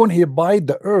dragon he bite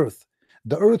the earth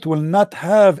will not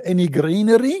have any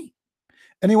greenery.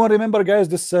 Anyone remember, guys,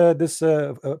 this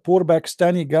poor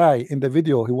Pakistani guy in the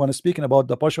video? He was speaking about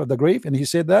the portion of the grave, and he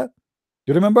said that.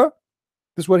 You remember?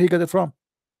 This is where he got it from.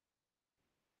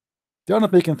 They are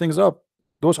not making things up.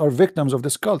 Those are victims of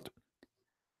this cult.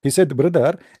 He said,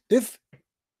 brother, if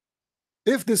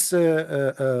this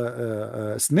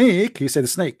snake, he said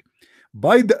snake,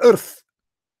 bite the earth,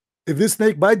 if this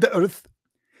snake bite the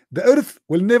earth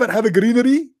will never have a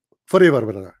greenery forever,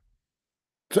 brother.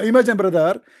 So imagine,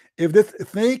 brother, if this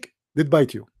snake did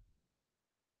bite you.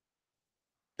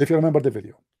 If you remember the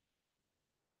video.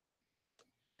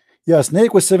 Yeah,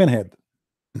 snake with 7 head.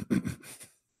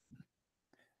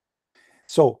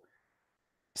 So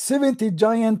 70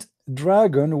 giant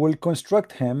dragon will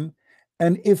construct him,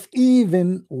 and if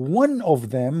even one of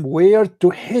them were to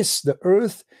hiss the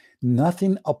earth,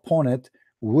 nothing upon it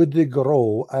would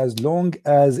grow as long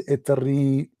as it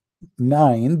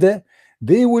remained.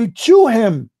 They will chew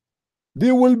him.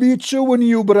 They will be chewing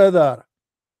you, brother.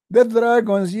 The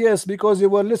dragons, yes, because they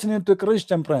were listening to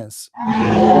Christian Prince.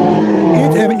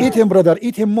 Eat him, brother.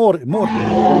 Eat him more.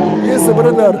 Yes,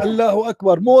 brother. Allahu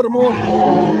Akbar. More.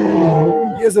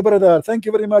 Yes, brother. Thank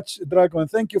you very much, dragon.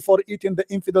 Thank you for eating the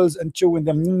infidels and chewing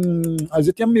them. Is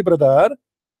it yummy, brother?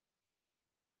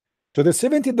 So the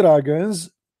 70 dragons,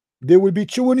 they will be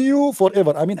chewing you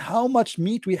forever. I mean, how much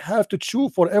meat we have to chew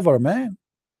forever, man?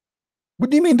 What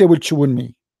do you mean they will chew on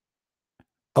me?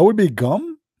 I will be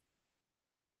gum?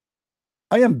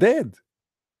 I am dead.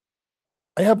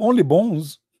 I have only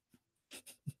bones.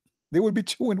 They will be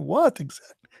chewing what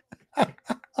exactly?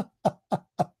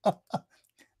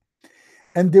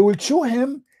 And they will chew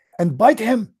him and bite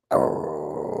him.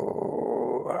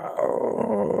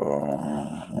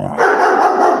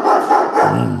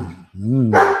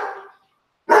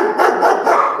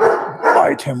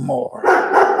 Bite him more.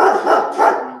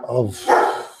 Oh,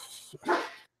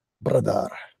 brother,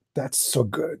 that's so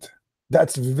good.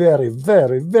 That's very,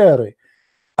 very, very.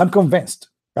 I'm convinced.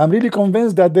 I'm really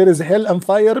convinced that there is hell and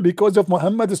fire because of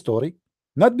Muhammad's story.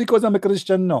 Not because I'm a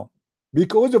Christian, no.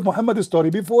 Because of Muhammad's story.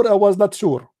 Before I was not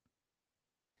sure.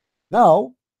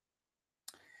 Now,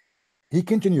 he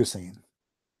continues saying,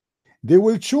 they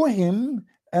will chew him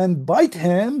and bite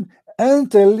him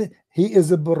until he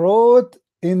is brought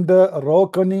in the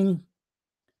reckoning,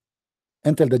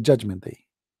 until the judgment day.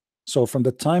 So from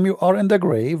the time you are in the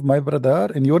grave, my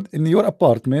brother, in your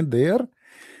apartment there,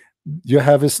 you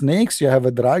have snakes, you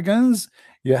have dragons,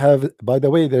 you have, by the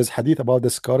way, there's hadith about the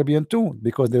scorpion too,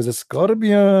 because there's a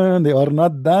scorpion, they are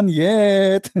not done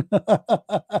yet.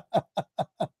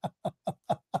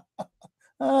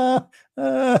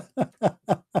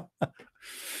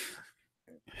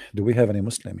 Do we have any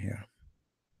Muslim here?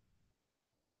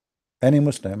 Any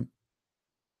Muslim?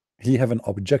 He have an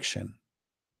objection.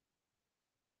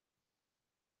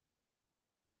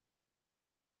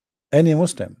 Any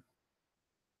Muslim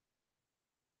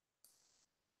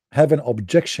have an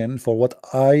objection for what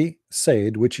I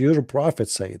said, which your prophet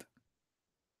said?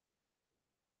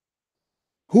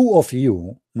 Who of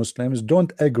you Muslims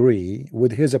don't agree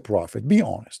with his prophet? Be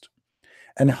honest.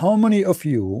 And how many of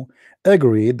you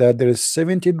agree that there is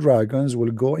 70 dragons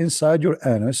will go inside your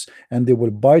anus and they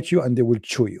will bite you and they will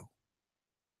chew you?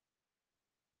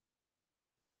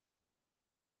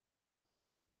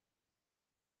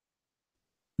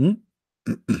 Hmm?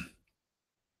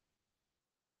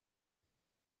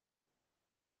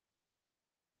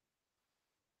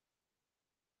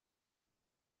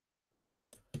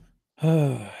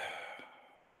 I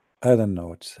don't know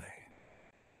what to say.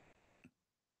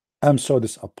 I'm so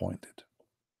disappointed.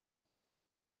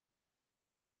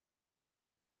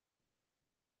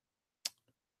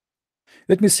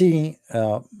 Let me see.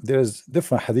 There's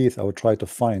different hadith I will try to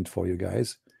find for you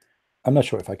guys. I'm not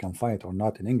sure if I can find it or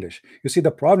not in English. You see,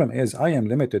 the problem is I am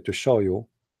limited to show you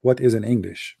what is in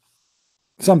English.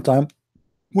 Sometimes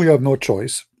we have no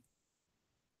choice.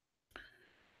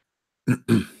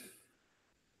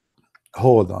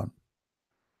 Hold on.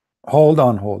 Hold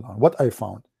on, hold on. What I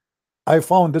found? I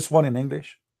found this one in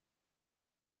English.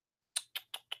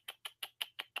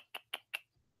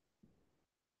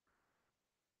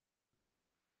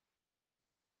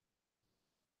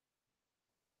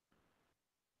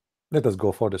 Let us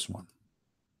go for this one.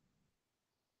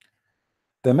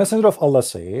 The Messenger of Allah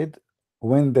said,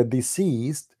 when the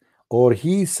deceased, or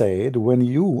he said, when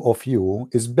you of you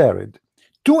is buried,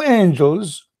 two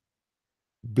angels,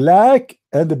 black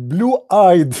and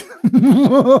blue-eyed.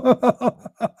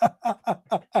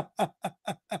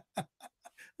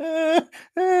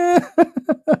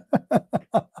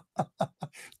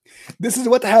 This is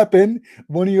what happened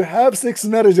when you have sex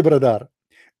marriage, brother.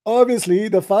 Obviously,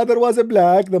 the father was a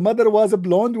black, the mother was a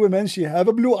blonde woman, she have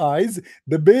a blue eyes.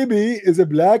 The baby is a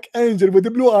black angel with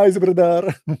the blue eyes,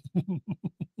 brother.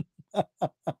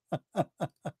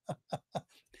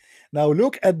 Now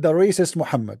look at the racist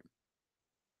Muhammad.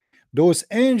 Those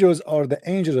angels are the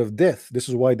angels of death. This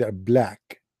is why they're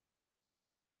black.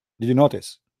 Did you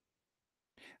notice?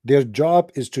 Their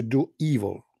job is to do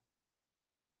evil.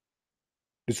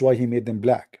 This is why he made them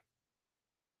black.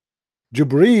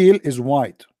 Jibreel is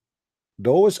white.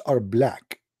 Those are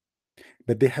black,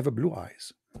 but they have a blue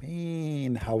eyes.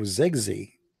 Man, how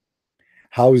sexy.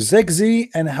 How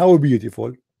sexy and how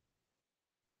beautiful.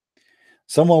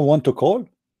 Someone want to call?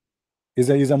 He's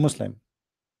a Muslim.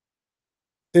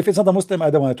 If it's not a Muslim,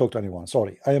 I don't want to talk to anyone.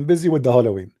 Sorry, I am busy with the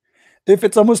Halloween. If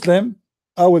it's a Muslim,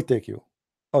 I will take you.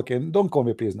 Okay, don't call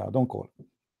me, please. Now, don't call.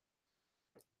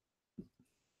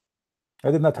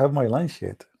 I did not have my lunch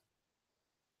yet.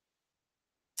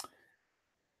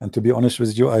 And to be honest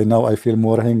with you, I feel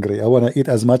more hungry. I want to eat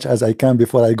as much as I can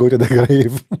before I go to the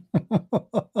grave.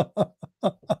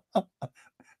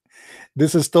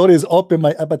 This story is open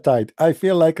my appetite. I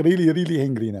feel like really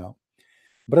hungry now,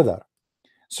 brother.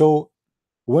 So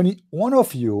when one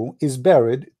of you is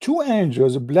buried, two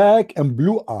angels, black and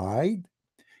blue-eyed,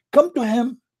 come to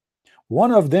him.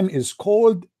 One of them is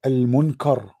called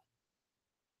Al-Munkar.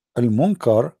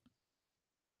 Al-Munkar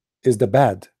is the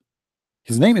bad.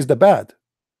 His name is the bad.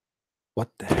 What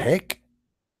the heck?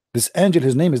 This angel,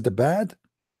 his name is the bad?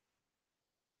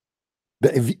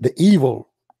 The evil.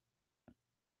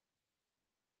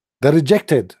 The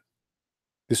rejected.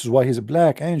 This is why he's a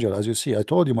black angel. As you see, I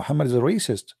told you Muhammad is a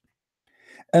racist.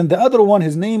 And the other one,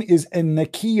 his name is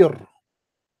An-Nakir.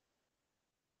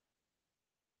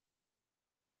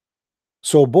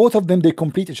 So both of them, they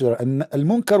complete each other.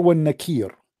 Al-Munkar wa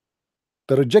Nakir.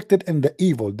 The rejected and the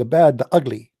evil, the bad, the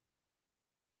ugly.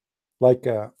 Like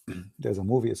there's a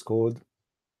movie, it's called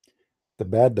The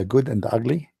Bad, the Good, and the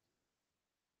Ugly.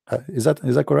 Is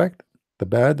that correct? The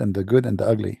bad and the good and the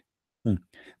ugly.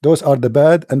 Those are the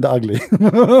bad and the ugly.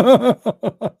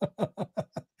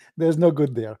 There's no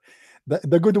good there.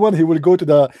 The good one, he will go to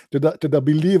the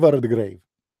believer of the grave.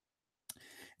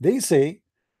 They say,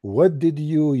 what did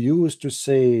you used to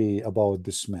say about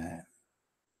this man?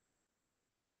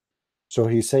 So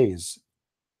he says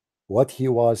what he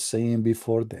was saying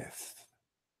before death.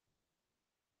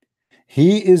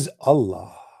 He is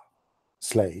Allah,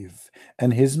 slave,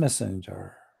 and his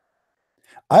messenger.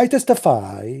 I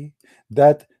testify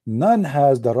that none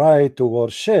has the right to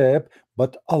worship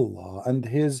but Allah, and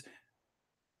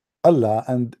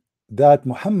that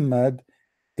Muhammad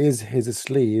is his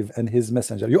slave and his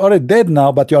messenger. You are dead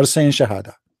now, but you are saying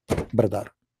Shahada, brother.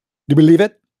 Do you believe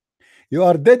it? You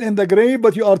are dead in the grave,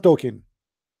 but you are talking.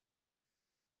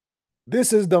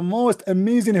 This is the most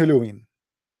amazing Halloween.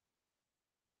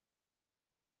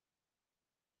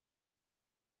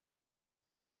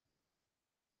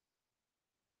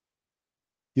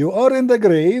 You are in the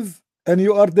grave and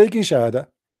you are taking Shahada.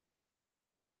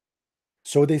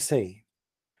 So they say,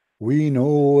 we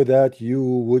know that you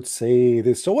would say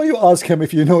this. So why you ask him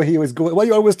if you know he was going? Why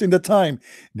you are wasting the time?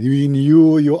 We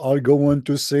knew you are going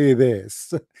to say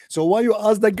this. So why you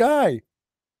ask the guy?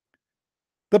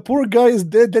 The poor guy is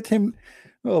dead. Let him.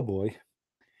 Oh boy.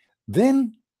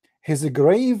 Then his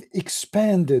grave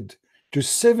expanded to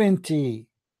 70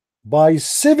 by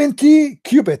 70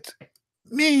 cubit.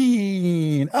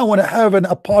 Man, I want to have an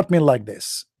apartment like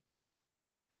this.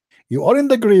 You are in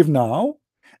the grave now,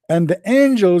 and the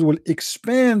angels will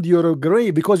expand your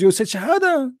grave because you said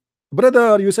shahada,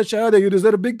 brother. You said shahada. You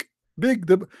deserve big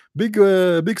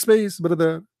space,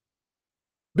 brother.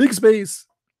 Big space.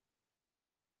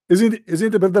 Isn't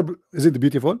it, brother? Isn't it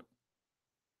beautiful?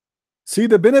 See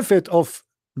the benefit of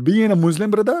being a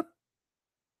Muslim, brother.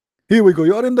 Here we go.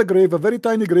 You are in the grave, a very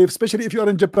tiny grave, especially if you are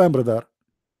in Japan, brother.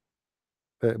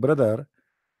 Brother,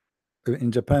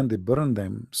 in Japan they burn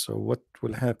them. So what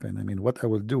will happen? I mean, what I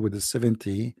will do with the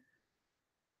 70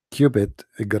 cubit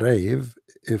grave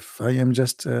if I am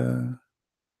just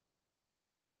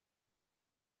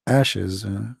ashes,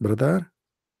 brother?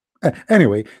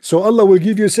 Anyway, so Allah will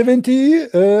give you 70,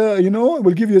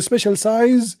 will give you a special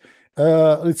size.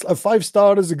 It's a 5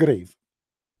 stars grave.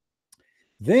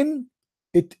 Then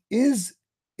it is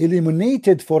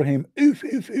eliminated for him. If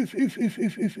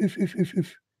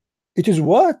it is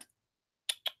what?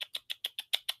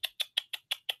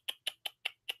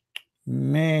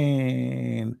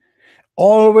 Man,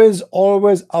 always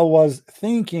I was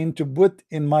thinking to put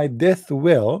in my death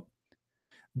will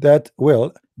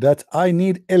that I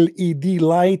need LED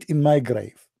light in my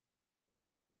grave.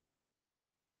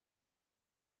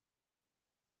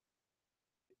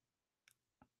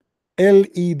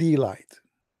 LED light.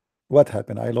 What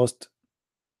happened? I lost.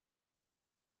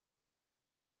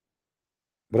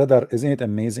 Brother, isn't it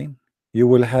amazing? You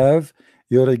will have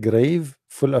your grave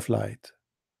full of light.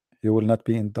 You will not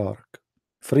be in dark.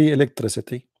 Free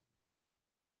electricity.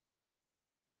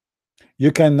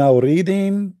 You can now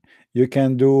reading. You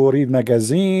can read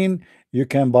magazine. You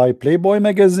can buy Playboy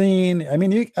magazine. I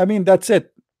mean that's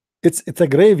it. It's a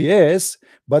grave, yes,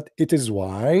 but it is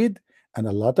wide and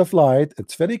a lot of light.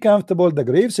 It's very comfortable. The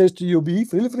grave says to you, be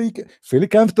feel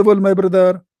comfortable, my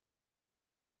brother.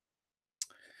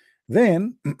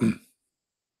 Then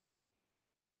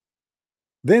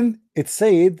then it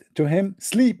said to him,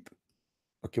 sleep.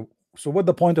 Okay, so what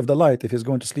the point of the light if he's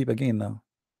going to sleep again now?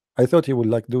 I thought he would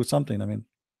like do something. I mean,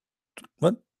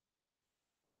 what?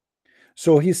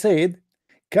 So he said,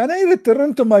 can I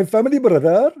return to my family,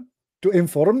 brother, to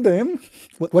inform them?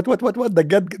 What?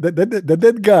 The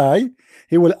dead guy,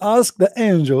 he will ask the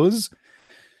angels,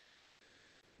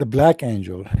 the black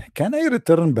angel, can I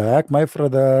return back, my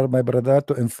brother,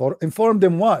 to inform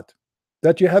them what?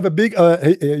 That you have a big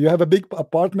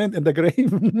apartment in the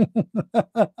grave.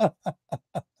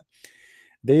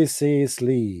 They say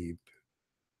sleep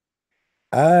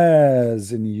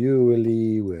as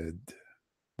newlywed.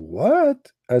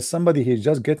 What? As somebody he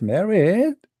just get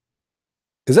married?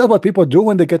 Is that what people do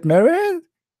when they get married?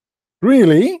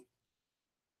 Really?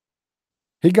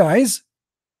 Hey guys,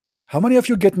 how many of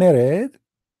you get married?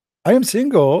 I am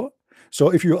single. So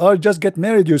if you are just get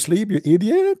married, you sleep, you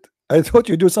idiot. I thought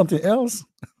you do something else.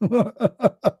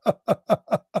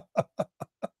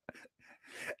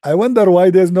 I wonder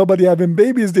why there's nobody having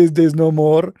babies these days no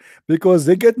more. Because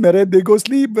they get married, they go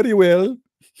sleep very well.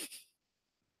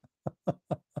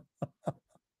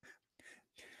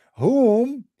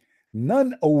 Whom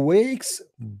none awakes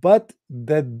but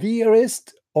the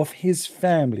dearest of his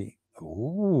family.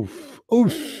 Oof,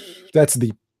 oof, that's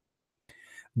deep.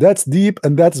 That's deep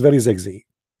and that's very sexy.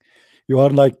 You are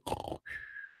like,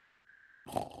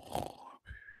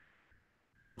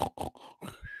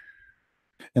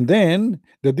 and then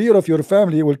the dear of your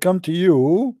family will come to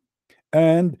you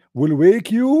and will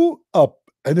wake you up.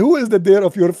 And who is the dear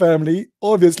of your family?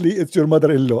 Obviously, it's your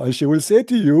mother-in-law, and she will say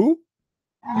to you,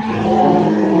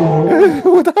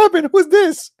 "What happened? Who's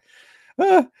this?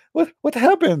 What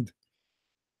happened?"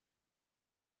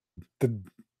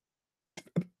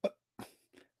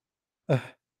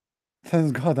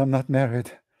 Thank God I'm not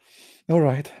married. All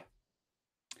right.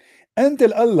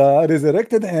 Until Allah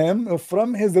resurrected him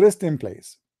from his resting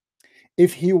place.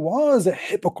 If he was a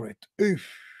hypocrite,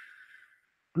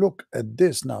 look at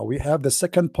this now. We have the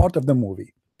second part of the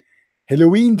movie.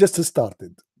 Halloween just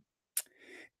started.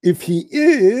 If he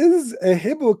is a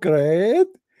hypocrite,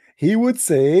 he would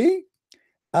say,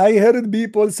 I heard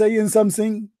people saying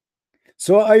something,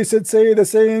 so I should say the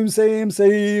same.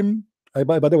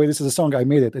 By the way, this is a song, I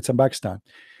made it. It's in Pakistan.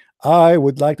 I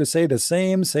would like to say the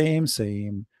same.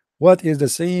 What is the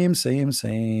same?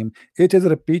 It is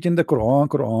repeating the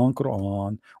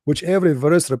Quran, which every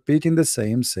verse repeating the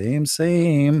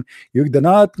same. You do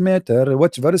not matter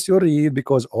which verse you read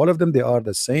because all of them, they are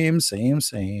the same.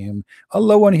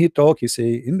 Allah, when he talk, he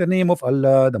say, in the name of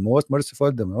Allah, the most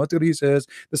merciful, the most gracious.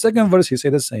 The second verse, he say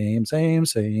the same.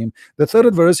 The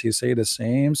third verse, he say the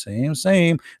same.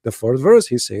 The fourth verse,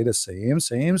 he say the same.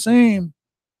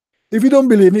 If you don't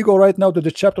believe me, go right now to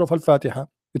the chapter of Al-Fatiha.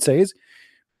 It says,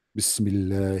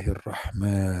 Bismillahir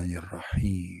Rahmanir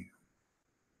Rahim.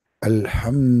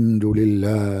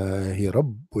 Alhamdulillahi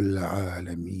Rabbil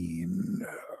Alameen.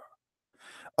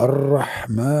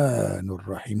 Ar-Rahman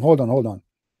Ar-Rahim. Hold on.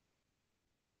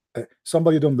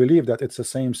 Somebody don't believe that it's the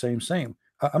same.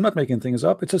 I'm not making things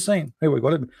up. It's the same. Here we go.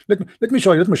 Let me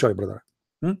show you. Let me show you, brother.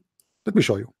 Hmm? Let me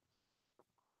show you.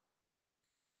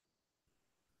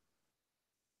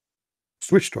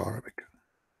 Switch to Arabic.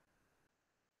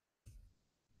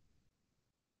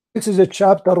 This is a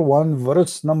chapter 1,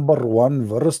 verse number 1,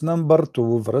 verse number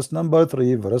 2, verse number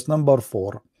 3, verse number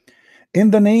 4. In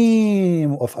the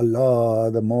name of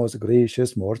Allah, the most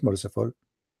gracious, most merciful.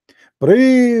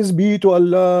 Praise be to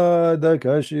Allah, the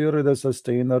Kashir, the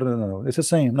sustainer. No, it's the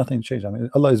same, nothing changed. I mean,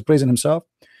 Allah is praising himself.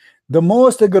 The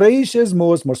most gracious,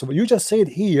 most merciful. You just said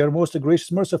here, most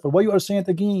gracious, merciful. Why you are saying it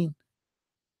again?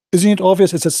 Isn't it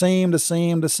obvious? It's the same.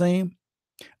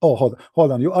 Oh,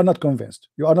 hold on. You are not convinced.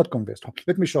 You are not convinced.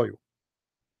 Let me show you.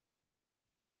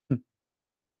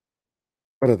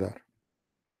 Brother.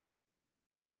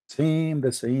 Same.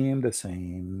 The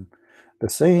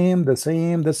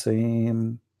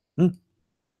same.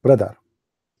 Brother.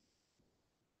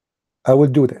 I will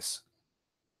do this.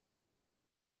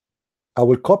 I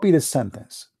will copy this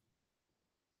sentence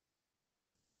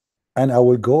and I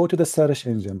will go to the search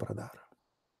engine, brother.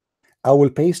 I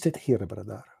will paste it here,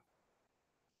 brother.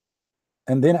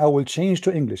 And then I will change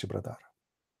to English, brother.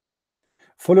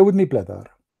 Follow with me, brother.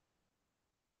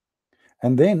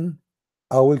 And then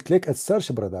I will click at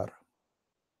search, brother.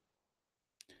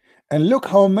 And look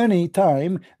how many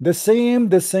times the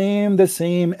same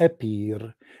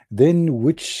appear. Then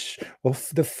which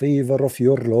of the favor of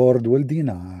your Lord will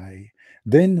deny?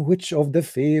 Then which of the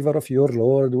favor of your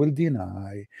Lord will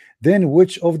deny? Then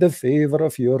which of the favor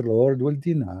of your Lord will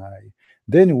deny?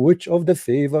 Then which of the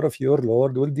favor of your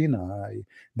Lord will deny?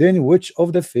 Then which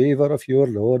of the favor of your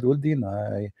Lord will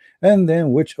deny? And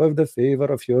then which of the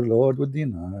favor of your Lord will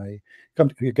deny?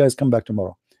 Come, you guys come back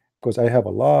tomorrow, because I have a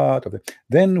lot of it.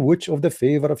 Then which of the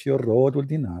favor of your Lord will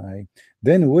deny?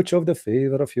 Then which of the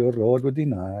favor of your Lord will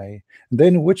deny?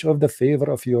 Then which of the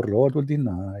favor of your Lord will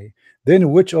deny?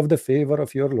 Then which of the favor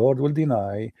of your Lord will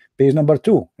deny? Page number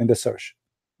 2 in the search.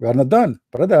 We are not done,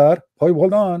 brother.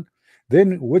 Hold on.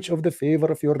 Then which of the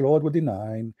favor of your Lord will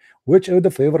deny? Which of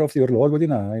the favor of your Lord will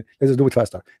deny? Let's do it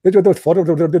faster. Which of the favor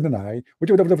will deny?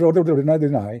 Which of the favor will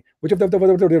deny? Which of the favor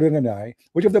will deny?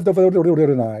 Which of the favor will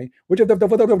deny? Which of the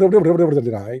favor will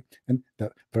deny? And the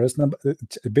verse number,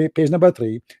 page number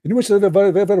 3. In which of the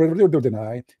favor will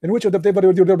deny? In which of the favor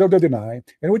will deny?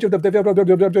 In which of the favor will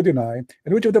deny?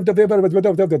 In which of the favor will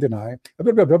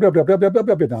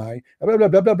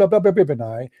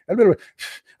deny?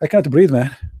 I can't breathe,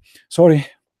 man. Sorry.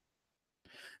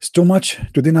 It's too much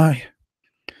to deny.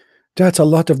 That's a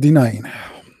lot of denying.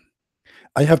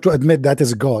 I have to admit that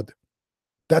is God.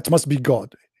 That must be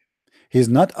God. He's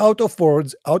not out of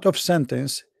words, out of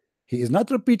sentence. He is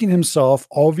not repeating himself,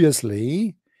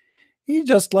 obviously. He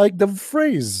just like the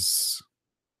phrase.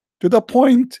 To the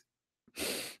point.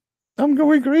 I'm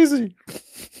going crazy.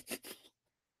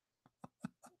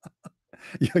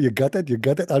 You got it? You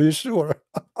got it? Are you sure?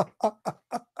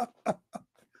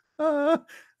 My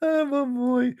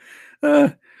boy.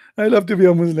 I love to be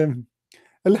a Muslim.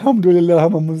 Alhamdulillah,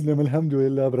 I'm a Muslim.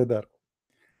 Alhamdulillah, brother.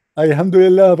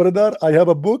 Alhamdulillah, brother. I have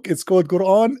a book. It's called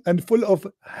Quran and full of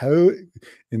how,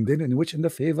 and then in which in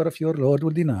the favor of your Lord will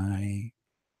deny.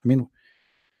 I mean,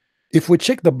 if we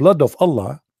check the blood of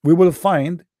Allah, we will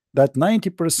find that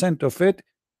 90% of it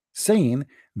saying,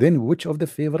 then which of the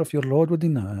favor of your Lord will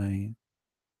deny.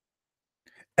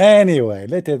 Anyway,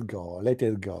 let it go. Let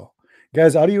it go.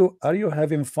 Guys, are you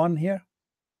having fun here?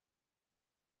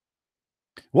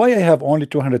 Why I have only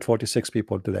 246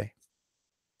 people today?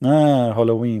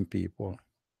 Halloween people.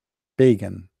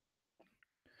 Pagan.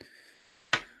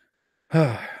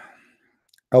 I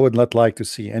would not like to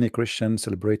see any Christian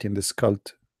celebrating this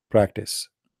cult practice.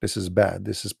 This is bad.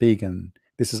 This is pagan.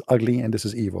 This is ugly and this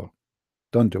is evil.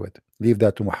 Don't do it. Leave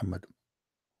that to Muhammad.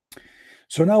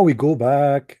 So now we go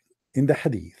back in the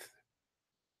hadith.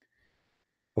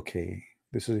 Okay,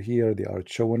 this is here. They are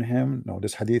showing him. No,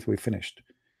 this hadith we finished.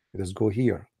 Let's go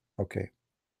here. Okay.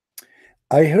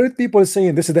 I heard people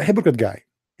saying this is the hypocrite guy.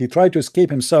 He tried to escape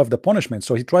himself the punishment.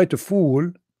 So he tried to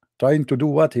fool, trying to do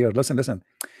what here? Listen.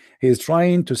 He is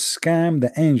trying to scam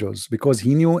the angels because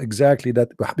he knew exactly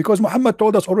that, because Muhammad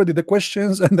told us already the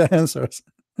questions and the answers.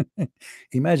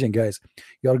 Imagine, guys,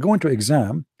 you are going to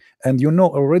exam and you know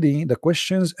already the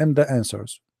questions and the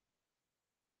answers.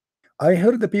 I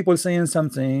heard the people saying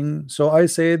something, so I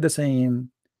said the same.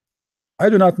 I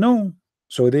do not know.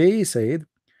 So they said,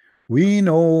 we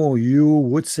know you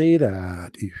would say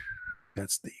that.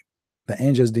 That's deep. The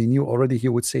angels, they knew already he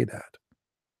would say that.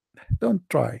 Don't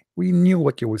try. We knew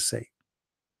what you will say.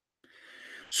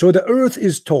 So the earth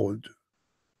is told,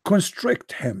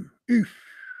 constrict him.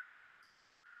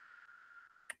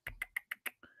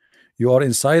 You are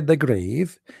inside the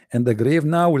grave, and the grave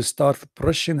now will start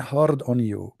pressing hard on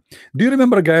you. Do you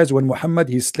remember, guys, when Muhammad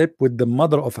he slept with the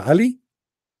mother of Ali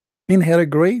in her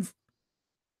grave?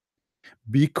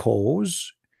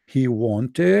 Because he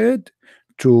wanted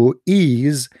to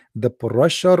ease the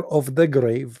pressure of the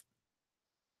grave,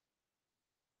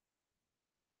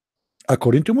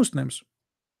 according to Muslims.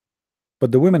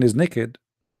 But the woman is naked,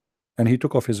 and he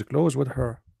took off his clothes with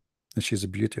her, and she's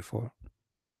beautiful.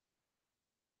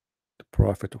 The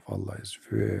Prophet of Allah is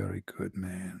very good,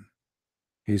 man.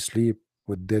 He sleep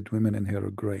with dead women in her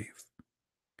grave,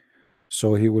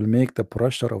 so he will make the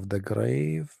pressure of the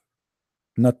grave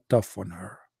not tough on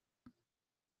her.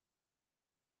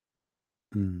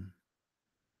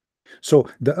 So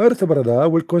the earth, brother,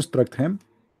 will construct him,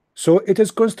 so it is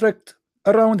construct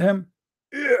around him.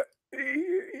 I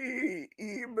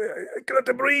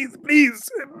cannot breathe, please.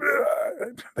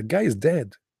 The guy is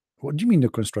dead. What do you mean to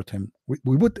construct him?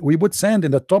 We put sand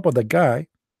in the top of the guy.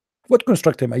 What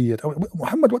construct him, idiot?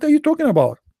 Muhammad, what are you talking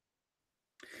about?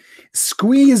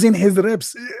 Squeezing his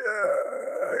ribs.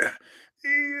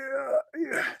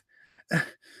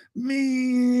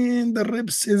 Man, the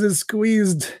ribs is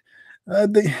squeezed.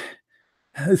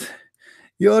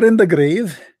 You're in the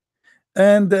grave,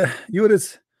 and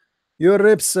your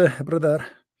ribs, brother,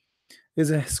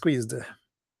 is squeezed.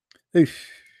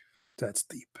 That's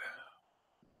deep.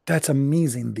 That's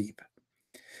amazing deep.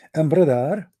 And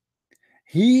brother,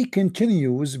 he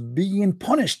continues being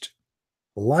punished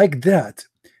like that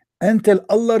until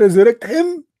Allah resurrect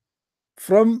him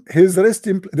from his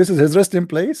resting. This is his resting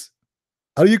place.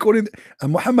 Are you calling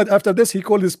Muhammad after this? He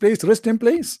called his place resting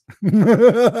place.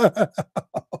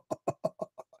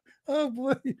 Oh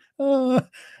boy.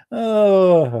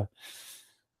 Oh.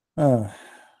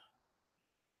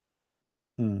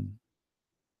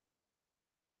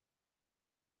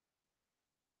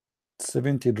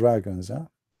 70 dragons, huh?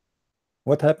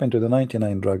 What happened to the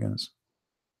 99 dragons?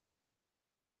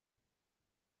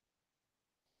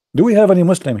 Do we have any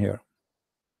Muslim here?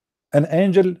 An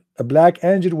angel, a black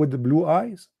angel with the blue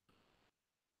eyes?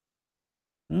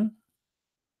 I'm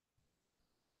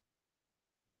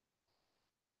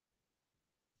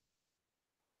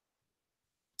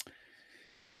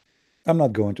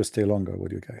not going to stay longer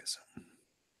with you guys.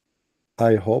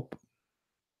 I hope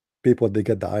people, they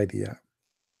get the idea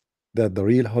that the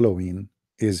real Halloween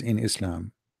is in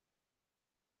Islam.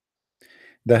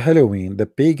 The Halloween, the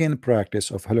pagan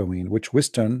practice of Halloween, which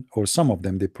Western or some of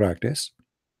them they practice,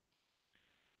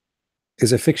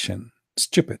 is a fiction.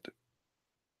 Stupid.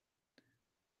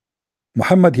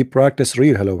 Muhammad, he practiced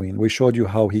real Halloween. We showed you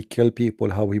how he killed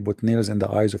people, how he put nails in the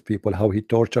eyes of people, how he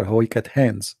tortured, how he cut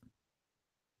hands.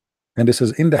 And this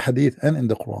is in the Hadith and in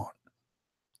the Quran.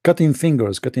 Cutting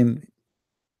fingers,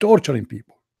 torturing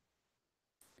people.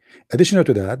 Additional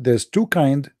to that, there's two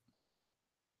kind,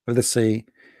 let's say,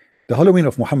 the Halloween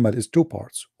of Muhammad is two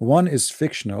parts. One is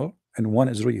fictional and one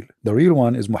is real. The real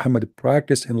one is Muhammad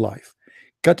practiced in life.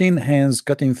 Cutting hands,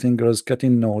 cutting fingers,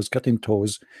 cutting nose, cutting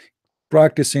toes,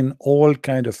 practicing all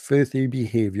kind of filthy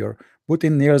behavior,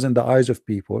 putting nails in the eyes of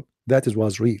people. That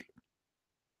was real.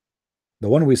 The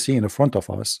one we see in the front of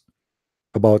us,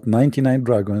 about 99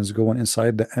 dragons going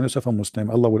inside the anus of a Muslim,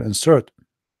 Allah will insert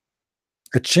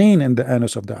a chain in the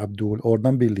anus of the Abdul or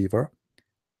non-believer,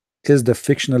 is the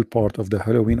fictional part of the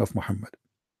Halloween of Muhammad.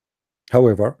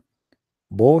 However,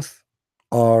 both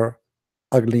are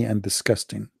ugly and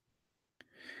disgusting.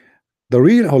 The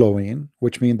real Halloween,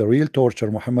 which means the real torture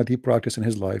Muhammad he practiced in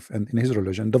his life and in his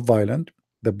religion, the violent,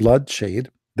 the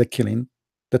bloodshed, the killing,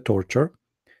 the torture,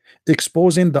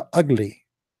 exposing the ugly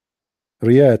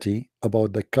reality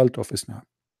about the cult of Islam.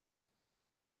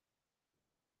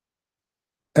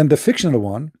 And the fictional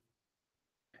one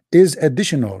is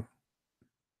additional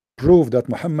proof that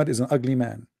Muhammad is an ugly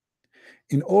man.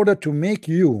 In order to make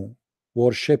you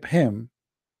worship him,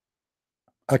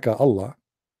 aka Allah,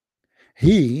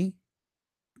 he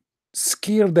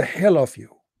scared the hell of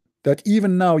you. That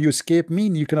even now you escape me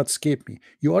and you cannot escape me.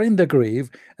 You are in the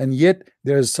grave, and yet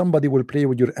there is somebody will play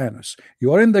with your anus.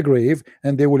 You are in the grave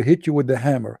and they will hit you with the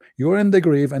hammer. You are in the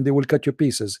grave and they will cut you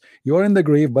pieces. You are in the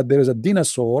grave, but there is a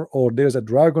dinosaur or there is a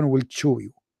dragon will chew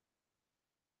you.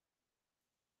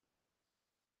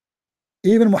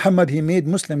 Even Muhammad, he made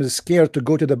Muslims scared to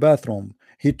go to the bathroom.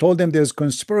 He told them there's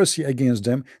conspiracy against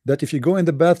them, that if you go in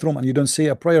the bathroom and you don't say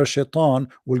a prayer, shaitan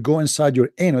will go inside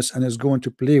your anus and is going to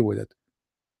play with it.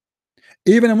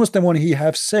 Even a Muslim, when he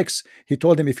have sex, he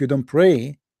told him, if you don't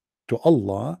pray to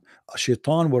Allah, a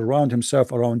shaitan will round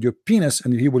himself around your penis,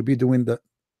 and he will be doing the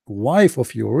wife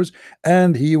of yours,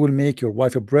 and he will make your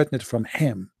wife a pregnant from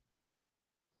him.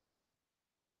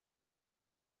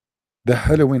 The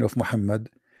Halloween of Muhammad,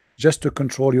 just to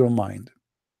control your mind,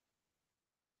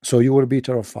 so you will be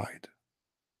terrified,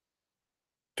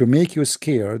 to make you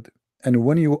scared, and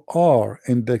when you are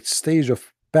in the stage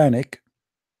of panic,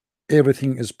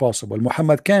 everything is possible.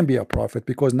 Muhammad can be a prophet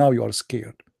because now you are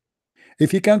scared.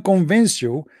 If he can convince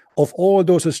you of all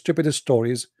those stupid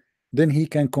stories, then he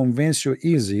can convince you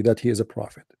easy that he is a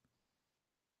prophet.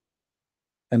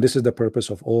 And this is the purpose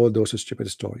of all those stupid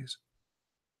stories.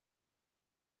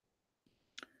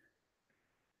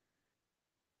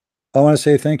 I want to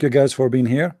say thank you guys for being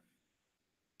here.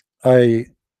 I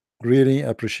really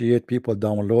appreciate people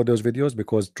download those videos,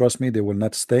 because trust me, they will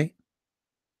not stay.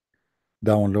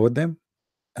 Download them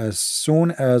as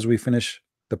soon as we finish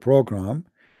the program.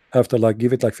 After like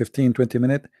give it like 15-20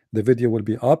 minutes, the video will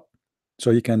be up,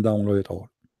 so you can download it all.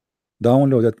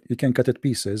 Download it, you can cut it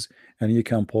pieces, and you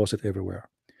can post it everywhere.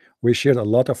 We shared a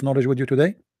lot of knowledge with you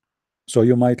today, so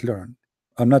you might learn.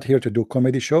 I'm not here to do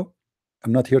comedy show.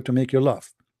 I'm not here to make you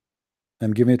laugh.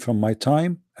 I'm giving it from my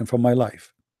time and from my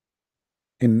life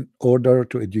in order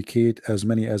to educate as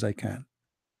many as I can.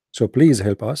 So please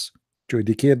help us to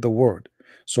educate the world,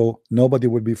 so nobody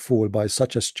will be fooled by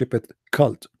such a stupid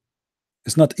cult.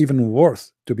 It's not even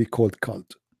worth to be called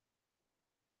cult.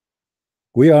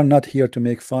 We are not here to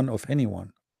make fun of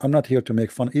anyone. I'm not here to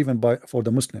make fun even for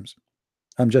the Muslims.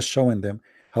 I'm just showing them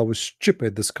how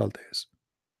stupid this cult is,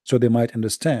 so they might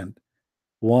understand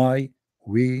why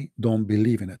we don't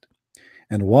believe in it,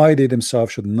 and why they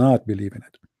themselves should not believe in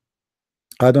it.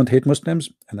 I don't hate Muslims,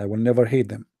 and I will never hate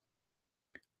them.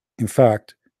 In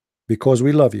fact, because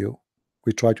we love you,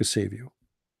 we try to save you.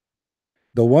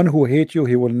 The one who hates you,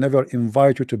 he will never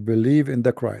invite you to believe in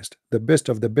the Christ, the best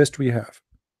of the best we have.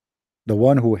 The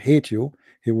one who hates you,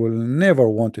 he will never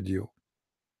wanted you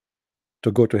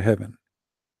to go to heaven.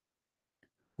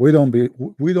 We don't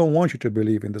want you to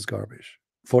believe in this garbage,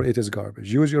 for it is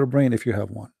garbage. Use your brain if you have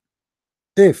one.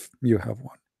 If you have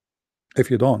one.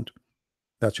 If you don't,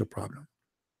 that's your problem.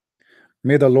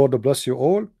 May the Lord bless you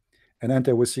all, and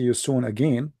until we see you soon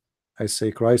again, I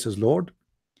say Christ is Lord,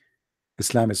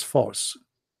 Islam is false,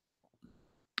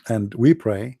 and we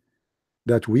pray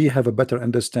that we have a better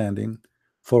understanding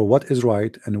for what is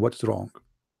right and what's wrong,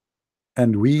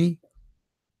 and we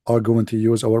are going to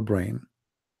use our brain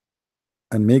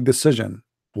and make decision,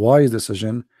 wise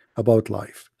decision about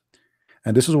life.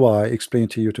 And this is why I explained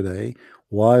to you today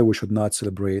why we should not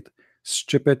celebrate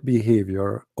stupid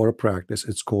behavior or practice.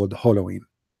 It's called Halloween.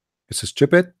 It's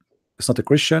stupid. It's not a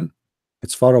Christian.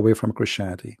 It's far away from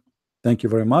Christianity. Thank you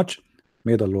very much.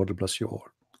 May the Lord bless you all.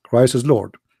 Christ is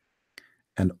Lord,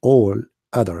 and all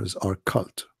others are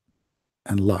cult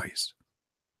and lies,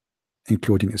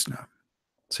 including Islam.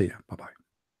 See ya. Bye-bye.